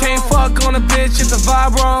on, can't fuck on a bitch if the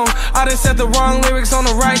vibe wrong. I done set the wrong lyrics on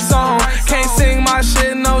the right song. Can't sing my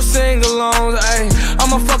shit, no sing-alongs. Ayy,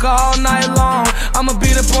 I'ma fuck her all night long. I'ma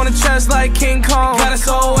beat up on the chest like King Kong. Got it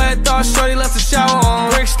so wet, thought shorty left the shower on.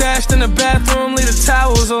 Brick stashed in the bathroom, leave the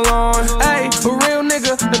towels alone. Ayy, for real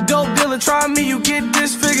nigga, the dope dealer, try me, you get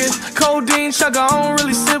disfigured. Codeine chugger, I don't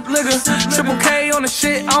really sip liquor. Triple K on the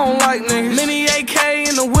shit, I don't like niggas. Mini AK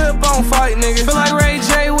in the whip, I don't fight niggas. Feel like Ray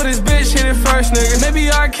J with his bitch hit it first. first nigga. Maybe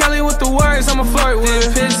R. Kelly with the words, I'ma flirt with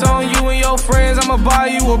her. Piss on you and your friends, I'ma buy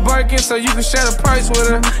you a Birkin so you can share the purse with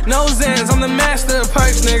her. No Zans, I'm the master of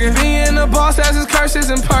perks, nigga. Being the boss has his curses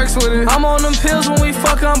and perks with it. I'm on them pills when we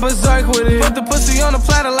fuck, I'm berserk with it. Put the pussy on the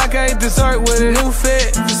platter like I ate dessert with it. New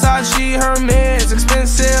fit, Versace, Hermes,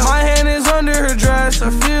 expensive. My hand is under her dress, I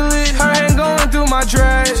feel it. Her hand going through my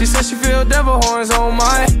dress. She said she feel devil horns on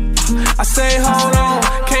my. I say hold on,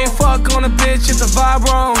 can't fuck on a bitch if the vibe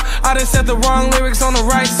wrong. I done set the wrong lyrics on the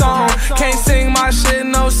right song. Can't sing my shit,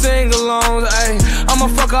 no sing-alongs. Ayy, I'ma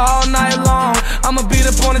fuck her all night long. I'ma beat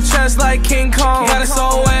up on the chest like King Kong. Got it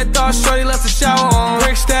so wet, thought shorty left the shower on.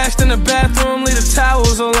 Brick stashed in the bathroom, leave the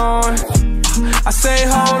towels alone. I say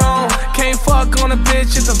hold on, can't fuck on a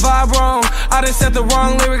bitch if the vibe wrong. I done set the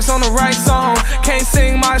wrong lyrics on the right song. Can't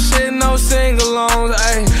sing my shit, no sing-alongs.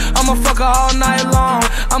 Ayy, I'ma fuck her all night long.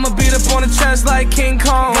 I'ma beat up on the chest like King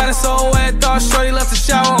Kong. Got it so wet, thought shorty left the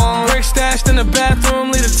shower on. Brick stashed in the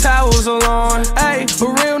bathroom, leave the towels alone. Ayy, a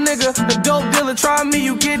real nigga, the dope dealer, try me,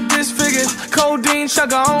 you get disfigured. Codeine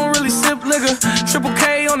chugger, I don't really sip liquor. Triple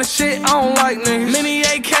K on the shit, I don't like niggas. Mini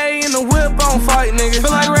AK in the whip, I don't fight niggas.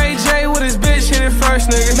 Feel like Ray J with his bitch, hit it first,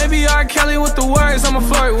 nigga. Maybe R. Kelly with the words, I'ma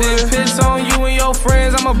flirt with her. Piss on you and your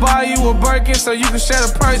friends, I'ma buy you a Birkin so you can share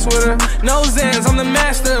the purse with her. No Zans, I'm the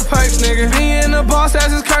master of perks, nigga. Being the boss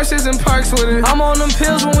has his curses and perks with it. I'm on them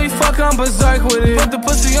pills when we fuck, I'm berserk with it. Put the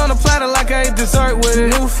pussy on the platter like I ate dessert with it.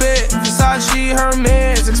 New fit, Versace,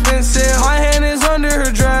 Hermes, expensive. My hand is under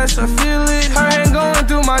her dress, I feel it. Her hand going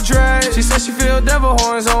through my dress. She said she feel devil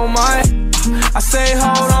horns on my. I say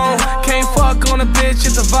hold on, can't fuck on a bitch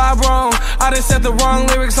if the vibe wrong. I done set the wrong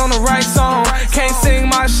lyrics on the right song. Can't sing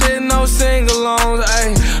my shit, no sing-alongs.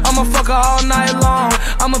 Ayy, I'ma fuck her all night long.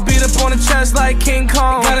 I'ma beat up on the chest like King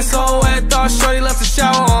Kong. Got it so wet, thought shorty left the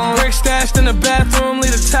shower on. Brick stashed in the bathroom,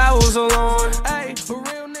 leave the towels alone. Ayy, for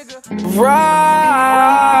real nigga. Right.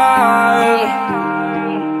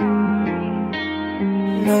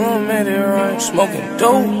 No, I made it right. Smoking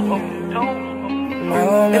dope.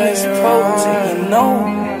 And exposed, and you know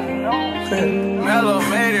Mellow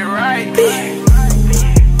made it right.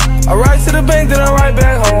 I ride to the bank, then I ride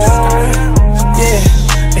back home.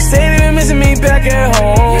 Yeah, they say they been missing me back at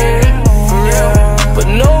home. Yeah, but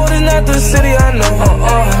no, it's not the city I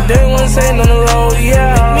know. They won't say on the road.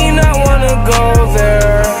 Yeah, make me not wanna go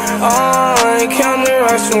there. I ain't counting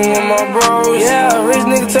racks with my bros. Yeah, rich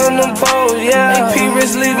nigga telling them pose. Yeah, AP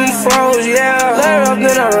rich leaving froze. Yeah, layer up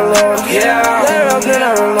then I reload. Yeah, layer up then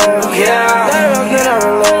I reload. Yeah, layer up then I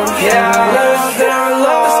reload. Yeah, layer up then I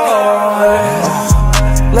reload.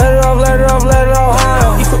 Let it off, let it off, let it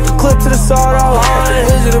off. You put the clip to the sawed off.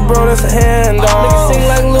 Visit it, bro, that's a handoff. Niggas sing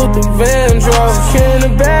like Luther Vandross. Kid in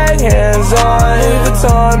the bag, hands on. Louis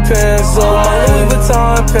Vuitton pencil, my Louis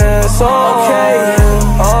Vuitton pencil. Okay.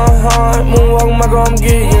 Moonwalk my girl, I'm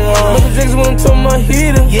getting on. Michael Jackson when I'm toting my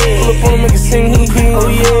heater. Pull up on him, make it sing, he heat. Oh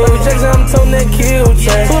yeah. Michael Jackson, I'm toting that kill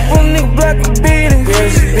track. Pull up on a nigga, black and beat it. Yeah,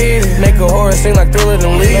 she beat it. Make a horror sing like Thriller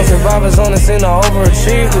than Lee. No survivors on the scene, I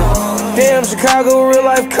overachieved it. Damn, Chicago, real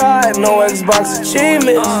life caught, no Xbox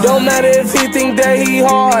achievements. Don't matter if he think that he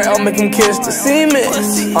hard, I'll make him kiss the cement.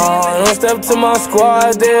 Don't step to my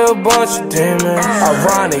squad, they're a bunch of demons.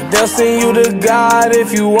 Ironic, they'll send you to God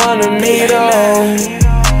if you wanna meet them.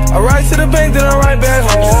 I ride to the bank, then I ride back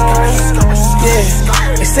home. Yeah,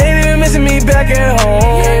 they say they been missing me back at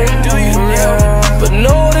home. But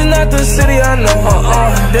no, it's not the city I know.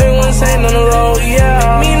 They won't say on the road.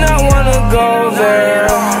 Yeah, me not wanna go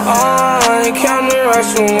there. I ain't counting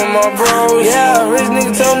racks with my bros. Yeah, rich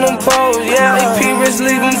nigga telling them pose. Yeah, AP rich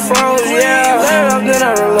leaving froze. Yeah, layer up then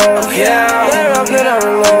I reload. Yeah, layer up then I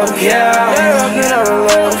reload. Yeah, layer up then I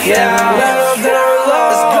reload. Yeah, layer up then I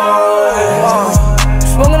reload. Let's go.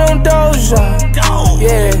 Smoking on Doja.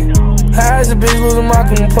 Yeah, high as a bitch losing my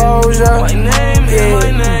composure. My name, yeah.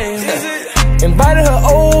 My name. Invited her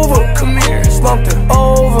over, come here. Slumped her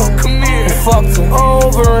over, come here. And fucked her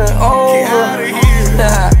over and over. Get out of here.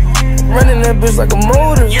 Running that bitch like a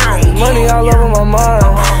motor. Money all over my mind.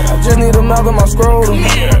 I just need a mouth on my scrotum.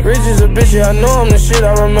 Rich is a bitch, yeah, I know I'm the shit.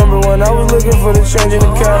 I remember when I was looking for the change in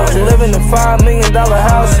the couch. Living in a $5 million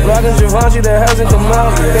house. Rockin' Givenchy that hasn't come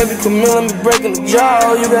out. Baby Camille, me breaking the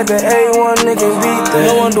jaw. You got the A1 niggas beat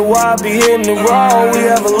that. No wonder why I be hitting it raw.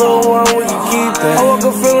 We have a little one, we can keep that. I woke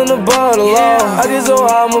up feeling above the law. I get so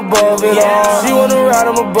high, I'm above it all. She wanna ride,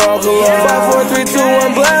 I'm above the law. 5, 4, 3, 2,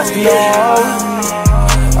 1, blast it all.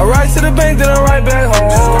 I ride to the bank, then I ride back home.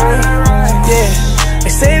 Yeah, they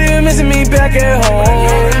say they been missing me back at home.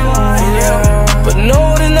 But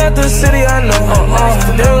no, it's not the city I know.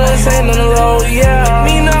 They won't say on the road. Yeah,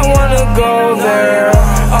 me not wanna go there.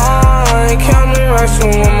 I ain't counting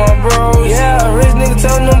restroom with my bros, yeah. Rich nigga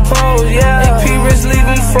telling them pros, yeah. AP rich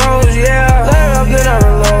leaving froze, yeah. Let her up, then I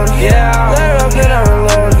reload, yeah. Let her up, then I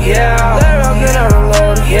reload, yeah. Let her up, then I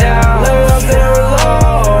reload, yeah. Let her up, then I reload.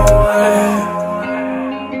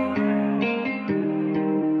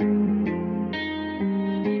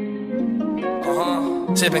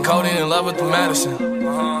 Sipping codeine in love with the medicine.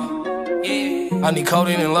 I need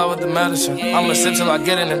codeine in love with the medicine. I'ma sip till I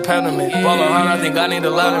get an impediment. Ballin' hard, I think I need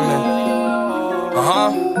a letterman.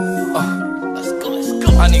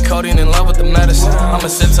 I need codeine in love with the medicine. I'ma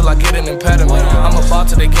sip till I get an impediment. I'm about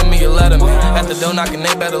till they give me a letterman. At the door knocking,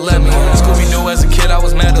 they better let me. Scooby-Doo as a kid, I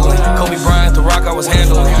was meddling. Kobe Bryant, the rock, I was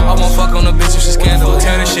handling. I won't fuck on a bitch if she's scandalous.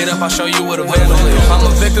 Tear this shit up, I'll show you what a vandal is. I'm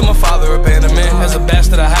a victim of father abandonment. As a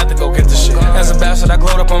bastard, I had to go get the shit. As a bastard, I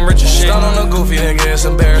glowed up on rich as shit. Stun on a goofy nigga, it's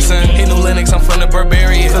embarrassing. He knew Linux, I'm from the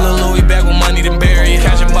Barbarian. Fill a Louis bag with money, then bury it.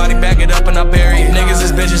 Catch a body, bag it up, and I bury it. Niggas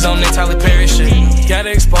is bitches on their Tyler Perry shit.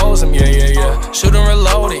 Gotta expose him, yeah, yeah, yeah. Shoot and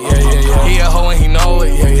reload it, yeah, yeah, yeah. He a hoe and he know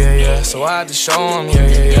it, yeah, yeah, yeah. So I had to show him, yeah,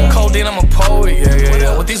 yeah, yeah. Codeine, I'm a poet, yeah, yeah,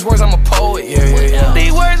 yeah. With these words, I'm a poet, yeah, yeah, yeah.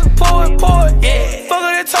 These words, I'm poet, yeah.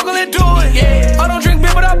 Fuck it, talk it, do it, yeah. I don't drink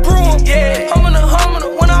beer, but I brew them, yeah. Humming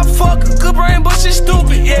when I fuck her. Good brain, but she's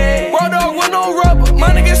stupid, yeah. Raw dog with no rubber.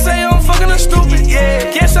 My niggas say I'm fucking her stupid,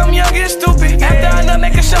 yeah. Guess I'm young and stupid. After I nut,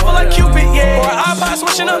 make a shuffle like Cupid, yeah. Or an iPod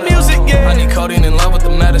switching up music, yeah. I need codeine in love with the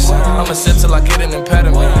medicine. I'ma sip till I get an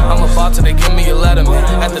impediment. I'm about till they give me a letterman.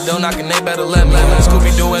 At the door knocking, they better let me.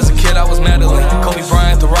 Scooby-Doo as a kid, I was meddling. Kobe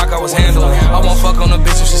Bryant, the rock, I was handling. I won't fuck on a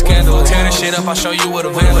bitch if she's scandalous. Tear this shit up, I'll show you what a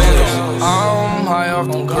vandal is. I'm high off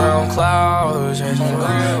them ground clouds,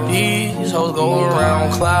 chasing. These hoes go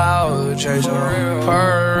around clouds, chasing.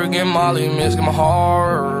 Perk and Molly mix, get my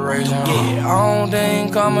heart racing. Yeah, I don't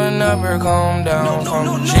think I'ma never calm down.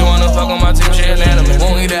 She wanna fuck on my team, she an animal.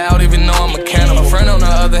 Won't eat it out even though I'm a cannibal. Friend on the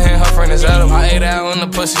other hand, her friend is edible. I ate out and the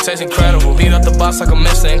pussy tastes incredible. Beat up the box like a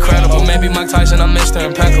Mr. Incredible. Maybe Mike Tyson, I'm Mr.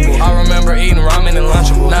 Impeccable. I remember eating ramen and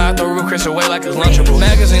Lunchable. Now I throw Root Chris away like it's Lunchable.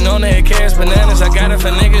 Magazine on there, it carries bananas. I got it for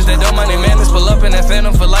niggas that don't mind their manners. Pull up in that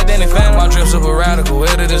Phantom for like Danny Phantom. My drip super radical,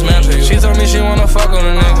 where did this man take? She told me she wanna fuck on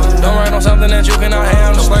a nigga. Don't write on something that you cannot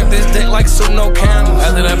handle. Slurp this dick like soup, no candle.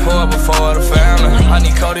 After that pour up before the family. I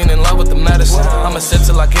need codeine in love with the medicine. I'ma sip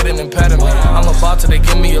till I get an impediment. I'm about till they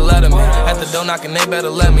give me a letterman. At the door knocking, they better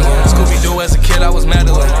let me. Scooby-Doo as a kid, I was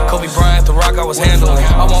meddling. Kobe Bryant, the rock, I was handling.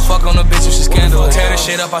 I won't fuck on a bitch if she's scandalous. Tear this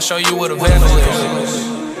shit up, I'll show you what a vandal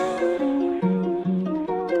is.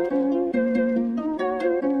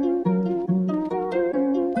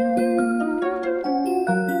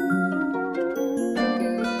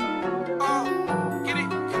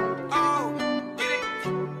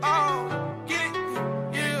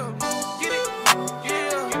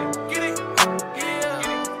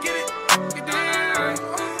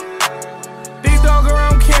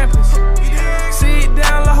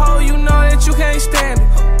 You can't stand it.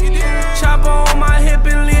 Chopper on my hip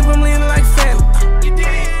and leave him leaning like Phantom.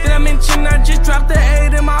 Did I mention I just dropped the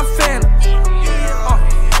 8 in my Phantom?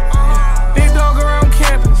 Big dog around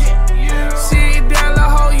campus. See it down the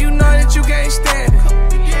hole, you know that you can't stand it.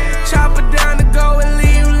 Chopper down to go and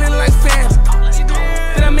leave you leaning like Phantom.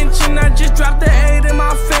 Did I mention I just dropped the 8 in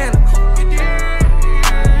my Phantom?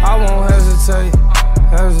 I won't hesitate.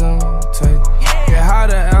 Get how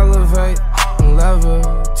to elevate and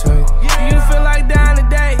levitate. You feel like dying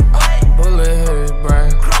today. Bullet hit his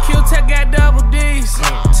brain. Kill Tech got double D's.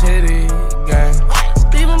 Titty gang.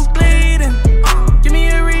 Leave him bleeding. Give me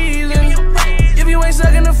a reason. If you ain't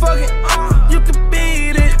sucking the fucking, you can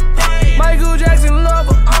beat it. Michael Jackson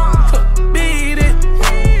lover. Beat it.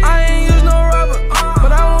 I ain't use no rubber,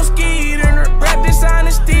 but I won't ski it in her. Wrap this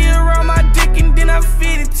honesty around my dick and then I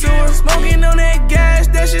feed it to her. Smoking on that gas,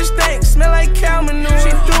 that shit stink. Smell like cow manure.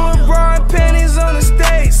 She threw a bra and panties on the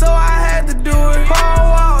stage, so I had to do it. Paul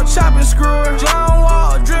Wall, chop and screw her. John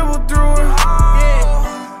Wall, dribble through her. Yeah.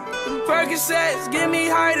 Them Percocets, give me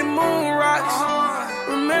high to moon rocks.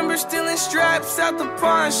 Remember stealing straps out the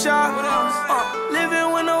pawn shop.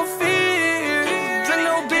 Living with no fear. Drink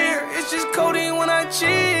no beer, it's just codeine when I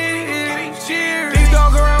cheer. Big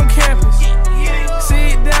dog around campus.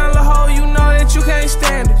 See it down the hole, you know that you can't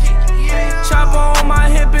stand it. Chopper on my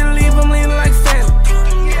hip and leave him leaning like Phantom.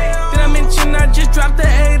 Did I mention I just dropped the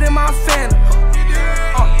 8 in my Phantom?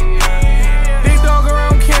 Big dog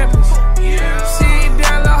around campus. See it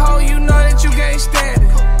down the hole, you know that you can't stand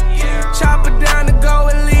it. Chopper down to go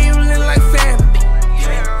and leave you leaning like Phantom.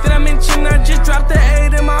 Did I mention I just dropped the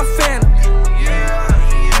 8 in my Phantom?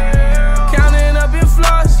 Counting up in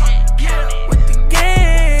floss with the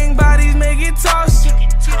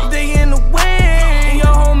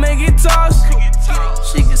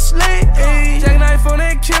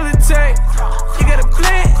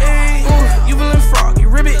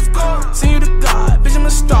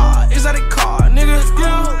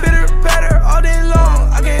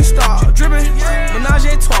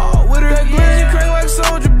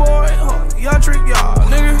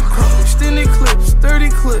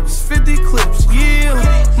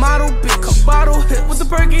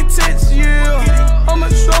perky tits, yeah. I'ma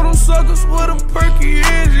show them suckers what a perky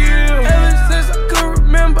is, yeah. Ever since I could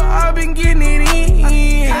remember, I've been getting it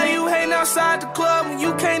in. How you hating outside the club when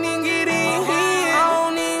you can't even get in? I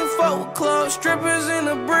don't even fuck with club strippers in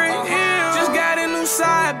the brick hill. Just got a new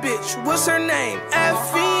side bitch, what's her name?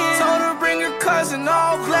 FN. Told her bring her cousin,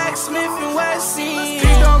 all black, Smith and Wesson.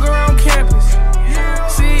 Big dog around campus.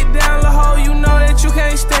 Sit down, la hoe, you know that you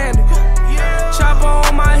can't stand it. Chopper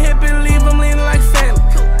on my hip and leave him leaning like Phantom.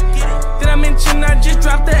 Did I mention I just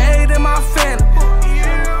dropped the 8 in my Phantom?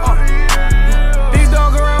 Big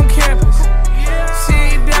dog around campus.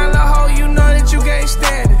 Sit down, la hoe, you know that you can't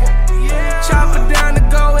stand it. Chopper down to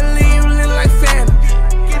go and leave him leaning like Phantom.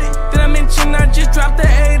 Did I mention I just dropped the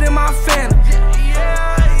 8 in my Phantom?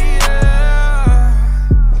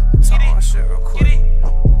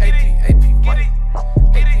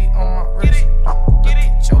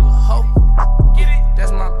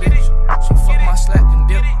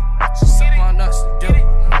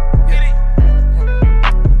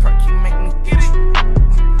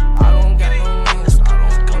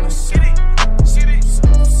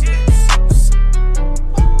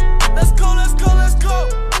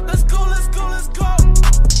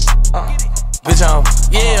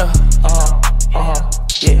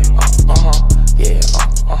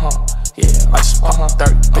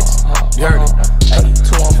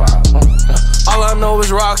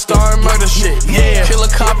 Rockstar and murder shit, yeah. Kill a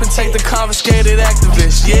cop and take the confiscated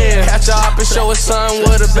activist, yeah. Catch a op and show his son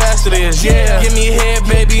what a bastard is, yeah. Give me a head,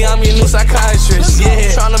 baby, I'm your new psychiatrist,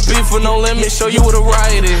 yeah. Tryna beef with no limit, show you what a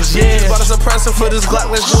riot is, yeah. Bought a suppressor for this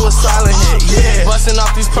Glock, let's do a silent hit, yeah. Busting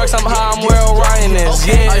off these perks, I'm high, I'm where Orion is,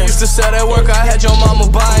 yeah. I used to sell that work, I had your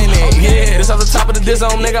mama buying it, yeah. This off the top of the diz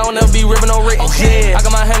on, nigga, I don't never be ripping no written, yeah. I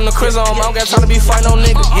got my hand in the crib on, I don't got time to be fighting no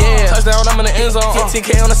nigga, yeah. Touchdown, I'm in the end zone,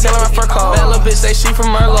 15K on the ceiling, my fur coat. That little bitch say she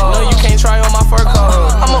from Merlot. No, you can't try on my fur coat.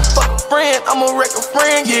 I'm a fuck friend, I'm a wreck a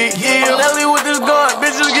friend, yeah, yeah. Nelly with this gun,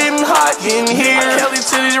 bitches getting hot in here. Kelly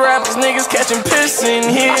to these rappers, niggas catching piss in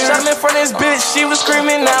here. Shot in front of this bitch, she was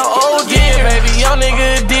screaming out, oh yeah. Baby, young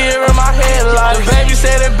nigga deer in my head like. The baby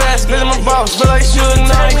said it best, bitch, I'm a boss, but I should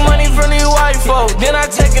know. Take money from these white folk, then I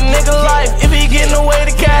take a nigga life. If he getting away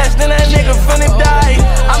the cash, then that nigga finna die.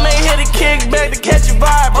 I may hit a kickback to catch a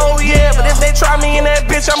vibe, oh yeah. But if they try me in that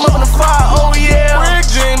bitch, I'm up in the fire, oh yeah. Rick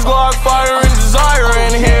James, Glock, fire, and desire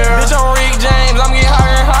in here. Bitch, I'm Rick James, I'm getting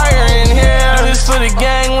higher and higher in here. Do this for the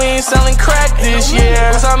gang, we ain't selling crack this year.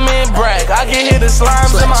 Cause I'm in brag, I can hear the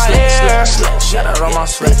slimes in my hair. Shout out on my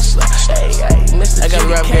slick. I got a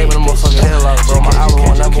rap game with a motherfucking hell out, bro. My album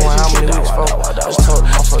on number one, how many weeks, bro? I just told the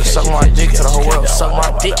motherfucker, suck my dick to the whole world. Suck my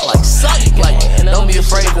dick like suck it, like, don't be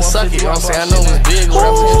afraid to suck it, you know what I'm saying? I know it's big, but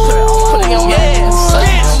I'm put it on my ass, suck it,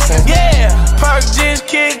 you know what I'm saying? Yeah, perk just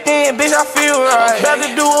kicked in, bitch, I feel right. About to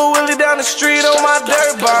do a wheelie down the street on my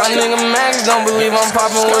dirt bike. My nigga Max don't believe I'm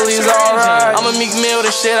popping wheelies, alright. I'ma Meek Mill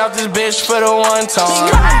the shit out this bitch for the one time.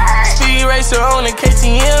 Speed racer on the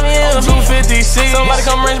KTM, yeah. 256. Somebody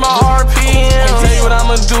come range my RPM. Tell you what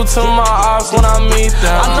I'ma do to my ops when I meet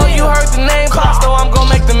them. I know you heard the name Costo, I'm gon'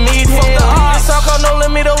 make them meet him. This song called No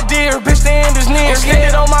Limit, oh dear. Bitch, the end is near.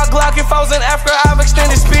 Extended on my Glock, if I was in Africa, I've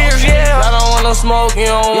extended spears, yeah. I don't want no smoke, you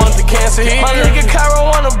don't want the cancer heat. My nigga Cairo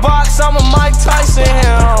on the box, I'm a Mike Tyson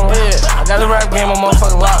him. Yeah, I got the rap game on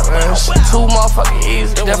motherfucking lock, man. Shit too motherfucking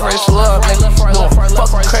easy. Death race for love, nigga. Doing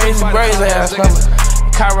fucking crazy, crazy ass numbers.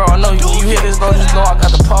 Cairo, I know you hear this, though, just know I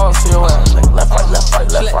got the pause for your ass. Left, right, left,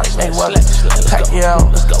 right, left, right. Nigga, what? Pack you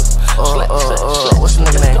out. Let's go. What's the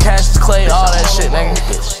nigga name? Cassius Clay, all that shit, nigga.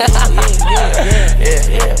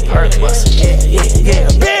 Yeah, Perk Buster. Yeah,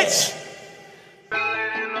 bitch!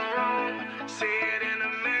 See it in the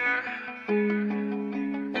mirror.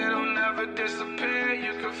 It'll never disappear.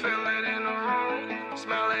 You can feel it in the room.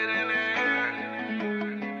 Smell it in the air.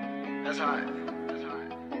 That's hot.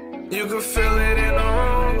 You can feel it in the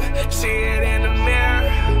room, see it in the mirror.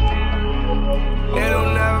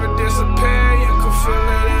 It'll never disappear. You can feel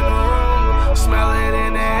it in the room, smell it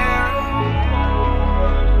in the air.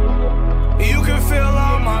 You can feel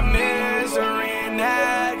all my misery and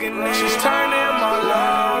agony. She's turning my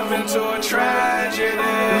love into a tragedy.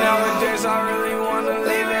 Nowadays I really wanna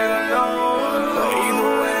leave it alone, but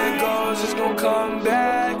either way it goes, it's gonna come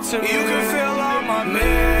back to me. You can feel all my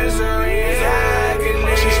misery and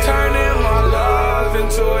agony. She's turning my love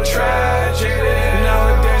into a tragedy.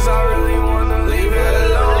 Nowadays I really wanna leave it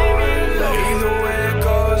alone, but either way it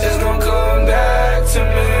goes, it's gonna come back to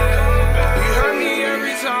me. You hurt me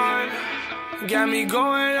every time, got me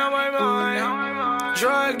going on my mind.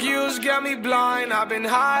 Drug use got me blind. I've been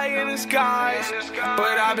high in the skies,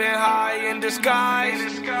 but I've been high in disguise.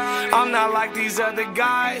 I'm not like these other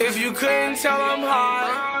guys. If you couldn't tell, I'm high.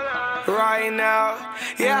 right now.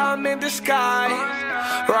 Yeah, I'm in disguise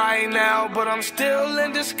right now, but I'm still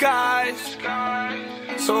in disguise.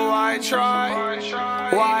 So why try?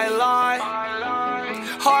 Why lie?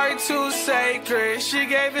 Heart too sacred, she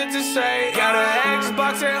gave it to say. Got an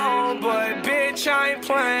Xbox at home, but bitch, I ain't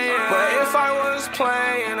playing. But if I was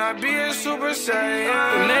playing, I'd be a Super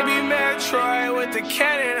Saiyan. Maybe Metroid with the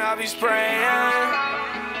cannon, I'll be spraying.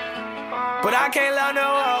 But I can't love no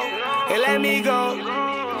hoe, and let me go.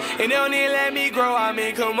 And they don't need to let me grow, I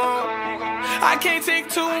mean, come on. I can't take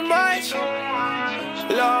too much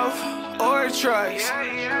love or trust.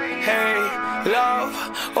 Hey, love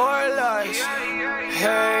or lust.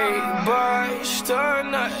 Hey, bust a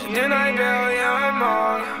nut, then I bail your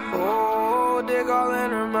mom. Oh, dick all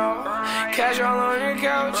in her mouth. Cash all on your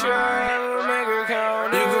couch, yeah, make her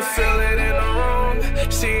count. You can feel it in the room,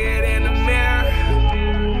 see it in the mirror.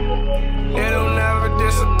 It'll never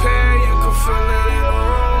disappear, you can feel it in the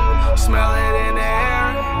room, smell it in the air.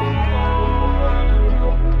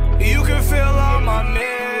 You can feel all my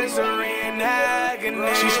misery and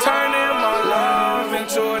agony. She's turning my love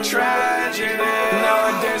into a tragedy.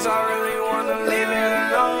 Nowadays I really wanna leave it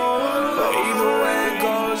alone, but either way it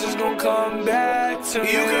goes, it's gonna come back to me.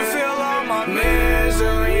 You can feel all my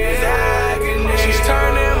misery and agony. She's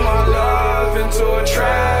turning my love into a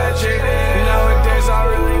tragedy. Nowadays I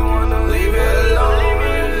really wanna leave it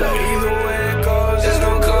alone, but either way it goes, it's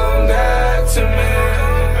gonna come back to me.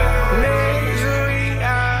 Misery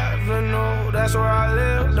Avenue, that's where I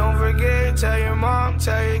live. Don't forget, tell your mom,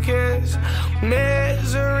 tell your kids.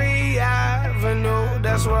 Misery Avenue,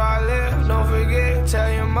 that's where I live. Don't forget,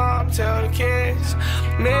 tell your mom, tell the kids.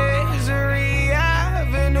 Misery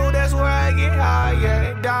Avenue, that's where I get high,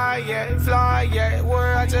 yeah, die, yeah, fly, yeah,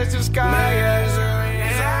 where I touch the sky, yeah. Misery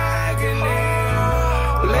agony,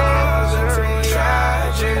 misery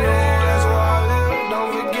tragedy, that's where I live. Don't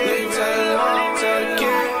forget, tell your mom, tell the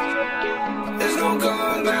kids. It's gonna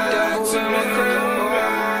come back to my crib.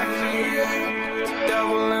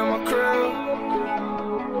 Devil in my crib.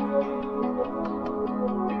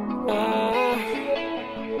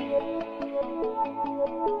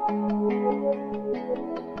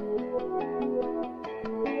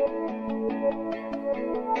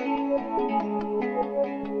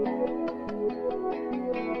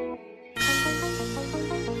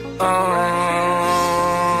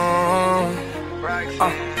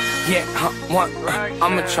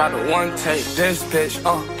 I'ma try to one take this bitch.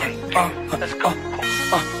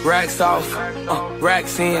 Racks off,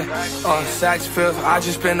 racks in, sacks fifth, I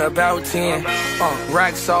just been about 10.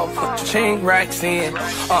 Racks off, ching, racks in,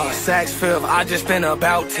 sacks fifth, I just been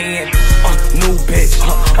about 10. New bitch,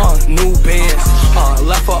 new bands,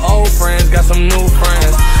 left for old friends, got some new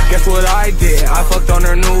friends. Guess what I did? I fucked on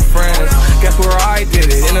her new friends. Guess where I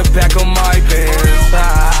did it? In the back of my Benz.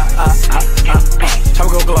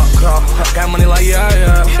 Chopper go glock, got money like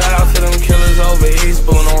yeah. Shout out to them killers over east,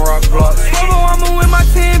 blowing on rock blocks. I'ma win my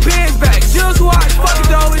 10 bands back. Just watch, fuck it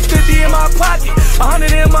though, it's 50 in my pocket,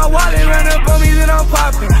 100 in my wallet, ran up on me, then I'm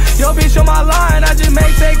popping. Yo, bitch on my line, I just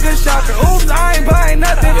make that good shopping. Oops, I ain't buying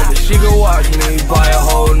nothing. Yeah, but she could watch me buy a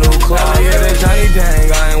whole new car. Yeah, that Johnny Dang,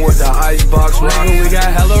 I ain't with the icebox. Nigga, we got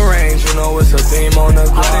hella range, you know it's a theme on the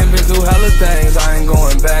ground. I done been through hella things, I ain't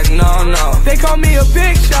going back, no. They call me a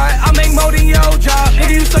big shot, I make more than your job.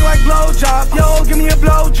 Nigga, you suck like blowjob, yo, give me a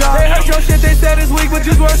blowjob. They heard your shit, they said it's weak, but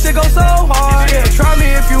JuiceWRLD shit go so hard. Yeah, try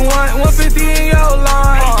me if you want, 150 in your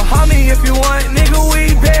line. Homie if you want, nigga,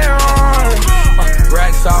 we bear on.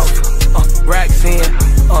 Racks off, racks in,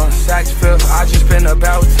 sacks fifth, I just been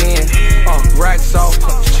about 10. Racks off,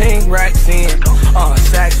 ching, racks in,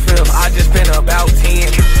 sacks fifth, I just been about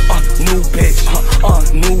 10. New bitch,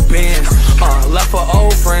 new bands, left for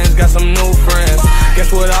old friends, got some new friends.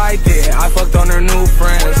 Guess what I did? I fucked on her new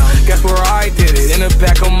friends. Guess where I did it? In the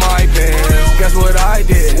back of my Benz. Guess what I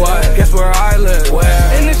did? What? Guess where I live?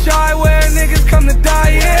 Where? In the shy where niggas come to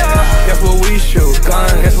die, yeah. Guess what we shoot?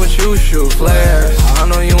 Guns. Guess what you shoot? Flares. I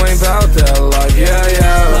know you ain't bout that life,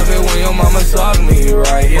 yeah. Love it when your mama suck me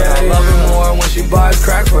right, yeah. I love it more when she buys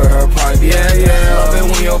crack for her pipe, yeah. Love it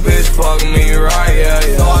when your bitch fuck me right, yeah.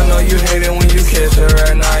 So I know you hate it when you kiss her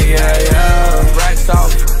at night, yeah. Racks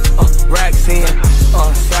off, racks in,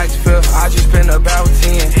 sacks fifth, I just been about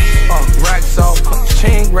 10. Racks off,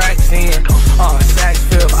 ching, racks in, sacks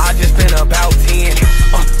fifth, I just been about 10.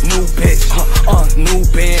 New bitch, new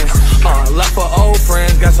bands, left for old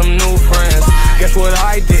friends, got some new friends. Guess what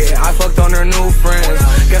I did? I fucked on her new friends.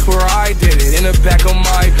 Guess where I did it? In the back of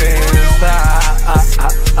my Benz.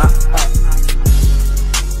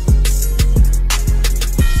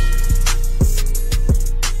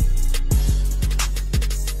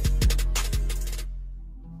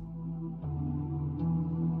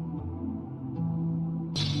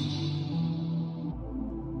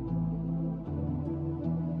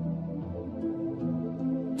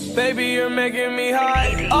 Baby, you're making me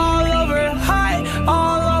high. All over, high,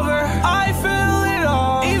 all over. I feel it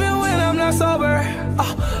all, even when I'm not sober.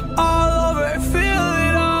 All over, feel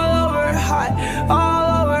it all over. High,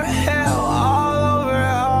 all over, hell, all over.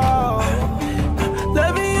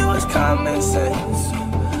 Loving you is common sense.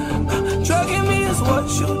 Drugging me is what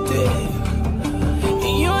you did.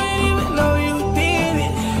 And you ain't even know you did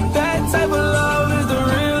it. That type of love is the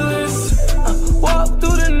realest. Walk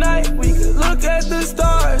through the night, we could look at the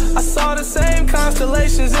stars. I saw the same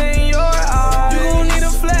constellations in your eyes. You gon' need a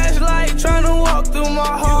flashlight trying to walk through my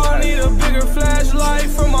heart. You gon' need a bigger flashlight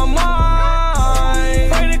for my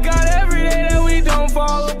mind. Pray to God every day that we don't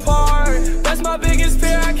fall apart. That's my biggest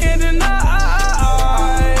fear, I can't deny.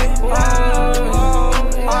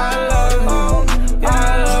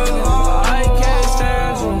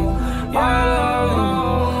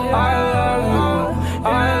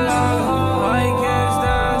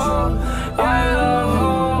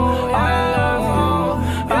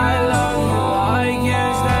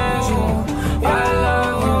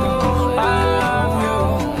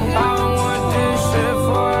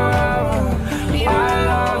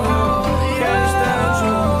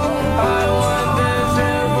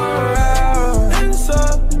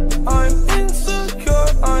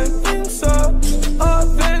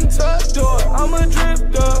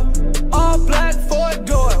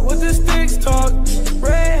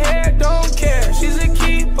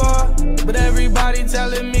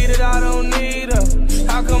 Telling me that I don't need her.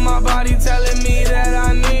 How come my body telling me that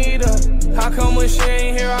I need her? How come when she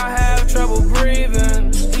ain't here I have trouble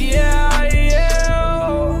breathing? Yeah, yeah.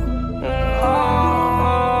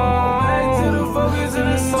 Back to the focus of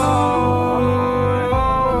the soul.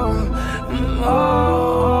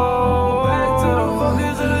 Back to the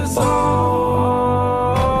focus of the soul.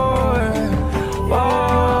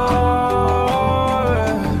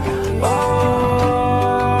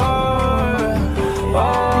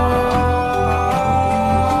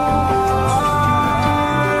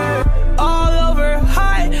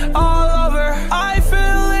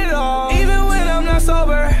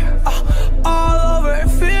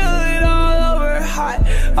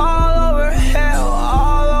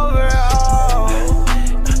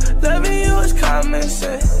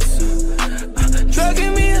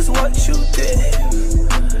 Drugging me is what you did.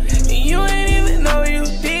 And you ain't even know you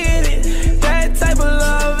did it. That type of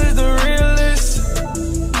love is the realest.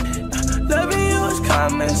 Loving you is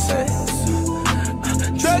common sense.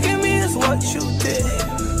 Drugging me is what you did.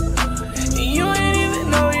 And you ain't even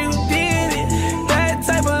know you did it. That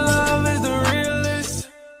type of love is the realest.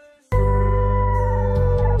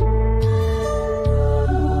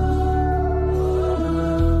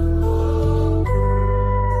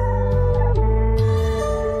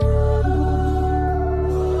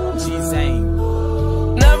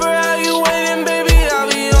 Never had you waiting, baby, I'll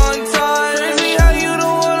be on time. Crazy how you the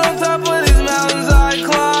one on top of these mountains I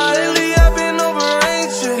climb. Lately I've been over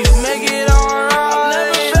anxious, you make it alright.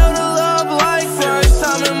 Never felt a love like first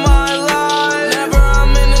time in my life. Never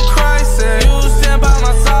I'm in a crisis, you stand by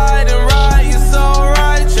my side and ride, you're so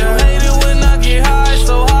righteous. You hate it when I get high,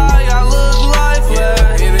 so high I look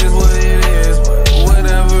lifeless. It is what it is, but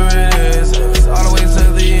whatever it is, it's all the way to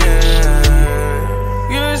the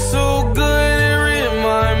end. You're so good.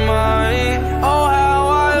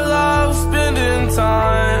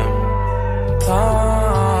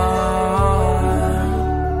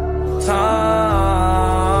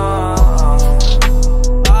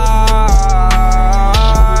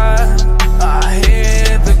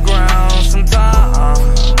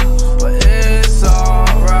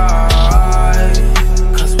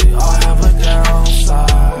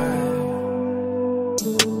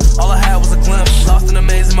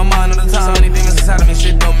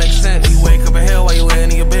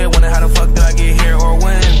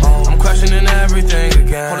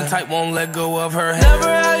 Won't let go of her hand. Never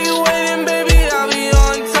had you waiting, baby, I'll be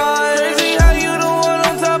on time. Crazy how you the one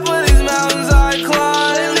on top of these mountains I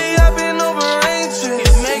climb. Lately I've been over anxious,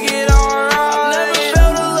 you make it alright. Never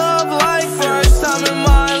felt a love like first time in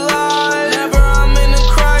my life. Never I'm in a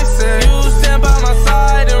crisis, you stand by my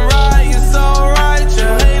side and ride, you're so righteous. You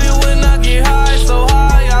hate it when I get high, so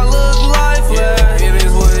high I look lifeless. It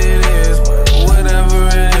is what it is, but whatever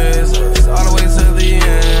it is, it's all the way to the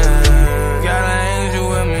end. Got an angel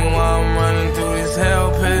with me while I'm running through these hell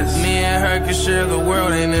pits. Me and her can share the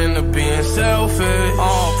world, ain't into being selfish.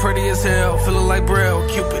 Oh, pretty as hell, feeling like Braille,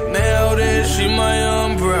 Cupid nailed it. She my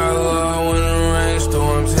umbrella when the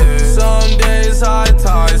rainstorms hit. Some days high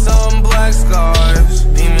tide, some black scars.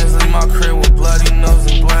 Demons in my crib with bloody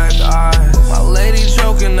nose and black eyes. My lady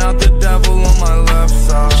choking out the devil on my left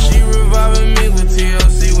side. She reviving me with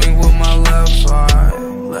TLC wing with my left eye.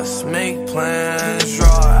 Let's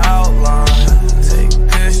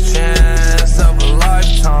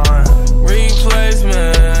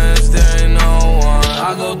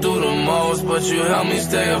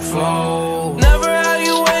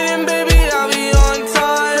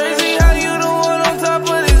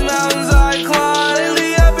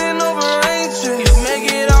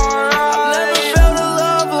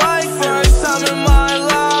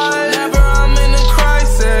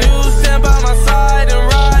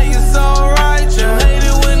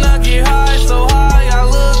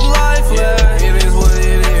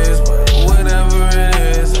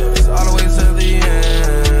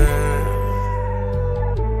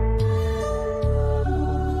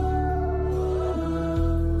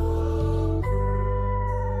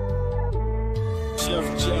Chef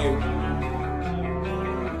J.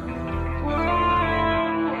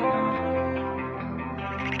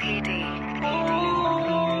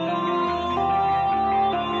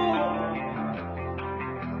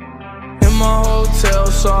 My hotel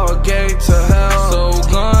saw a gate to hell. So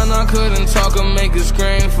gone, I couldn't talk or make a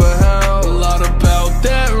scream for help. A lot about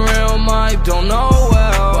that realm I don't know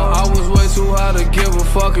well, but I was way too high to give a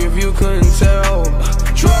fuck if you couldn't tell.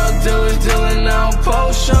 Drug dealers dealing out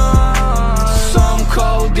potions, some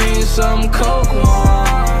codeine, some coke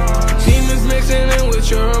wine. Demons mixing in with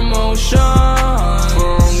your emotions. For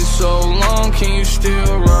only so long can you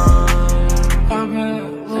still run? I've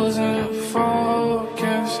been losing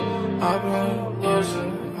focus, I've been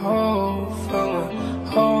losing hope, feeling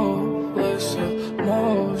hopeless and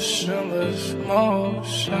motionless,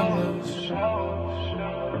 motionless.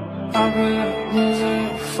 I've been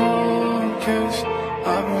losing focus,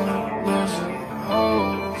 I've been losing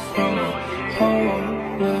hope, feeling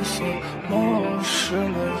hopeless and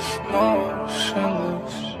motionless,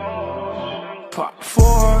 motionless. Pop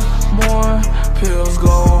 4 more pills,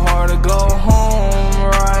 go hard to go home,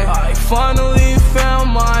 right? I finally found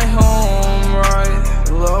my home, right?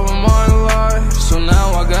 Love of my life, so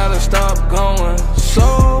now I gotta stop going so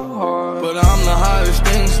hard. But I'm the hottest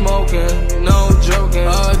thing smoking, no joking.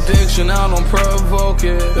 Addiction, I don't provoke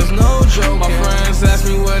it, there's no joke. My friends ask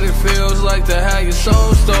me what it feels like to have your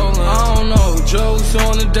soul stolen. I don't know, jokes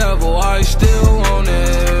on the devil, I still own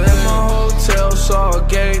it. And my hotel saw a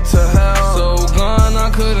gate to hell. So gone, I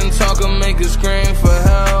couldn't talk or make a scream for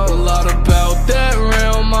help. A lot about that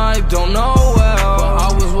realm I don't know well, but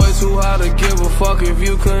I was way too high to give a fuck if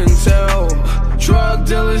you couldn't tell. Drug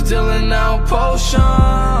dealers dealing out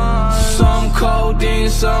potions, some codeine,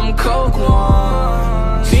 some coke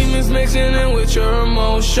wine. Demons mixing in with your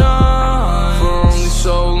emotions. For only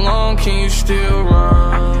so long can you still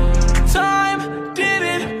run? Time did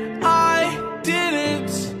it, I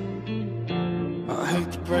didn't. I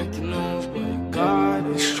hate to break the news, but God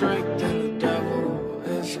is strict and the devil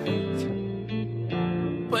isn't.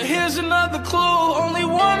 But here's another clue, only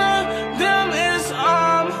one of them is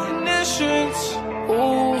omniscient.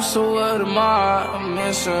 Ooh, so what am I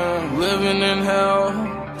missing? Living in hell,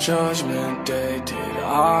 judgment day, did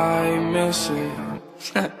I miss it?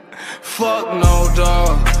 Fuck no,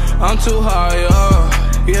 dog, I'm too high up.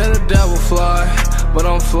 Yeah, the devil fly, but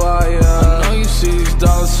I'm flyer. I know you see these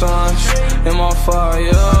dollar signs in my fire.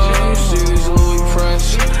 You see these Louis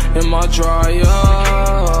prints in my dryer.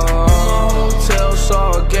 My hotel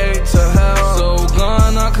saw a gate to hell. So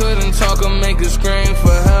gone, I couldn't talk or make a scream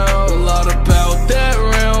for help. A lot about that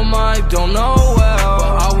realm I don't know well,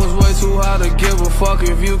 but I was way too high to give a fuck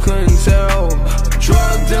if you couldn't tell.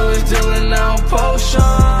 Drug dealers dealing out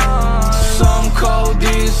potions,